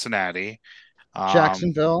play Cincinnati,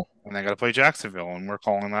 um, Jacksonville. and they got to play Jacksonville, and we're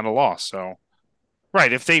calling that a loss. So,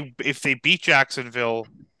 right, if they beat Jacksonville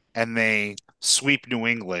and they sweep New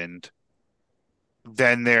England,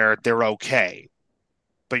 then they're okay.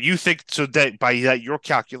 But you think so that by that your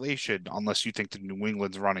calculation, unless you think that New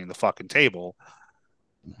England's running the fucking table,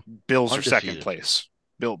 Bills are second Undefeated. place.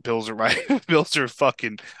 Bills are right. Bills are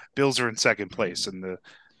fucking Bills are in second place and the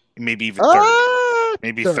maybe even third.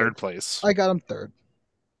 Maybe third Third. place. I got him third.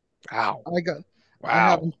 Wow. I got I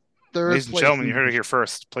have Wow. him third Ladies and place gentlemen, in you the heard it division. here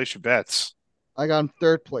first. Place your bets. I got him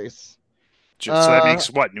third place. So that Uh makes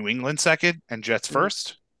what? New England second and Jets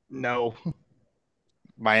first? no.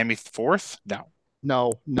 Miami fourth? No.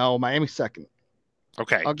 No, Miami second.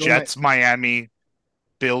 Okay. I'll go my Jets, Miami,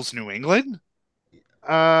 Bills, New England?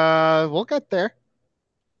 we'll get there.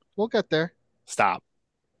 We'll get there. Stop.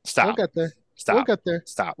 We'll Stop. get there. We'll Stop. get there.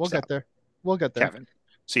 Stop. We'll get Stop. there. We'll get there. Kevin.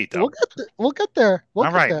 Cito. We'll get there. We'll get there. We'll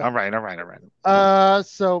All get right. there. All right. All right. All right.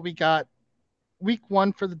 So we got week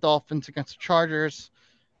 1 for the Dolphins against the Chargers.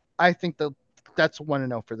 I think that's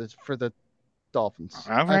 1-0 for the Dolphins.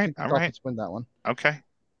 All I right. think the All right. Dolphins win that one. Okay.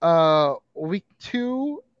 Week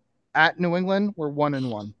 2 at New England, we're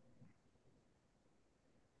 1-1.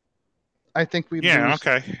 I think we Yeah. lose.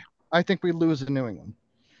 Okay. I think we lose in New England.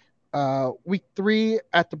 Week 3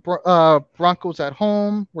 at the Broncos at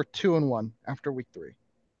home, we're 2-1 after week 3.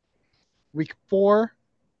 Week 4,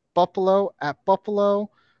 Buffalo at Buffalo,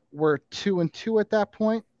 we're 2-2 at that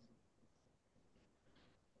point.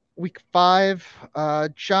 Week 5,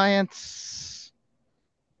 Giants.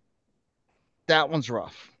 That one's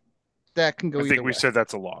rough. That can I go think either we way. said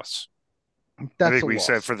that's a loss. I That's think a we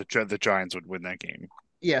said loss. for the Giants would win that game.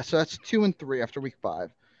 Yeah, so that's 2-3 after week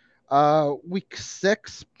 5. Week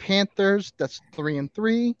 6, Panthers. That's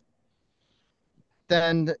 3-3.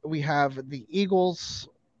 Then we have the Eagles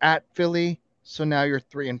at Philly. So now you're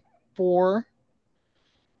 3-4.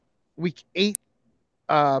 Week 8,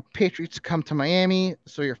 Patriots come to Miami.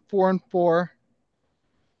 So you're 4-4.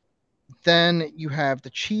 Then you have the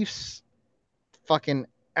Chiefs fucking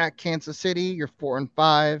at Kansas City. You're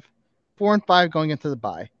 4-5. 4-5 going into the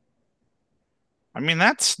bye. I mean,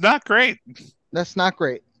 that's not great. That's not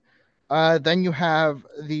great. Then you have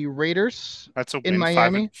the Raiders That's a in win.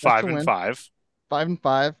 Five and Miami. That's five a and win. five.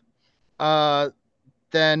 5-5. Uh,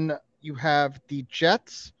 then you have the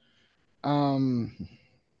Jets um,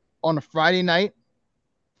 on a Friday night.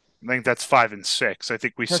 I think that's 5-6. I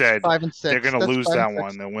think we That's said five and they're six. going to That's lose five and that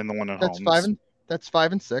one. six. They'll win the one at That's five homes and that's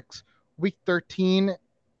 5-6. Week 13,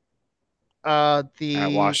 at the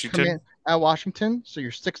Washington. command at Washington. So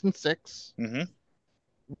you're 6-6. Mm-hmm.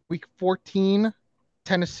 Week 14,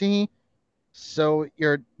 Tennessee. So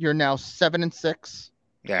you're now 7-6.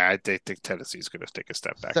 Yeah, I think Tennessee's going to take a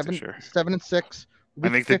step back this Seven year. 7-6. I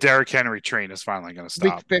Week think the 15, Derrick Henry train is finally going to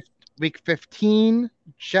week stop. fifth, week 15,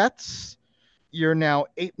 Jets. You're now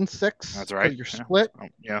 8-6 That's because right. you're Yeah. split. Oh,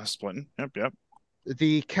 yeah, splitting. Yep.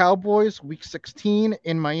 The Cowboys, week 16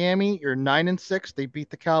 in Miami. You're 9-6. They beat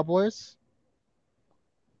the Cowboys.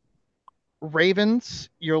 Ravens,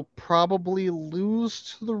 you'll probably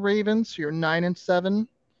lose to the Ravens. You're 9-7,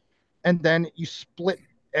 and then you split,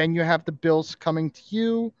 and you have the Bills coming to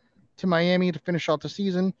you to Miami to finish off the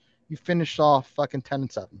season. You finish off fucking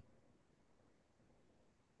 10-7.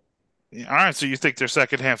 All right, so you think their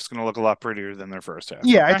second half is going to look a lot prettier than their first half?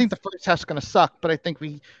 Yeah, I Okay. think the first half's going to suck, but I think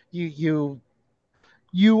you you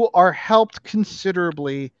you are helped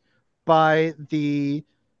considerably by the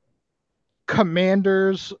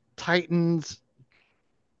Commanders Titans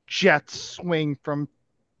Jets swing from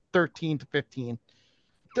 13 to 15.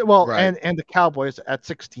 Well, Right. and the Cowboys at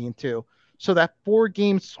 16 too. So that 4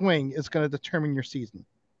 game swing is going to determine your season.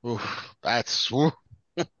 Oof, oof.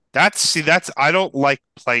 That's I don't like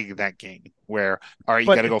playing that game where all right,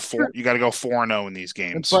 But it's true. you got to go 4-0 in these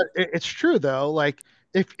games. But it's true though. Like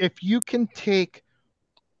if you can take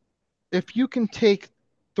if you can take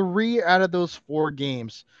 3 out of those 4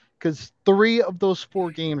 games, because 3 of those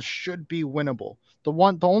 4 games should be winnable. The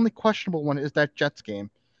only questionable one is that Jets game.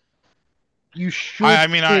 You I should I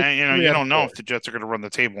mean take I three you out of don't know four. if the Jets are going to run the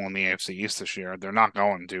table in the AFC East this year. They're not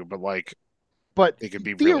going to, but like But they could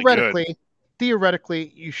be really good. theoretically,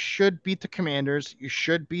 you should beat the Commanders. You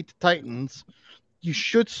should beat the Titans. You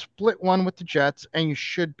should split one with the Jets, and you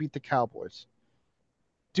should beat the Cowboys.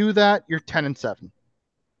 Do that, you're 10-7.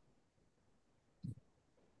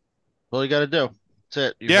 All you got to do. That's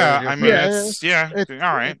it. You heard it Yeah, here I mean first. Yeah, it's yeah, it's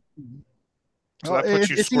all right. So well, that puts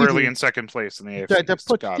you it's squarely easy. in second place in the AFC That East.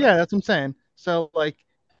 puts Got it. yeah, that's what I'm saying. So like,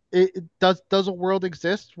 it does a world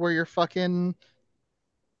exist where you're fucking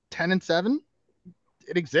 10-7?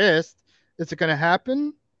 It exists. Is it gonna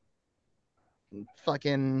happen?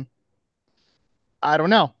 Fucking, I don't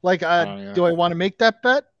know. Like, Oh yeah. do I want to make that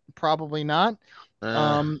bet? Probably not.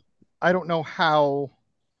 Uh, Um, I don't know how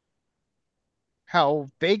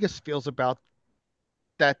Vegas feels about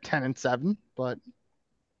that 10-7, but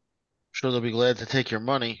sure they'll be glad to take your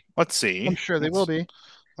money. Let's I'm see. sure they will be.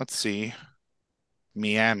 Let's see.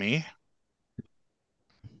 Miami.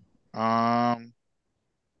 Um.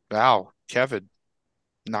 Wow, Kevin,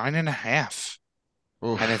 9.5.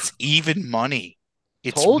 And it's Oof. even money.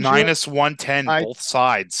 It's Told you. minus 110 I both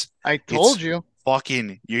sides. I It's told you.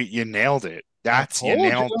 fucking you nailed it. I That's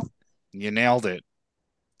told you. you nailed it.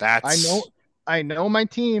 I know That's I know my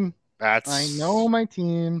team. I know that's my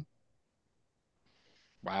team.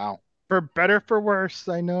 wow. For better for worse,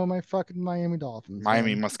 I know my fucking Miami Dolphins,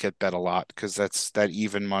 Miami man. must get bet a lot because that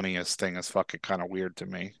even money is thing is fucking kind of weird to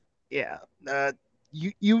me. Yeah.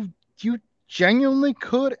 You genuinely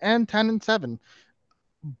could end 10-7.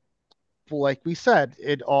 Like we said,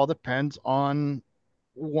 it all depends on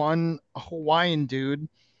one Hawaiian dude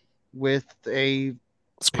with a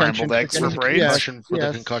Scrambled penchant for eggs for With getting a brains yes, concussion for the yes,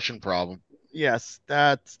 concussion problem. yes.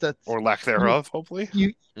 That's or lack you thereof, hopefully.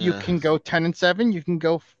 you Yeah. can go 10-7. You can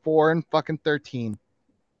go 4 and fucking 13.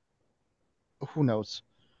 Who knows?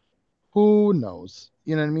 Who knows?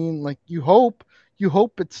 You know what I mean? Like you hope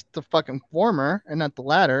it's the fucking former and not the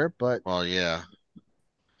latter, but Well, yeah.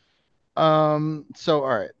 so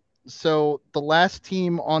all right. So the last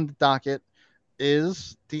team on the docket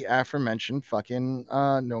is the aforementioned fucking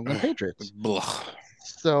New England Patriots. Blah.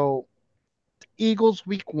 So Eagles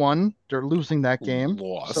week 1, they're losing that game.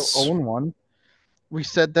 So Loss. 0-1. We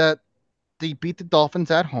said that they beat the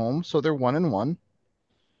Dolphins at home, so they're 1-1.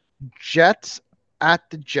 Jets at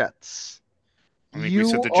the Jets. I think we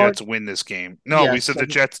said You the are Jets win this game. No, we yes, said so the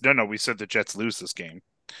Jets. No, we said the Jets lose this game.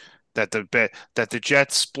 That the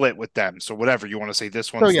Jets split with them. So whatever you want to say,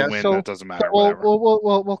 this so one's the yeah, win. That so doesn't so matter. Whatever.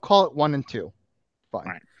 we'll call it 1-2. Fine.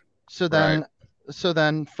 Right. So Right.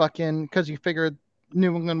 then fucking because you figured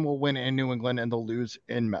New England will win in New England and they'll lose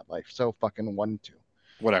in MetLife. So fucking 1-2.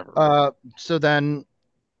 Whatever. So then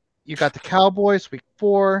you got the Cowboys week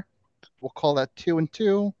 4. We'll call that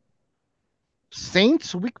 2-2.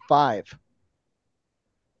 Saints week 5.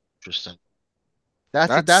 Interesting.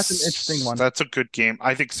 That's an interesting one. That's a good game.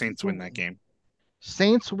 I think Saints win that game.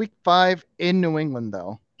 Saints week 5 in New England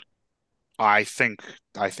though. I think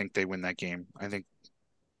I think they win that game.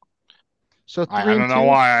 So three I and don't know two,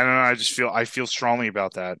 why. I don't know. I feel strongly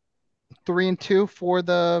about that. 3-2 for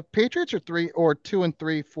the Patriots, or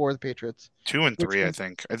 2-3 for the Patriots. Two and Which three, I one?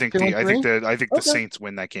 think. Two and three. I think the Okay. Saints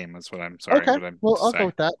win that game. That's what I'm sorry. Okay. What I meant Well, to I'll go say.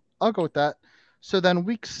 with that. I'll go with that. So then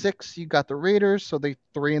week 6, you got the Raiders. So they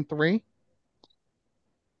 3-3.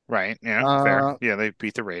 Right? Yeah, fair. Uh, Yeah, they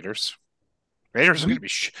beat the Raiders. Raiders are going to week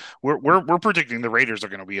be. We're predicting the Raiders are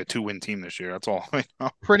going to be a 2-win team this year. That's all. I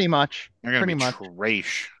know. pretty much, They're going to pretty be much.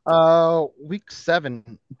 trash. Week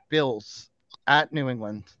 7, Bills at New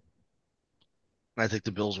England. I think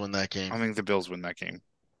the Bills win that game. I think the Bills win that game.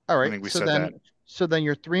 All I right. think we said that. So then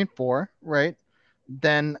you're 3-4, right?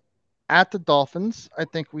 Then at the Dolphins, I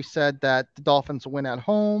think we said that the Dolphins win at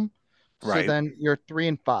home. So Right. then you're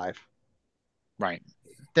 3-5. Right.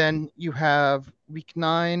 Then you have week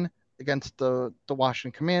 9 against the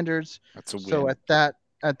Washington Commanders. That's a So win. at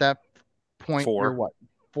that point, you're 4. what?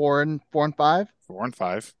 4 and 5.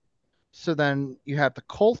 4-5. So then you have the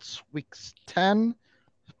Colts weeks 10,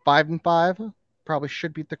 5-5. Probably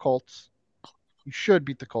should beat the Colts. You should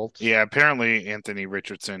beat the Colts. Yeah, apparently Anthony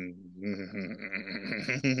Richardson.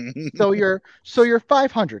 So you're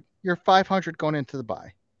 500. You're 500 going into the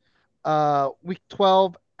bye. Week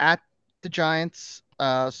 12 at the Giants.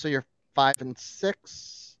 So you're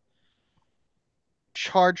 5-6.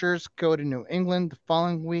 Chargers go to New England the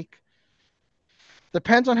following week.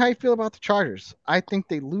 Depends on how you feel about the Chargers. I think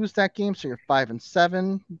they lose that game, so you're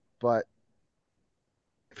 5-7. But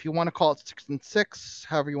if you want to call it 6-6,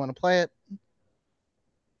 however you want to play it.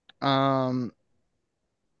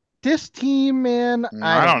 This team, man,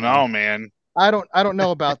 I I don't don't know. know, man. I don't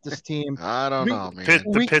know about this team. I don't We, know, man. The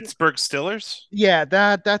we Pittsburgh Steelers. Yeah,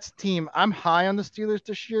 that's a team. I'm high on the Steelers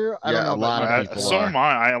this year. I don't Yeah, know a about lot you of guys. people So are. am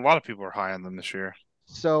I. A lot of people are high on them this year.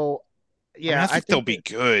 So, I mean, yeah, I think they'll be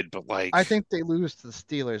good, but I like, think they lose to the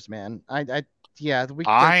Steelers, man. Yeah, the week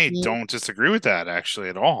I 13. don't disagree with that actually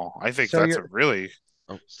at all. I think So that's a you're really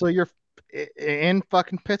Oh, so you're in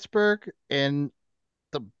fucking Pittsburgh in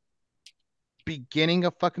the beginning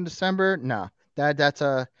of fucking December. Nah, that's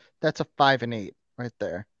a 5-8 right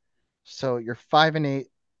there. So you're 5-8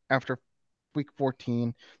 after week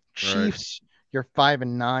 14. right. Chiefs, you're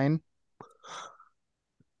 5-9.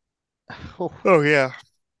 Oh, Oh yeah.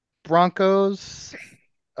 Broncos,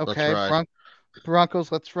 Let's okay, ride.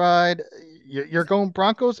 Broncos, let's ride. You're going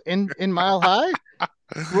Broncos in Mile High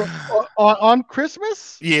on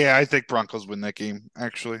Christmas? Yeah, I think Broncos win that game,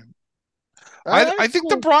 actually. All I right, think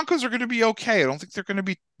the cool. Broncos are going to be okay. I don't think they're going to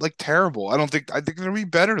be like terrible. I think they're going to be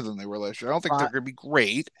better than they were last year. I don't think they're Five, going to be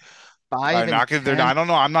great. five and They're not, 10, I don't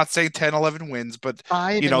know. I'm not saying 10, 11 wins, but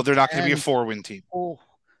five and they're not going to be a 10. 4-win team. Oh,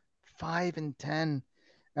 5-10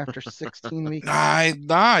 after 16 Nah, weeks.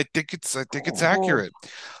 I think it's Oh, accurate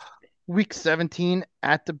week 17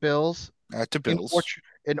 at the Bills at the Bills.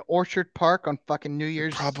 in Orchard Park on fucking New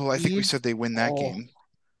Year's Probably, I think we Eve. said they win that Oh, game.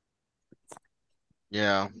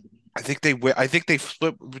 Yeah. I think they win. I think they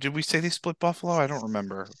flip. Did we say they split Buffalo? I don't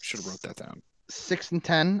remember. Should have wrote that down.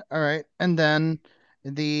 6-10. All right, and then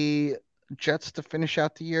the Jets to finish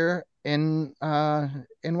out the year in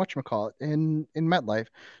whatchamacallit in MetLife.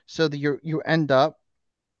 So you end up,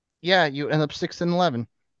 yeah, you end up 6-11.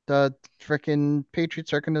 The freaking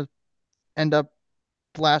Patriots are gonna end up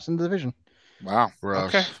last in the division. Wow.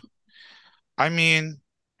 Okay. Gross. I mean,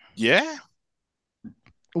 yeah,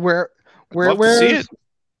 Where I'd love to see where's it.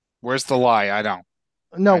 Where's the lie? I don't.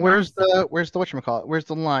 no, I know. where's the whatchamacallit? Where's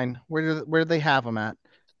the line? Where do they have them at?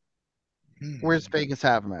 Where's Hmm. Vegas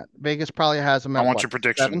have them at? Vegas probably has them I at want what? your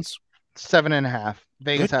Seven? predictions. 7.5.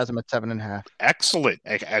 Vegas Good. has them at 7.5. Excellent.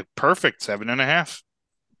 Perfect. 7.5.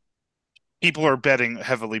 People are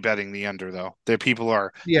heavily betting the under, though. People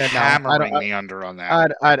are Yeah, no, I don't. hammering the under on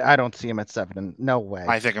that. I don't see him at 7. No way.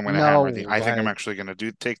 I think I'm going to No hammer I think I'm way. actually going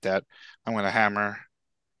to take that. I'm going to hammer.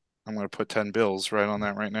 I'm going to put 10 bills right on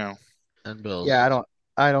that right now. And Bills. Yeah,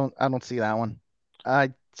 I don't see that one.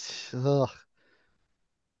 I ugh.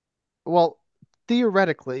 Well,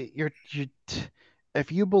 theoretically,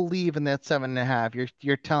 if you believe in that 7.5,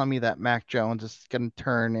 you're telling me that Mac Jones is gonna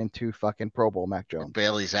turn into fucking Pro Bowl Mac Or Jones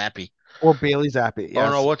Bailey Zappi. or Bailey Zappi, Oh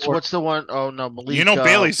no, yes, or what's the one? Oh no, Malik.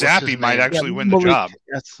 Bailey What's his Zappi might name? yeah, actually win the Malik, job.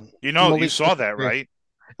 yes, You Malik. saw that, right?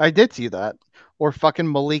 I did see that, or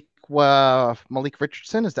fucking Malik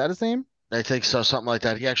Richardson, is that his name? I think so, something like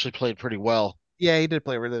that. He actually played pretty well. Yeah, he did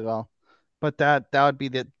play really well, but that would be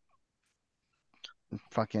the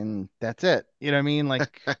fucking that's it. You know what I mean?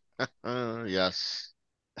 Like Yes.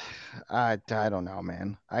 I don't know,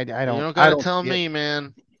 man. You don't got to tell me,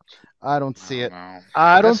 man. I don't I see don't it. know.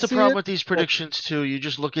 I don't That's the see problem it. with these But predictions too. You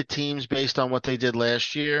just look at teams based on what they did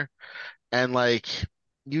last year, and like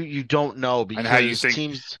you don't know And how you because think?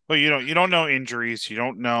 teams, Well, you don't know injuries. You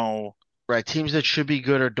don't know. right, teams that should be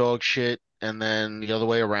good are dog shit, and then the other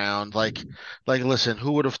way around. Like listen,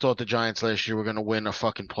 who would have thought the Giants last year were going to win a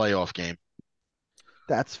fucking playoff game?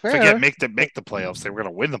 that's Forget fair. make the playoffs. They were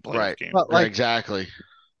going to win the playoff Right. game. But Right, like, exactly.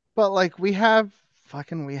 we have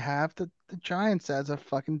the Giants as a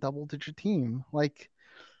fucking double digit team.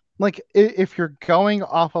 If you're going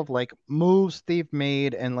off of like moves they've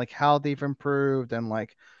made and like how they've improved and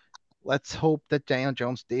like let's hope that Daniel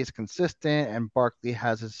Jones stays consistent and Barkley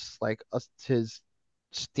has his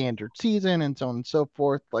standard season and so on and so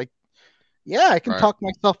forth. Like, yeah, I can Right. talk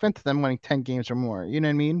myself into them winning 10 games or more. You know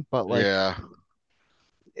what I mean? But like Yeah.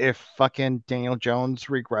 if fucking Daniel Jones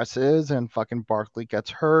regresses and fucking Barkley gets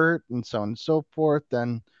hurt and so on and so forth,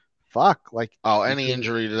 then fuck. Like, Oh, any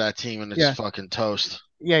injury to that team and it's yeah, fucking toast.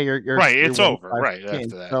 yeah, you're Right. you're It's winning over. five Right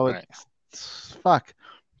games. after that. So Right. it's fuck.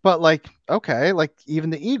 But like, okay, like even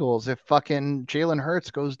the Eagles, if fucking Jalen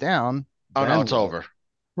Hurts goes down, Oh no, then it's what? over.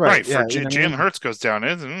 Right? Right. For Yeah, you know what I Jalen mean. Hurts goes down,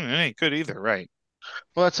 it ain't good either. Right.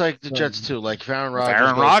 Well, it's like the So, Jets too. Like if Aaron If Rodgers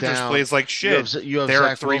Aaron goes Rodgers down, plays like shit, You have they're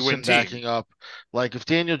a Zach 3-win Wilson team. backing up. Like if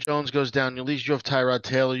Daniel Jones goes down, at least you have Tyrod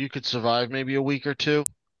Taylor. You could survive maybe a week or two.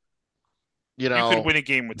 You You could know, win a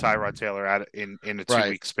game with Tyrod Taylor in a two right?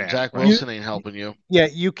 week span. Zach Right. you, Wilson ain't helping you. yeah,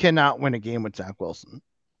 you cannot win a game with Zach Wilson.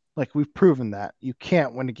 Like we've proven that you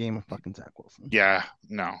can't win a game with fucking Zach Wilson. Yeah.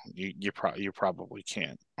 No, you probably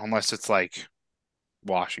can't unless it's like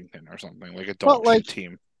Washington or something like a But dog shit like,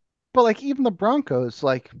 team. but like even the Broncos,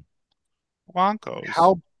 like Broncos.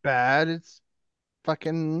 how bad is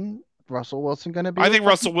fucking Russell Wilson gonna be I with think fucking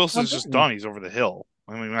Russell Wilson's Tom just Brady? done. He's over the hill.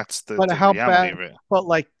 I mean, that's But the how reality bad? of it. But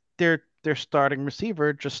like their starting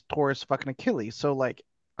receiver just tore his fucking Achilles. So like,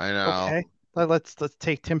 I know. okay, let's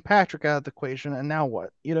take Tim Patrick out of the equation, and now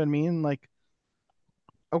what? You know what I mean? Like,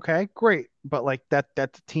 okay, great, but like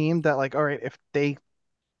that's a team that like, all right, if they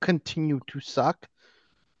continue to suck,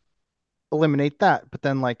 eliminate that. But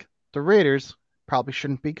then like the Raiders probably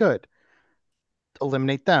shouldn't be good.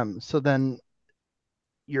 Eliminate them. So then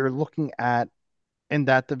you're looking at in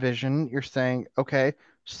that division, you're saying, okay,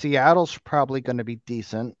 Seattle's probably going to be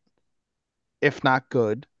decent, if not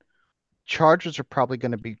good. Chargers are probably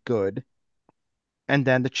going to be good, and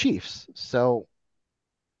then the Chiefs. So,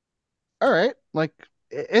 all right, like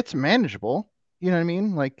it's manageable. You know what I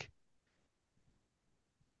mean? Like,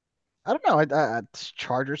 I don't know.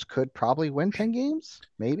 Chargers could probably win 10 games,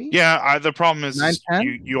 maybe Yeah, the problem nine, is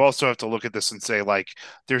ten. you also have to look at this and say like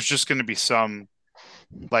there's just going to be some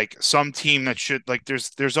team that should like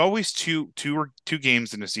there's always two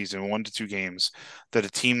games in a season, 1 to 2 games that a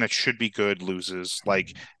team that should be good loses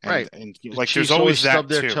like Right. and The like there's Chiefs always always stub that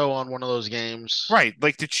their too. toe on one of those games. Right.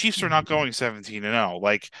 Like the Chiefs are not going 17-0.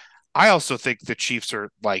 Like I also think the Chiefs are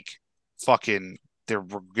like fucking they're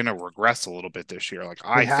going to regress a little bit this year. Like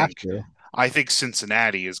They have to. I think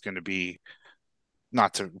Cincinnati is going to be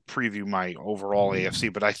not to preview my overall AFC,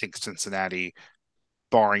 but I think Cincinnati,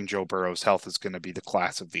 barring Joe Burrow's health, is going to be the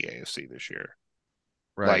class of the AFC this year.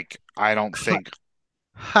 Right. Like, I don't Hot, think.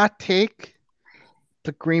 hot take: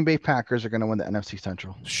 the Green Bay Packers are going to win the NFC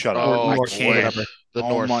Central Shut up. or Oh I North, boy. can't. whatever. The Oh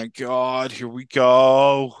North. my God. Here we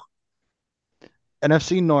go.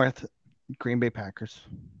 NFC North, Green Bay Packers.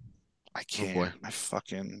 I Oh boy. can't. I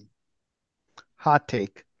fucking. Hot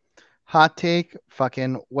take. Hot take.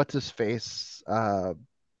 Fucking what's his face?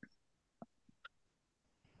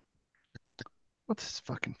 What's his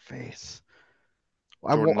fucking face?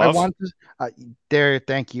 Jordan I Love, wanted to there.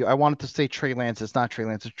 Thank you. I wanted to say Trey Lance. It's not Trey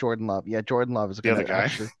Lance. It's Jordan Love. Yeah, Jordan Love is the going other to guy.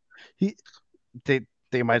 actually. He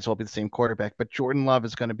they might as well be the same quarterback, but Jordan Love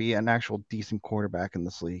is going to be an actual decent quarterback in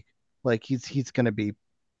this league. Like he's going to be.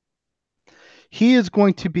 He is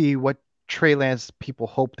going to be what Trey Lance people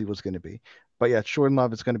hoped he was going to be. But yeah, Jordan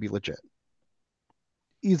Love is going to be legit.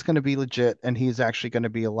 He's going to be legit, and he's actually going to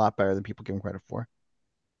be a lot better than people give him credit for.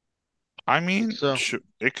 I mean, So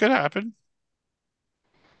it could happen.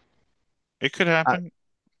 It could Uh, happen.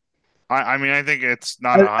 I mean, I think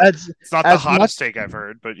as it's not the as much hottest take I've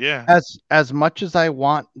heard, but yeah. as much as I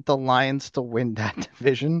want the Lions to win that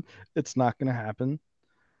division, it's not going to happen.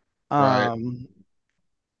 right. Um,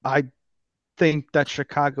 I think that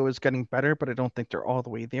Chicago is getting better, but I don't think they're all the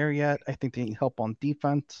way there yet. I think they need help on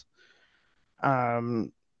defense.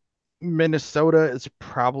 Um, Minnesota is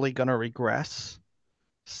probably going to regress.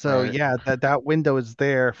 So Right. yeah, that window is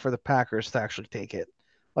there for the Packers to actually take it.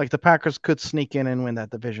 Like the Packers could sneak in and win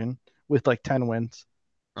that division with like 10 wins.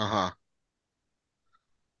 Uh-huh.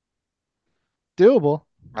 Doable.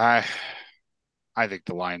 I I think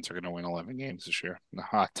the Lions are going to win 11 games this year. The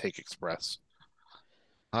hot take express.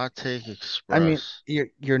 Hot take I mean, express.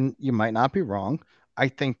 you might not be wrong. I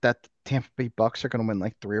think that the Tampa Bay Bucks are going to win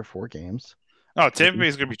like 3 or 4 games. Oh, I Tampa think Bay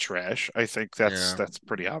is going to be trash. I think Yeah. that's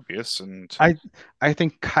pretty obvious. And I I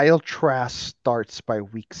think Kyle Trask starts by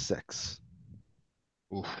week 6.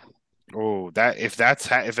 Oof. oh, that if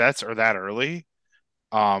that's or that early,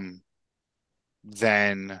 um,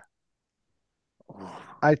 then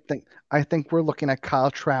I think we're looking at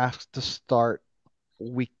Kyle Trask to start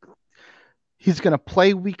week. He's going to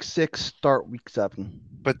play week 6, start week 7.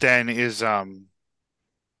 but then is oh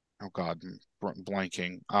God, I'm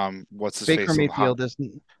blanking. What's his Baker face on the hot? Mayfield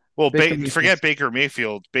isn't. Well, Baker forget Mayfield's. Baker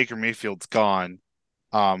Mayfield. Baker Mayfield's gone.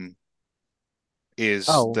 Um, is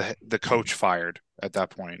Oh, the coach fired at that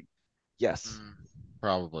point? yes. Mm,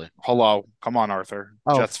 probably. Hello, come on, Arthur,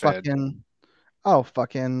 Oh Jets fan. fucking. Oh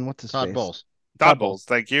fucking. What's his Todd face? Bowles. Todd Todd Bowles. Bowles,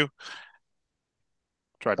 thank you.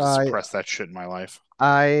 Tried to I suppress that shit in my life.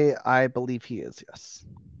 I believe he is. Yes.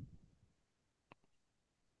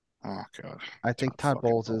 Oh god, I think Todd Todd fucking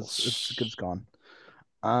Bowles is it's as good as Bowles. gone.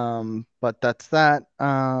 But that's that.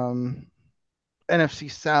 NFC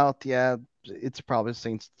South, yeah, it's probably the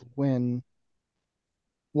Saints to win.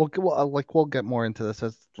 We'll get more into this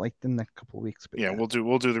as like the next couple of weeks, but Yeah, yeah.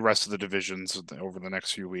 we'll do the rest of the divisions over the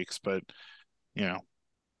next few weeks, but you know,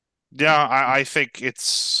 yeah, I think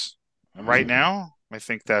it's right now. I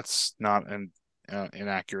think that's not an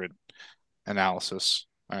inaccurate analysis.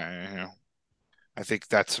 I think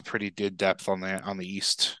that's a pretty good depth on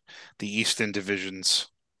the the Eastern divisions.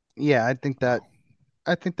 Yeah, I think that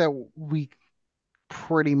we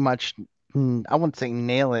pretty much I wouldn't say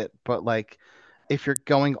nail it, but like if you're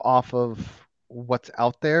going off of what's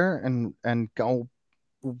out there and go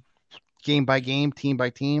game by game, team by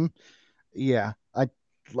team, yeah,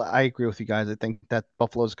 I agree with you guys. I think that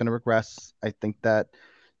Buffalo's going to regress. I think that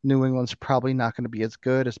New England's probably not going to be as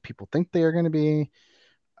good as people think they are going to be.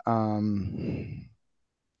 Um,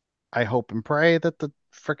 I hope and pray that the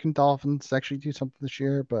freaking Dolphins actually do something this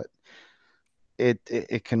year, but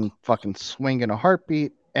it can fucking swing in a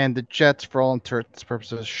heartbeat. And the Jets, for all intents and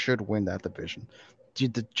purposes, should win that division.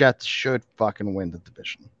 Dude, the Jets should fucking win the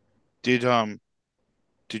division. Did um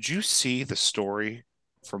did you see the story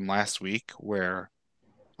from last week where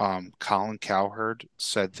Colin Cowherd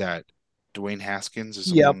said that Dwayne Haskins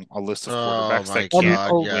is Yep. among a list of Oh quarterbacks my that can't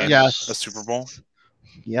God, Oh win yes. a Super Bowl? yes.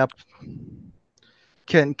 Yep.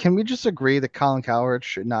 Can we just agree that Colin Cowherd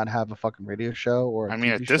should not have a fucking radio show or a I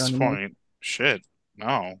mean, TV at show this anymore? point, shit,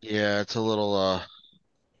 no. Yeah, it's a little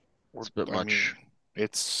We're, it's a bit I mean, much.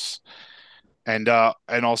 it's and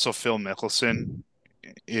also Phil Mickelson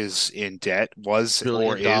is in debt, was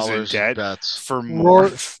or Billion is in dollars in debt bets. for more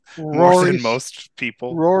Rory, more than Rory's most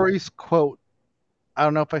people. Rory's quote. I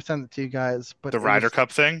don't know if I sent it to you guys, but The it Ryder was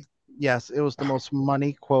Cup thing. yes, it was the most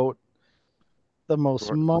money quote, the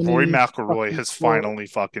most Rory money McIlroy fucking has quote, finally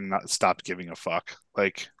fucking not stopped giving a fuck.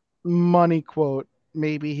 Like, money quote.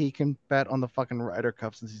 Maybe he can bet on the fucking Ryder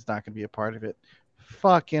Cup since he's not going to be a part of it.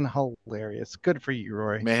 Fucking hilarious. Good for you,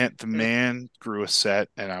 Rory. the man grew a set,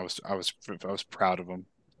 and I was proud of him.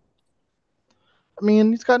 I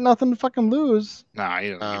mean, he's got nothing to fucking lose. Nah, he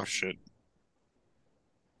doesn't give a No, shit.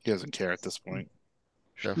 He doesn't care at this point.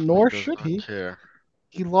 definitely Nor does should not he. care.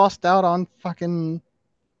 He lost out on fucking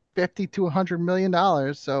 50 to $100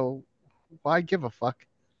 million. So why give a fuck?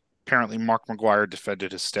 Apparently, Mark McGuire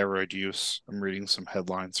defended his steroid use. I'm reading some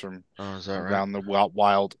headlines from Oh, is that right? around the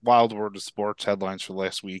wild world of sports headlines for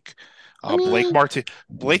last week. I mean,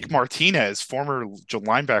 Blake Martinez, former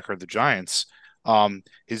linebacker of the Giants,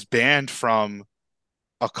 is banned from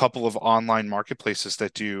a couple of online marketplaces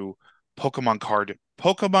that do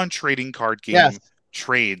Pokemon trading card yes, game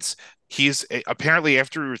trades. He's apparently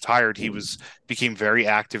after he retired, he was became very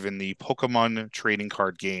active in the Pokemon trading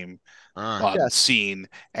card game Ah, yes. scene,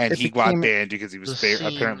 and It he got became banned because he was the scene.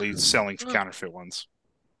 apparently selling Uh, counterfeit ones.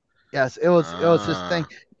 yes, it was his thing.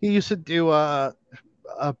 Ah, He used to do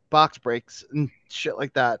box breaks and shit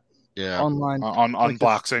like that yeah. online, On like this.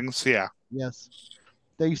 unboxings. Yeah, Yes,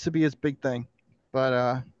 that used to be his big thing.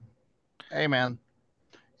 But hey man,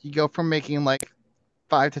 you go from making like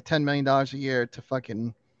 $5 to $10 million a year to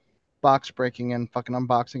fucking box breaking and fucking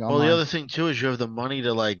unboxing Well, the online. other thing too is you have the money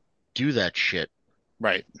to like do that shit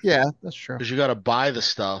right. Yeah, that's true. because you got to buy the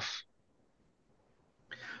stuff.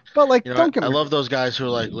 But like, You know, don't get I me love those guys who are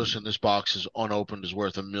like, listen, this box is unopened, is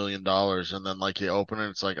worth $1 million, and then like you open it,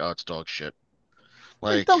 it's like, oh, it's dog shit.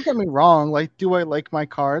 like Like, don't get me wrong. Like, do I like my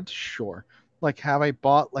cards? Sure. Like, have I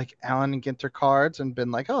bought like Allen and Ginter cards and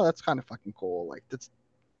been like, oh, that's kind of fucking cool. Like, that's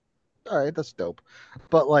all right. That's dope.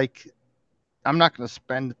 But like, I'm not gonna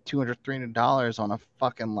spend $200, $300 on a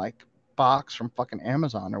fucking like box from fucking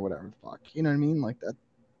Amazon or whatever the fuck. You know what I mean? Like that.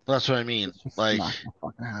 that's what I mean. It's just Like, not gonna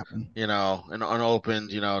fucking happen. an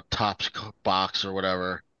unopened, Topps box or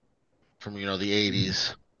whatever from, the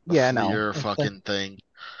 80s, a Yeah, no. Fleer It's like, fucking thing.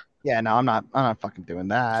 yeah, no. I'm not fucking doing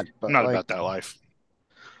that. I'm But not like, about that life.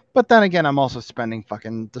 but then again, I'm also spending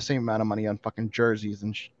fucking the same amount of money on fucking jerseys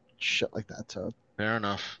and shit like that. So Fair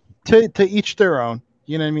enough. to each their own.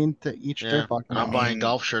 You know what I mean? To each their Yeah. And fucking I I'm own. buying mean,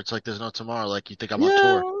 golf shirts like there's no tomorrow. Like you think I'm on Yeah,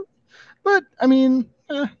 tour. but I mean,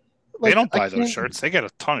 they like don't I buy those can't. shirts. They get a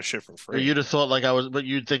ton of shit for Or free. you'd have thought like I was, but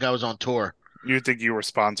you'd think I was on tour. You'd think you were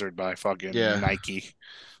sponsored by fucking Yeah. Nike,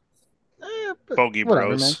 But Bogey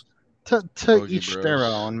whatever, man. Bros. To Bogey each their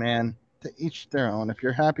Bros. own, man. To each their own. If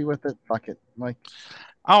you're happy with it, fuck it. Like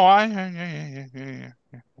Oh, yeah.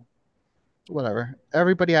 whatever.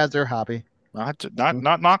 Everybody has their hobby.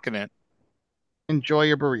 Not knocking it. Enjoy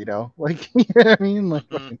your burrito. Like you know what I mean? Like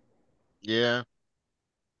Hmm. Yeah.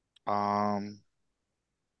 Um,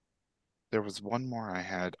 there was one more I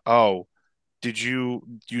had. Oh, did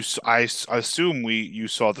I assume you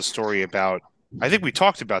saw the story about, I think we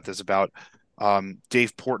talked about this about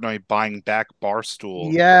Dave Portnoy buying back Barstool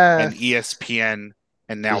and Yes. ESPN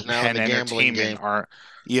and now Is now in Penn the gambling Entertainment game. are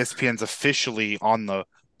ESPN's officially on the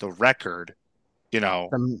record. You know,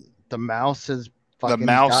 The mouse has the fucking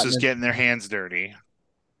mouse gotten is it. getting their hands dirty.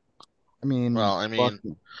 I mean, Well, I look,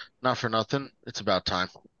 mean, not for nothing. It's about time.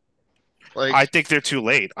 I Like, think they're too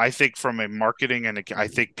late. I think from a marketing I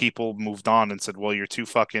think people moved on and said, "Well, you're too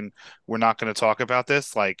fucking. We're not going to talk about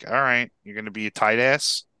this." Like, all right, you're going to be a tight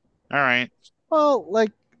ass. All right, well,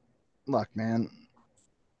 like, look, man.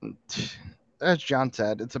 As John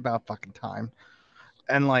said, it's about fucking time.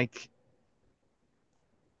 And like,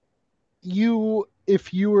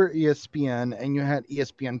 if you were ESPN and you had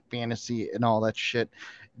ESPN fantasy and all that shit,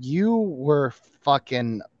 you were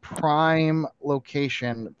fucking prime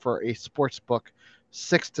location for a sports book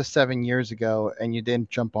 6 to 7 years ago, and you didn't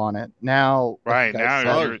jump on it. Now, like you right guys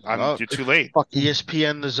now said, you're too late. fucking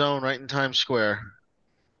ESPN The Zone right in Times Square.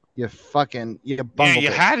 you Yeah, bungled you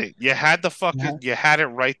it. had it. You had the Yeah, fucking you had it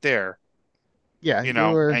right there. yeah, you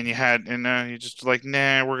were. And you just like,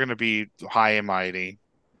 nah, we're gonna be high and mighty.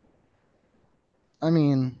 I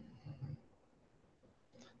mean,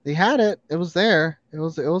 they had it. It was there. It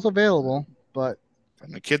was available. But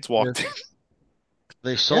And the kids yeah, walked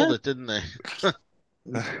They sold yeah. it, didn't they?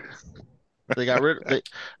 in. They got rid. They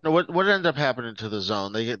no. What ended up happening to The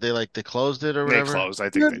Zone? They closed it or They whatever. closed. I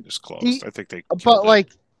think they Good. just closed. E- I think they But killed it. like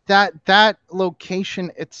that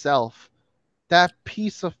location itself, that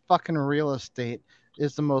piece of fucking real estate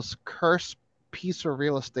is the most cursed piece of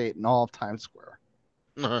real estate in all of Times Square.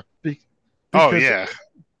 Be- Oh because yeah.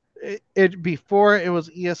 it before it was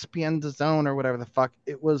ESPN The Zone or whatever the fuck,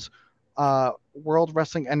 it was World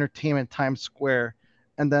Wrestling Entertainment Times Square,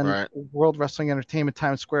 and then Right. World Wrestling Entertainment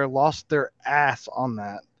Times Square lost their ass on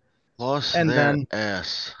that, Lost and their then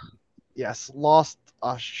ass. yes, lost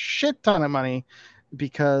a shit ton of money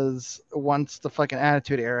because once the fucking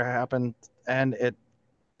Attitude Era happened and it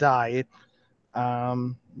died,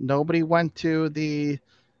 nobody went to the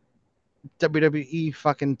WWE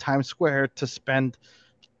fucking Times Square to spend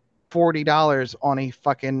 $40 on a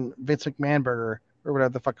fucking Vince McMahon burger or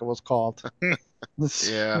whatever the fuck it was called.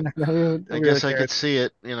 Yeah. Nobody I really guess I could cared. see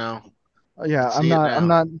it. You know, I Yeah, could see it now. I'm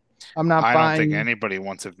not I don't think buying. anybody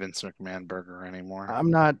wants a Vince McMahon burger anymore.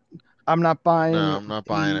 I'm not, I'm not No, buying I'm not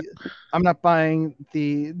buying it. the, I'm not buying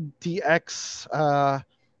the DX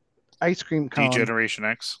ice cream D cone. Generation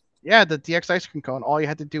X. Yeah, the DX ice cream cone. All you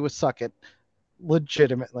had to do was suck it,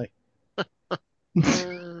 legitimately.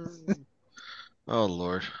 Oh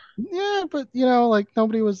Lord. Yeah, but like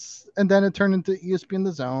nobody was, and then it turned into ESPN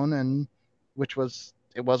The Zone, and which was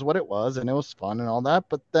it was what it was, and it was fun and all that.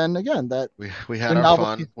 But then again, that We the had our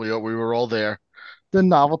novelty fun. We were all there. the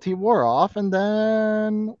novelty wore off, and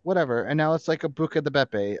then whatever, and now it's like a Buca de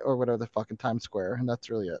Beppe or whatever the fucking Times Square, and that's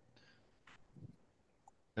really it.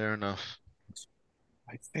 Fair enough.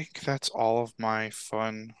 I think that's all of my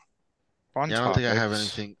fun Yeah, I don't think I have topics.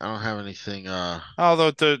 anything. I don't have anything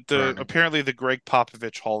Although the burning. apparently the Greg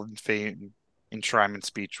Popovich Hall of Fame enshrinement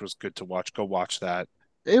speech was good to watch. Go watch that.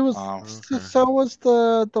 It was Um, Okay. so was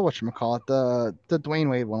the whatchamacallit, the Dwayne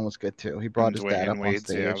Wade one was good too. He brought and his dad up And on Wade's.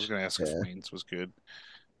 Yeah, I was stage. gonna ask if Yeah. Wayne's was good.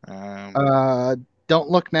 Um, Uh, don't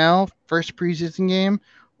look now. First preseason game.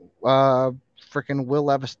 Uh, Freaking Will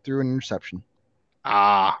Levis threw an interception.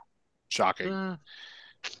 Shocking. Uh,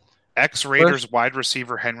 First, Ex-Raiders wide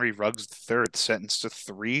receiver Henry Ruggs III sentenced to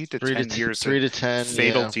 3 to 10 years in 3 to 10.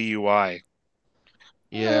 fatal Yeah. DUI.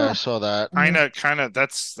 Yeah, I uh, saw that. Kind of.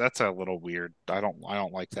 That's a little weird. I don't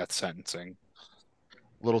like that sentencing.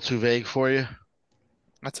 A little too vague for you.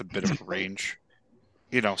 That's a bit of a range.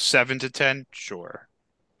 7 to 10, sure.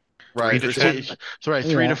 Three Right. to It's, ten, it's right.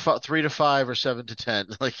 yeah. 3 to 5 or 7 to 10.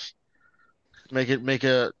 Like make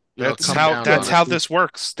a come down That's on it. how this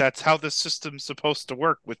works. That's how the system's supposed to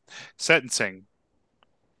work with sentencing.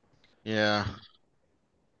 Yeah.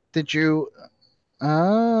 Did you?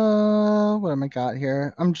 What am I got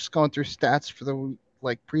here? I'm just going through stats for the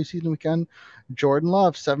preseason weekend. Jordan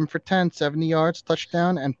Love 7 for 10, 70 yards,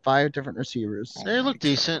 touchdown, and 5 different receivers. Oh They my look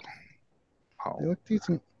decent. God. They Oh. look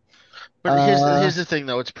decent. But Uh, here's the thing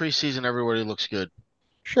though. It's preseason. Everybody looks good.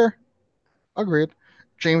 sure, agreed.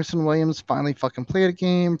 Jameson Williams finally fucking played a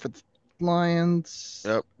game for the Lions.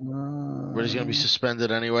 Yep. But he's gonna be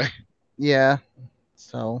suspended anyway. Yeah.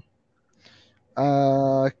 So,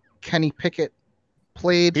 uh, Kenny Pickett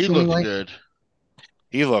played He looked seemingly. good.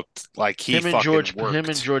 He looked like he fucking Him and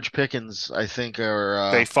worked. George Pickens, I think,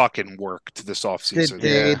 are They fucking worked this Did offseason.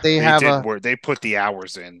 yeah. they They have did a? work. They put the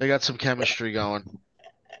hours in. They got some chemistry going.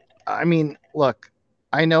 I mean, look.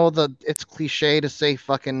 I know that it's cliche to say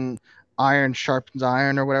fucking iron sharpens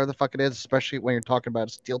iron or whatever the fuck it is, especially when you're talking about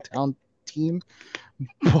a Steel Town team.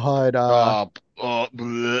 But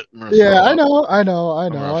Bleh, I'm gonna yeah, throw up.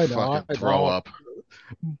 I'm gonna I know, fucking I throw know. up.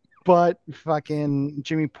 But fucking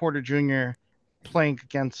Jimmy Porter Jr. playing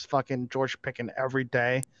against fucking George Pickens every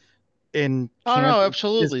day in Oh camp no, is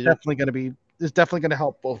absolutely. definitely gonna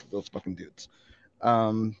help both of those fucking dudes.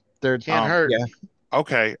 They're Can't hurt. yeah.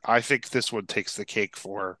 Okay, I think this one takes the cake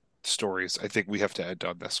for stories. I think we have to end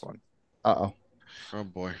on this one. Uh-oh. Oh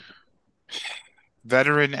boy.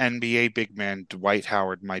 Veteran NBA big man Dwight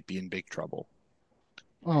Howard might be in big trouble.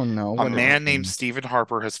 Oh no, A what did he man named do? Stephen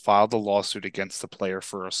Harper has filed a lawsuit against the player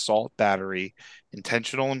for assault, battery,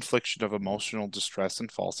 intentional infliction of emotional distress,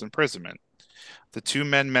 and false imprisonment. The two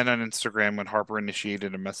men met on Instagram when Harper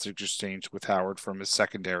initiated a message exchange with Howard from his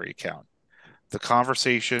secondary account. The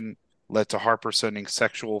conversation led to Harper sending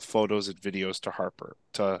sexual photos and videos to Howard.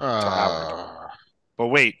 Uh, But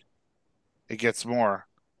wait, it gets more.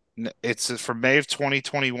 It's from May of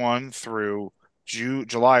 2021 through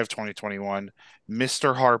July of 2021.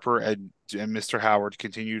 Mr. Harper and Mr. Howard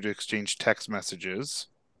continued to exchange text messages,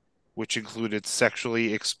 which included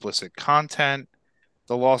sexually explicit content.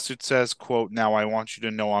 The lawsuit says, quote, "Now I want you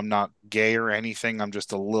to know I'm not gay or anything. I'm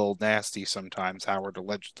just a little nasty sometimes," Howard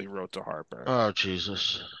allegedly wrote to Harper. oh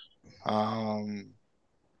Jesus. Um,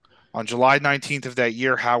 on July 19th of that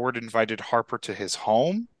year, Howard invited Harper to his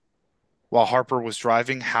home. While Harper was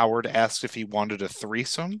driving, Howard asked if he wanted a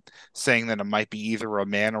threesome, saying that it might be either a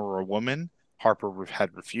man or a woman. Harper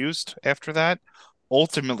had refused after that.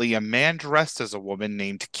 Ultimately, a man dressed as a woman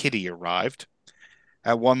named Kitty arrived.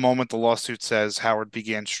 At one moment, the lawsuit says Howard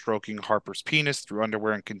began stroking Harper's penis through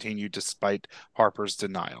underwear and continued despite Harper's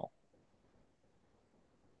denial.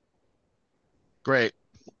 Great.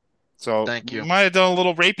 So, Thank you. might have done a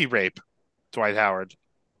little rapey rape, Dwight Howard.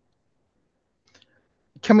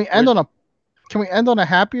 Can we end Good. on a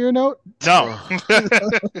happier note? No. Ugh.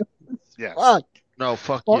 Yes. Fuck. No,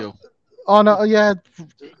 fuck Well, you. on a yeah,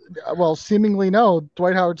 well, seemingly no.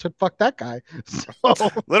 Dwight Howard said fuck that guy. So Yeah,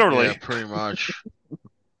 Literally. pretty much.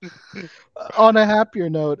 on a happier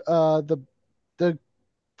note, the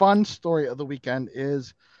fun story of the weekend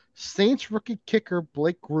is Saints rookie kicker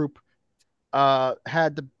Blake Group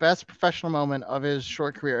had the best professional moment of his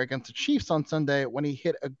short career against the Chiefs on Sunday when he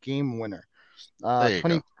hit a game winner. There you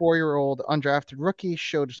go. 24-year-old undrafted rookie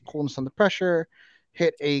showed his coolness under pressure,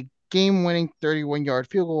 hit a game-winning 31-yard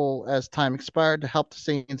field goal as time expired to help the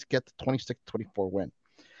Saints get the 26-24 win.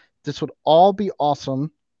 This would all be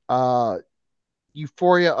awesome.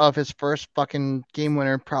 Euphoria of his first fucking game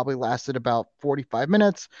winner probably lasted about 45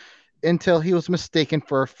 minutes until he was mistaken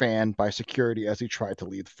for a fan by security as he tried to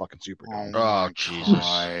leave the fucking Oh Superdome. Oh my Jesus.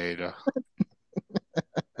 God.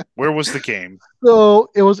 Where was the game? So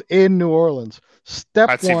it was in New Orleans.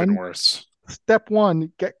 That's even worse. Step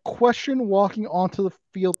one, get questioned walking onto the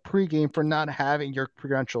field pregame for not having your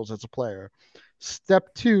credentials as a player.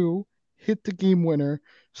 Step two, hit the game winner.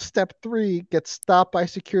 Step three, get stopped by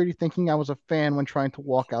security thinking I was a fan when trying to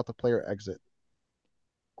walk out the player exit.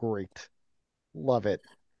 Great. Love it.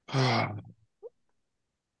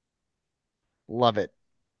 Love it.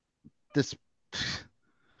 This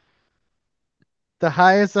the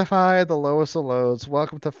highest of high, the lowest of lows.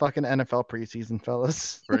 Welcome to fucking NFL preseason,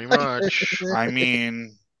 fellas. Pretty much. I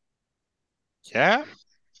mean, yeah.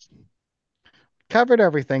 Covered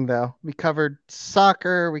everything though. We covered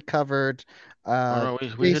soccer, we covered Oh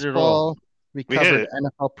no, we hit it all. baseball, we We hit covered it.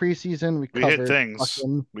 NFL preseason, we We hit covered things.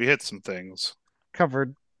 fucking We hit some things.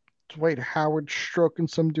 covered Dwight Howard stroking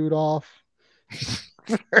some dude off.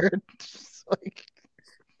 Just like,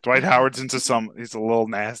 Dwight Howard's he's a little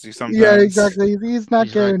nasty yeah, sometimes. exactly. He's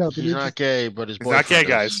not gay or nothing. He's not gay, but his He's not gay, boyfriend is.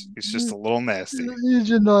 guys. He's just a little nasty. He's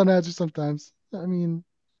just not nasty sometimes. I mean,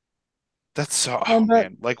 That's so, oh on that,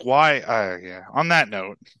 man. Like, why? Yeah. On that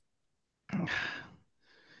note,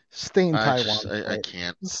 stay in Taiwan. I Right?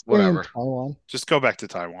 can't. Stay in Whatever. Taiwan. just go back to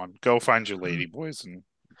Taiwan. Go find your lady boys and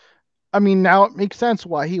I mean, now it makes sense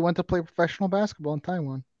why he went to play professional basketball in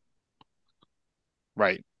Taiwan.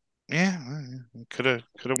 right. Yeah, could have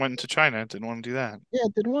went into China. Didn't want to do that. Yeah,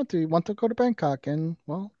 didn't want to. He wanted to go to Bangkok, and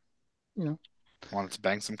well, you know. Wanted to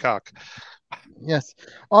bang some cock. Yes.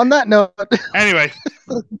 On that note, Anyway,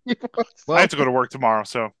 I Well, have to go to work tomorrow,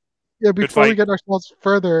 so yeah, good before we fight. get ourselves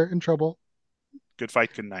further in trouble, Good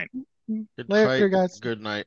fight. Good night. good later, fight. guys. Good night.